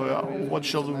what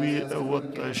shall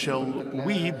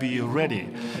we be ready?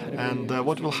 And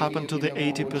what will happen to the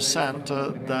 80%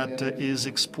 that is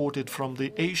exported from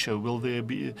the Asia?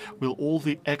 Will all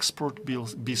the export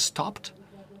be stopped?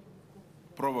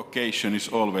 Provocation is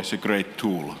always a great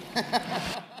tool.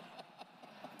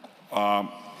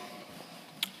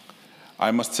 I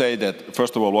must say that,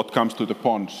 first of all, what comes to the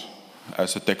ponds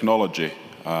as a technology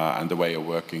and the way of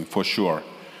working, for sure,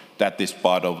 that is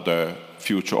part of the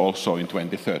future also in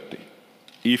 2030.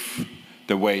 If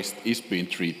the waste is being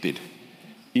treated,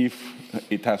 if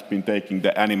it has been taken,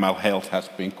 the animal health has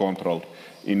been controlled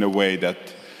in a way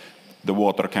that the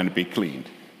water can be cleaned.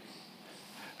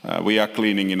 We are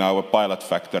cleaning in our pilot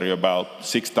factory about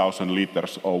 6,000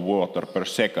 liters of water per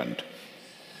second.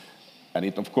 And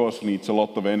it, of course, needs a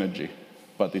lot of energy.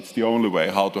 But it's the only way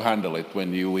how to handle it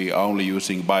when we are only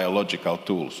using biological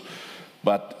tools.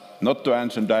 But not to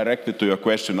answer directly to your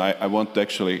question, I want to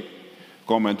actually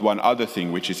comment one other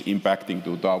thing which is impacting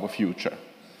to our future.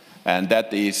 And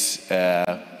that is,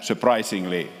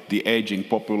 surprisingly, the aging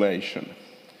population.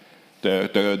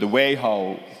 The way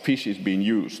how fish is being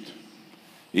used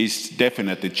is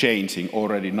definitely changing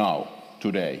already now,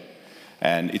 today.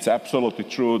 And it's absolutely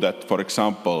true that, for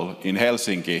example, in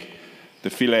Helsinki, the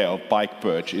fillet of pike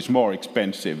perch is more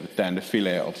expensive than the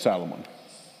fillet of salmon.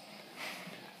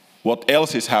 What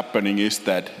else is happening is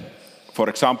that, for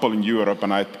example, in Europe,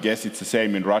 and I guess it's the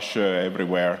same in Russia,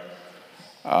 everywhere,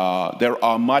 there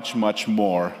are much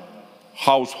more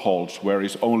households where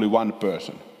is only one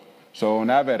person. So on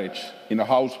average, in a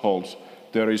household,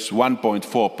 there is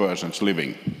 1.4 persons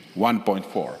living,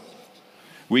 1.4.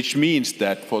 Which means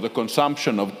that for the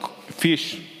consumption of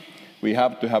fish, we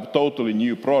have to have totally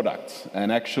new products.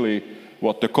 And actually,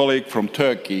 what the colleague from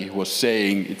Turkey was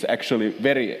saying, it's actually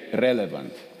very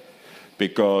relevant.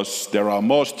 Because there are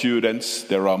more students,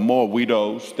 there are more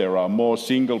widows, there are more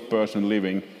single person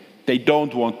living. They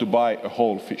don't want to buy a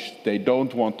whole fish. They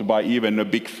don't want to buy even a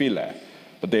big fillet.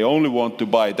 But they only want to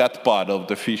buy that part of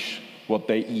the fish, what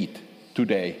they eat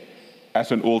today,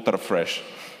 as an ultra fresh.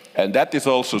 And that is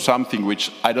also something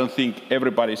which I don't think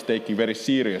everybody is taking very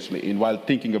seriously while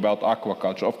thinking about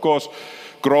aquaculture. Of course,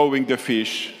 growing the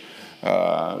fish,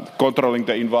 controlling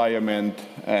the environment,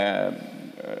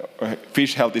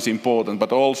 fish health is important,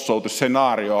 but also the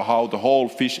scenario how the whole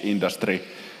fish industry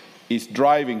is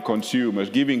driving consumers,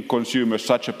 giving consumers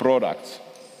such a products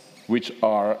which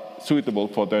are suitable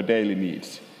for their daily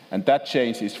needs. And that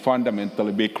change is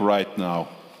fundamentally big right now.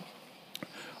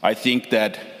 I think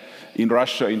that in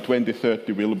Russia in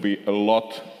 2030 will be a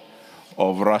lot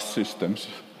of RAS systems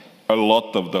a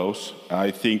lot of those.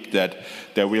 I think that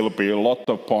there will be a lot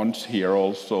of ponds here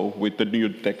also with the new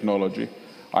technology.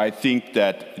 I think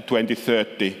that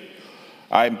 2030,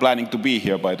 I'm planning to be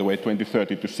here, by the way,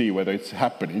 2030 to see whether it's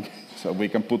happening, so we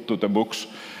can put to the books.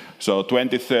 So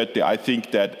 2030, I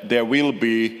think that there will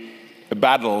be a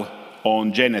battle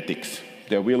on genetics.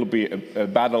 There will be a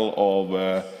battle of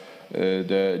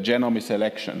the genome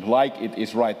selection, like it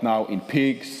is right now in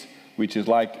pigs, which is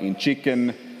like in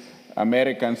chicken.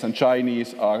 Americans and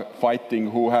Chinese are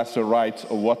fighting who has the rights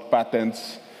of what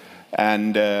patents.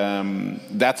 And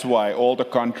that's why all the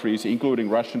countries, including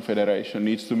Russian Federation,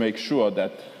 needs to make sure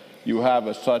that you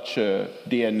have such a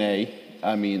DNA,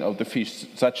 I mean, of the fish,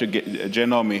 such a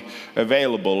genome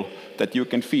available that you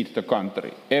can feed the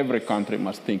country. Every country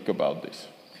must think about this.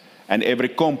 And every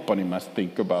company must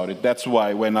think about it. That's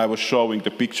why when I was showing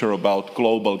the picture about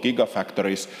global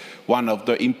gigafactories, one of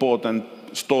the important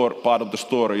part of the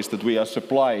story is that we are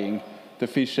supplying the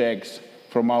fish eggs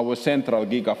from our central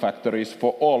gigafactories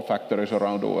for all factories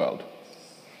around the world.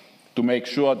 To make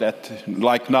sure that,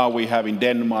 like now we have in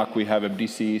Denmark, we have a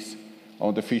disease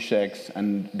on the fish eggs,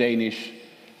 and Danish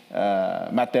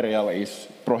material is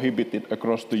prohibited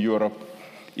across Europe.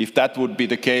 If that would be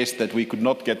the case, that we could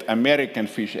not get American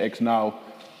fish eggs now,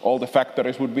 all the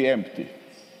factories would be empty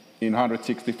in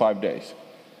 165 days.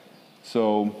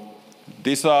 So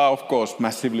these are, of course,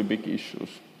 massively big issues.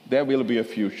 There will be a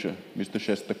future, Mr.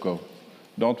 Shestakov.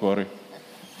 Don't worry.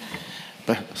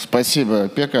 Спасибо,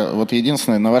 Пека. Вот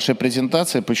единственное, на вашей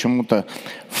презентации почему-то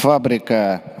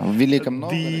фабрика в Великом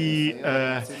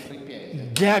Новгороде.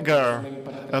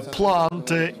 A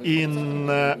plant in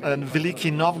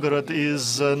Veliki Novgorod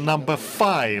is number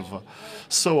 5.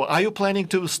 So are you planning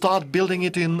to start building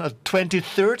it in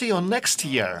 2030 or next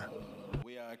year?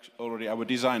 We are already, our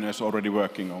designers are already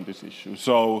working on this issue.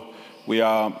 So we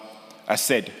are, as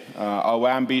said, our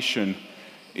ambition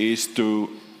is to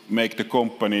make the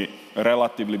company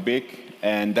relatively big,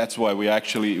 and that's why we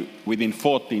actually, within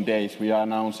 14 days, we are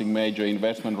announcing major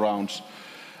investment rounds.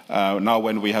 Now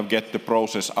when we have get the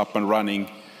process up and running,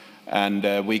 and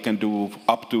we can do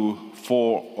up to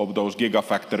 4 of those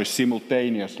gigafactories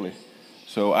simultaneously.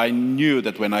 So I knew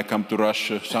that when I come to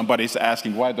Russia, somebody's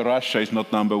asking why the Russia is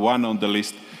not number 1 on the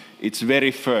list. It's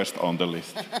very first on the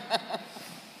list.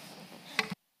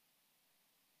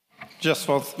 Just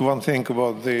one thing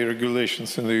about the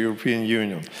regulations in the European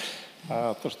Union.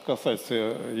 То, что касается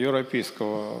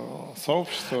европейского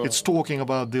сообщества. It's talking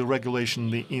about the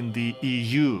regulation in the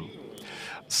EU.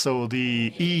 So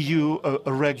the EU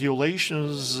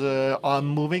regulations are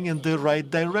moving in the right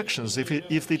directions.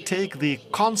 If they take the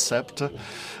concept,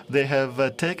 they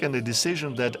have taken a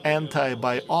decision that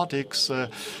antibiotics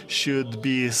should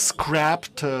be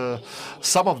scrapped,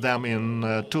 some of them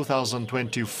in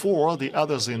 2024, the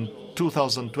others in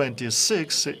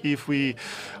 2026. If we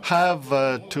have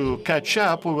to catch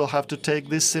up, we will have to take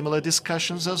these similar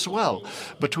discussions as well.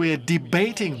 But we are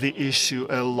debating the issue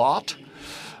a lot.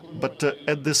 But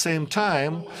at the same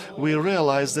time, we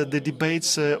realize that the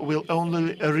debates will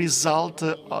only result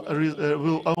in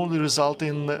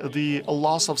the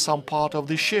loss of some part of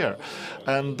the share.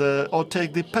 And or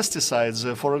take the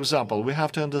pesticides, for example. We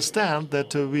have to understand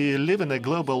that we live in a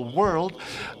global world,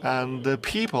 and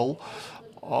people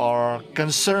are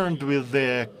concerned with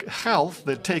their health.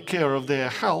 They take care of their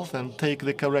health and take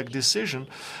the correct decision.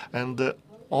 And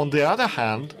on the other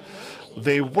hand,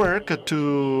 they work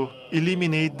to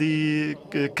eliminate the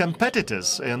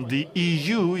competitors, and the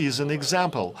EU is an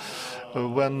example.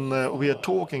 When we are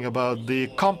talking about the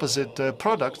composite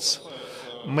products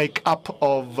make up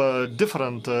of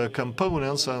different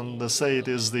components, and say it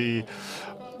is the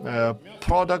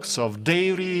products of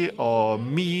dairy or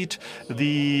meat,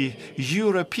 the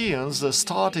Europeans,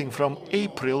 starting from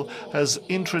April, has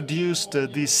introduced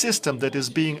the system that is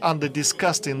being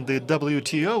discussed in the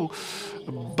WTO.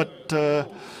 But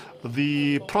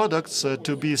the products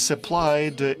to be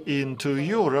supplied into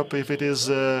Europe, if it is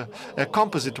a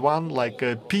composite one like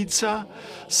pizza,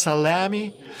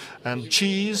 salami, and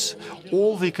cheese,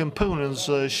 all the components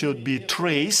should be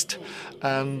traced,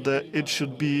 and it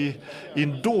should be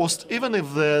endorsed, even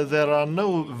if there are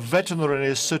no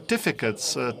veterinary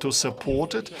certificates to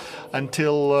support it.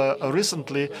 Until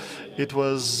recently, it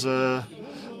was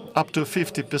up to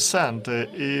 50%.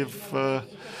 If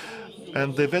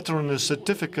And the veterinary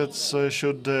certificates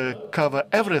should cover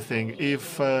everything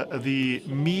if the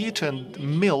meat and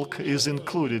milk is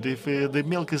included. If the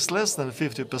milk is less than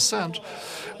 50%,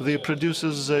 the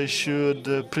producers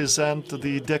should present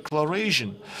the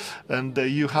declaration. And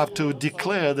you have to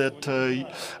declare that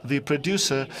the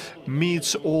producer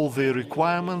meets all the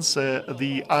requirements.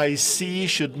 The IC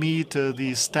should meet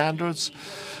the standards.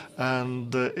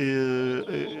 And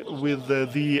with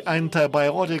the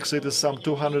antibiotics, it is some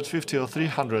 250 or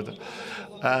 300.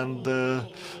 And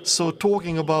so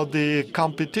talking about the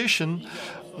competition,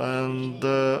 and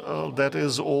that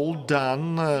is all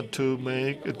done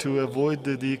to avoid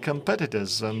the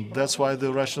competitors. And that's why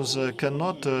the Russians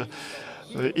cannot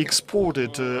export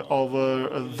it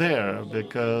over there,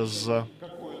 because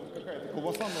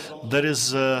there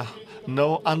is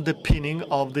no underpinning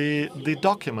of the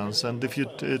documents. And if you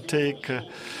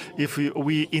if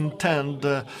we intend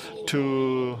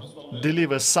to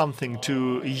deliver something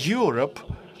to Europe,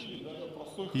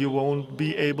 you won't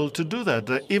be able to do that.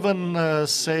 Even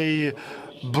say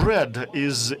bread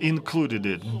is included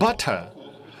in butter.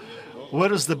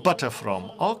 Where is the butter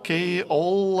from? Okay,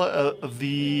 all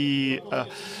the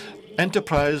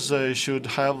enterprise should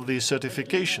have the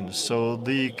certification. So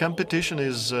the competition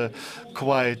is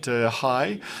quite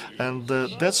high, and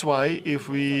that's why if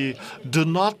we do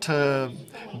not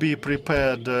be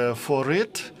prepared for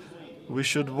it, we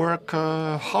should work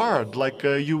hard. Like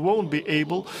you won't be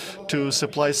able to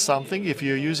supply something if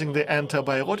you're using the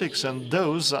antibiotics, and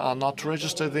those are not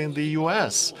registered in the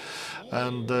US.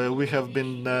 And we have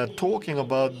been talking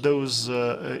about those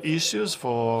issues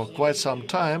for quite some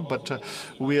time, but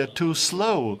we are too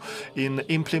slow in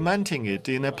implementing it,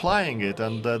 in applying it,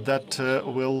 and that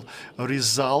will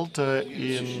result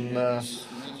in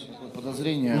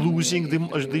losing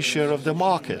the share of the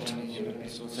market.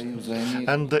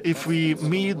 And if we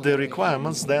meet the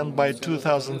requirements, then by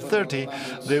 2030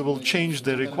 they will change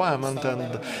the requirement,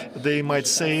 and they might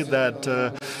say that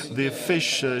the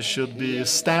fish should be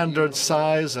standard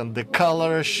size and the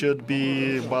color should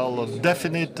be, well, a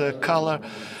definite color.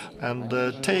 And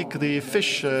take the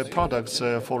fish products,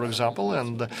 for example,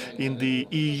 and in the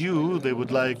EU they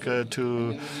would like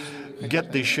to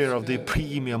get the share of the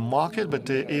premium market, but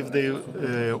if they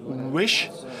wish,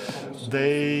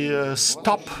 they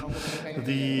stop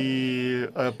the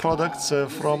products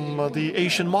from the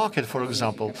Asian market, for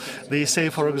example. They say,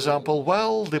 for example,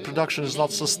 well, the production is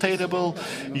not sustainable,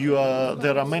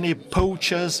 there are many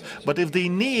poachers, but if they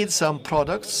need some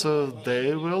products,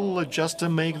 they will just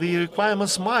make the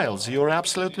requirements mild. You're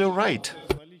absolutely right.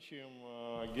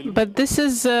 But this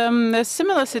is a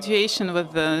similar situation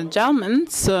with the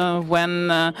Germans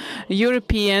when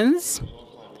Europeans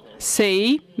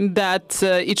say that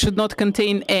it should not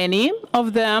contain any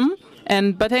of them.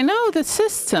 But I know the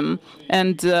system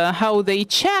and how they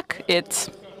check it.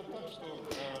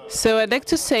 So I'd like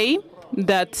to say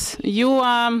that you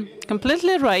are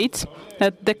completely right,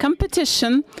 that the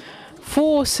competition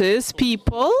forces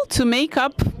people to make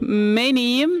up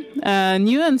many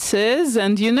nuances,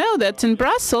 and you know that in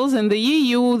Brussels, in the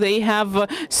EU, they have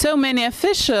so many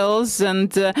officials,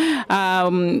 and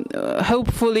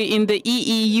hopefully in the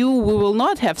EEU we will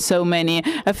not have so many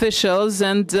officials.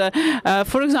 And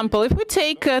for example, if we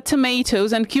take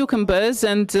tomatoes and cucumbers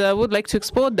and would like to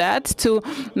export that to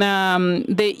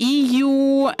the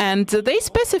EU, and they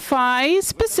specify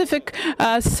specific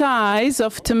size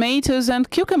of tomatoes and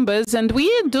cucumbers, and we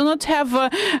do not have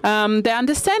the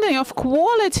understanding of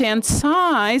quality and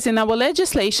size in our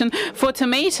legislation for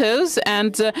tomatoes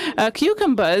and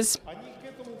cucumbers.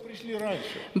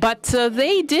 But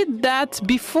they did that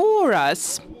before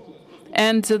us.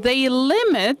 And they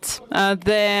limit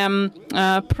the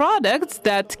products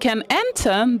that can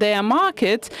enter their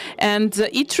market, and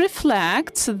it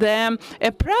reflects the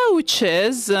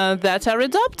approaches that are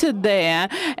adopted there.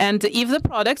 And if the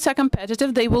products are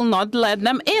competitive, they will not let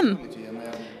them in.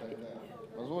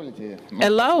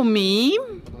 Allow me,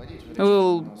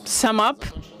 we'll sum up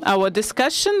our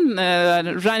discussion,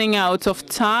 running out of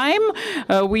time.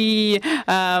 We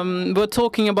were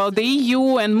talking about the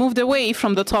EU and moved away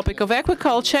from the topic of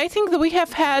aquaculture. I think that we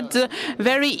have had a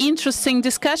very interesting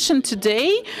discussion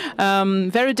today,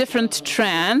 very different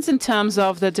trends in terms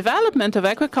of the development of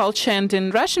aquaculture. And in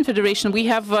Russian Federation, we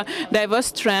have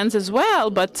diverse trends as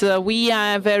well, but we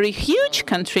are a very huge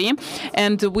country,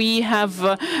 and we have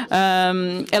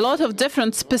a lot of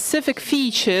different specific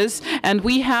features, and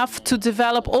we have to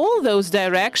develop all those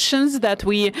directions that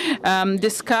we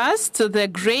discussed: the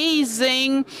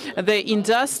grazing, the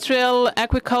industrial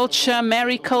aquaculture,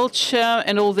 mariculture,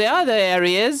 and all the other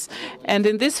areas. And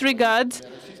in this regard,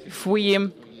 if we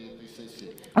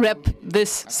wrap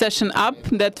this session up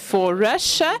that for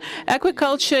Russia,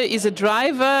 aquaculture is a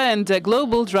driver and a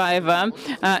global driver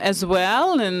as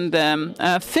well in the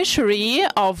fishery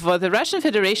of the Russian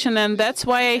Federation, and that's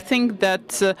why I think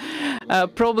that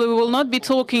probably we will not be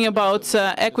talking about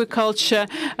aquaculture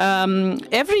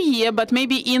every year, but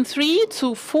maybe in 3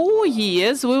 to 4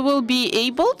 years we will be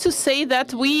able to say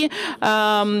that we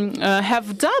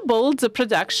have doubled the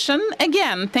production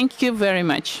again. Thank you very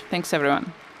much. Thanks,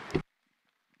 everyone.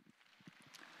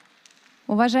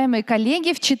 Уважаемые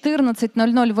коллеги, в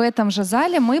 14:00 в этом же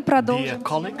зале мы продолжим. Dear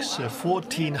colleagues,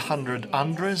 1400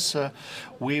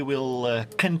 we will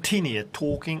continue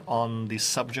talking on the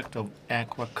subject of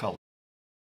aquaculture.